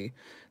Flaffy.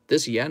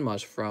 This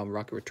Yanma's from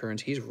Rocket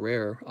Returns. He's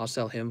rare. I'll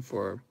sell him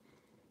for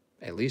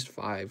at least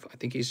 5. I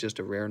think he's just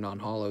a rare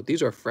non-hollow.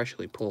 These are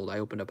freshly pulled. I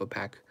opened up a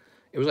pack.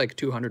 It was like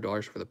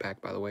 $200 for the pack,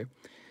 by the way.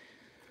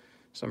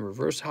 Some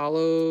reverse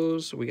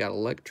hollows. We got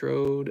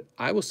Electrode.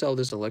 I will sell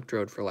this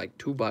Electrode for like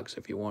 $2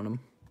 if you want them.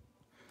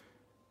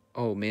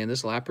 Oh man,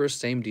 this Lapras,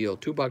 same deal.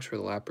 $2 for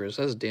the Lapras.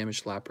 That's a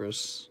damaged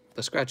Lapras.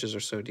 The scratches are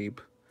so deep.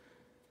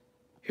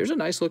 Here's a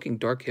nice looking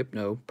Dark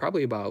Hypno.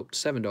 Probably about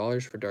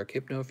 $7 for Dark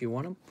Hypno if you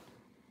want him.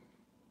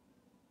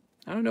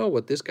 I don't know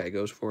what this guy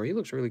goes for. He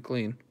looks really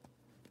clean.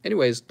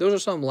 Anyways, those are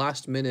some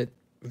last minute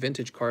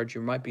vintage cards. You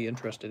might be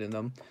interested in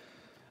them.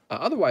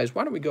 Otherwise,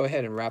 why don't we go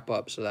ahead and wrap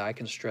up so that I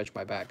can stretch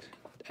my back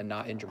and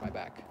not injure my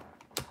back.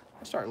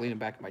 I'll start leaning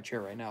back in my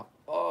chair right now.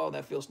 Oh,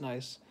 that feels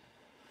nice.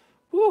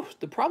 Whew,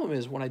 the problem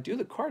is when I do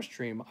the card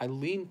stream, I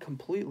lean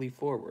completely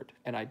forward,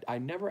 and I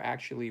never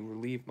actually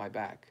relieve my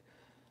back.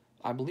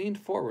 I'm leaned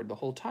forward the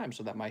whole time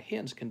so that my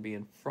hands can be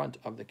in front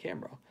of the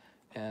camera.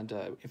 And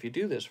if you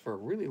do this for a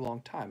really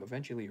long time,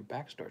 eventually your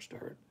back starts to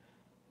hurt.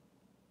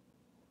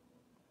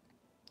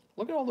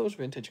 Look at all those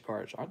vintage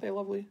cards. Aren't they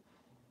lovely?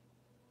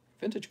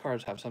 Vintage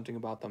cards have something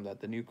about them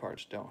that the new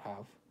cards don't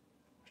have.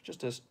 It's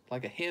just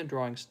like a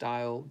hand-drawing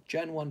style,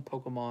 Gen 1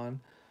 Pokemon.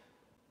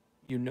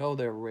 You know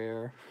they're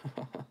rare.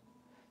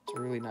 It's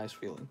a really nice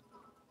feeling.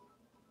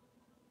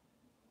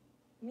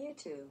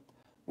 Mewtwo.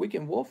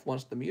 Weekend Wolf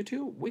wants the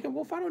Mewtwo. Weekend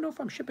Wolf, I don't know if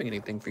I'm shipping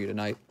anything for you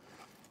tonight.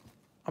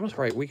 I'm just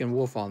write Weekend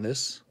Wolf on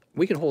this.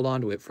 We can hold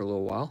on to it for a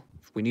little while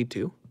if we need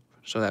to,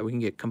 so that we can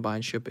get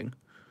combined shipping.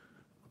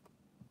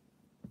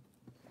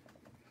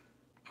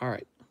 All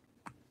right.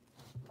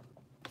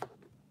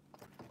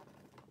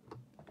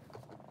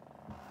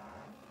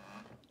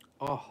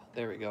 Oh,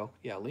 there we go.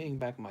 Yeah, leaning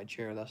back in my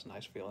chair, that's a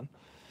nice feeling.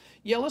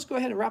 Yeah, let's go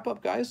ahead and wrap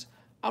up, guys.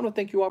 I want to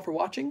thank you all for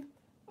watching.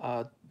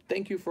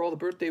 Thank you for all the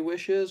birthday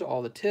wishes,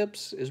 all the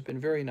tips. It's been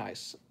very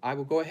nice. I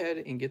will go ahead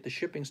and get the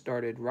shipping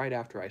started right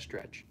after I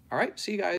stretch. All right, see you guys.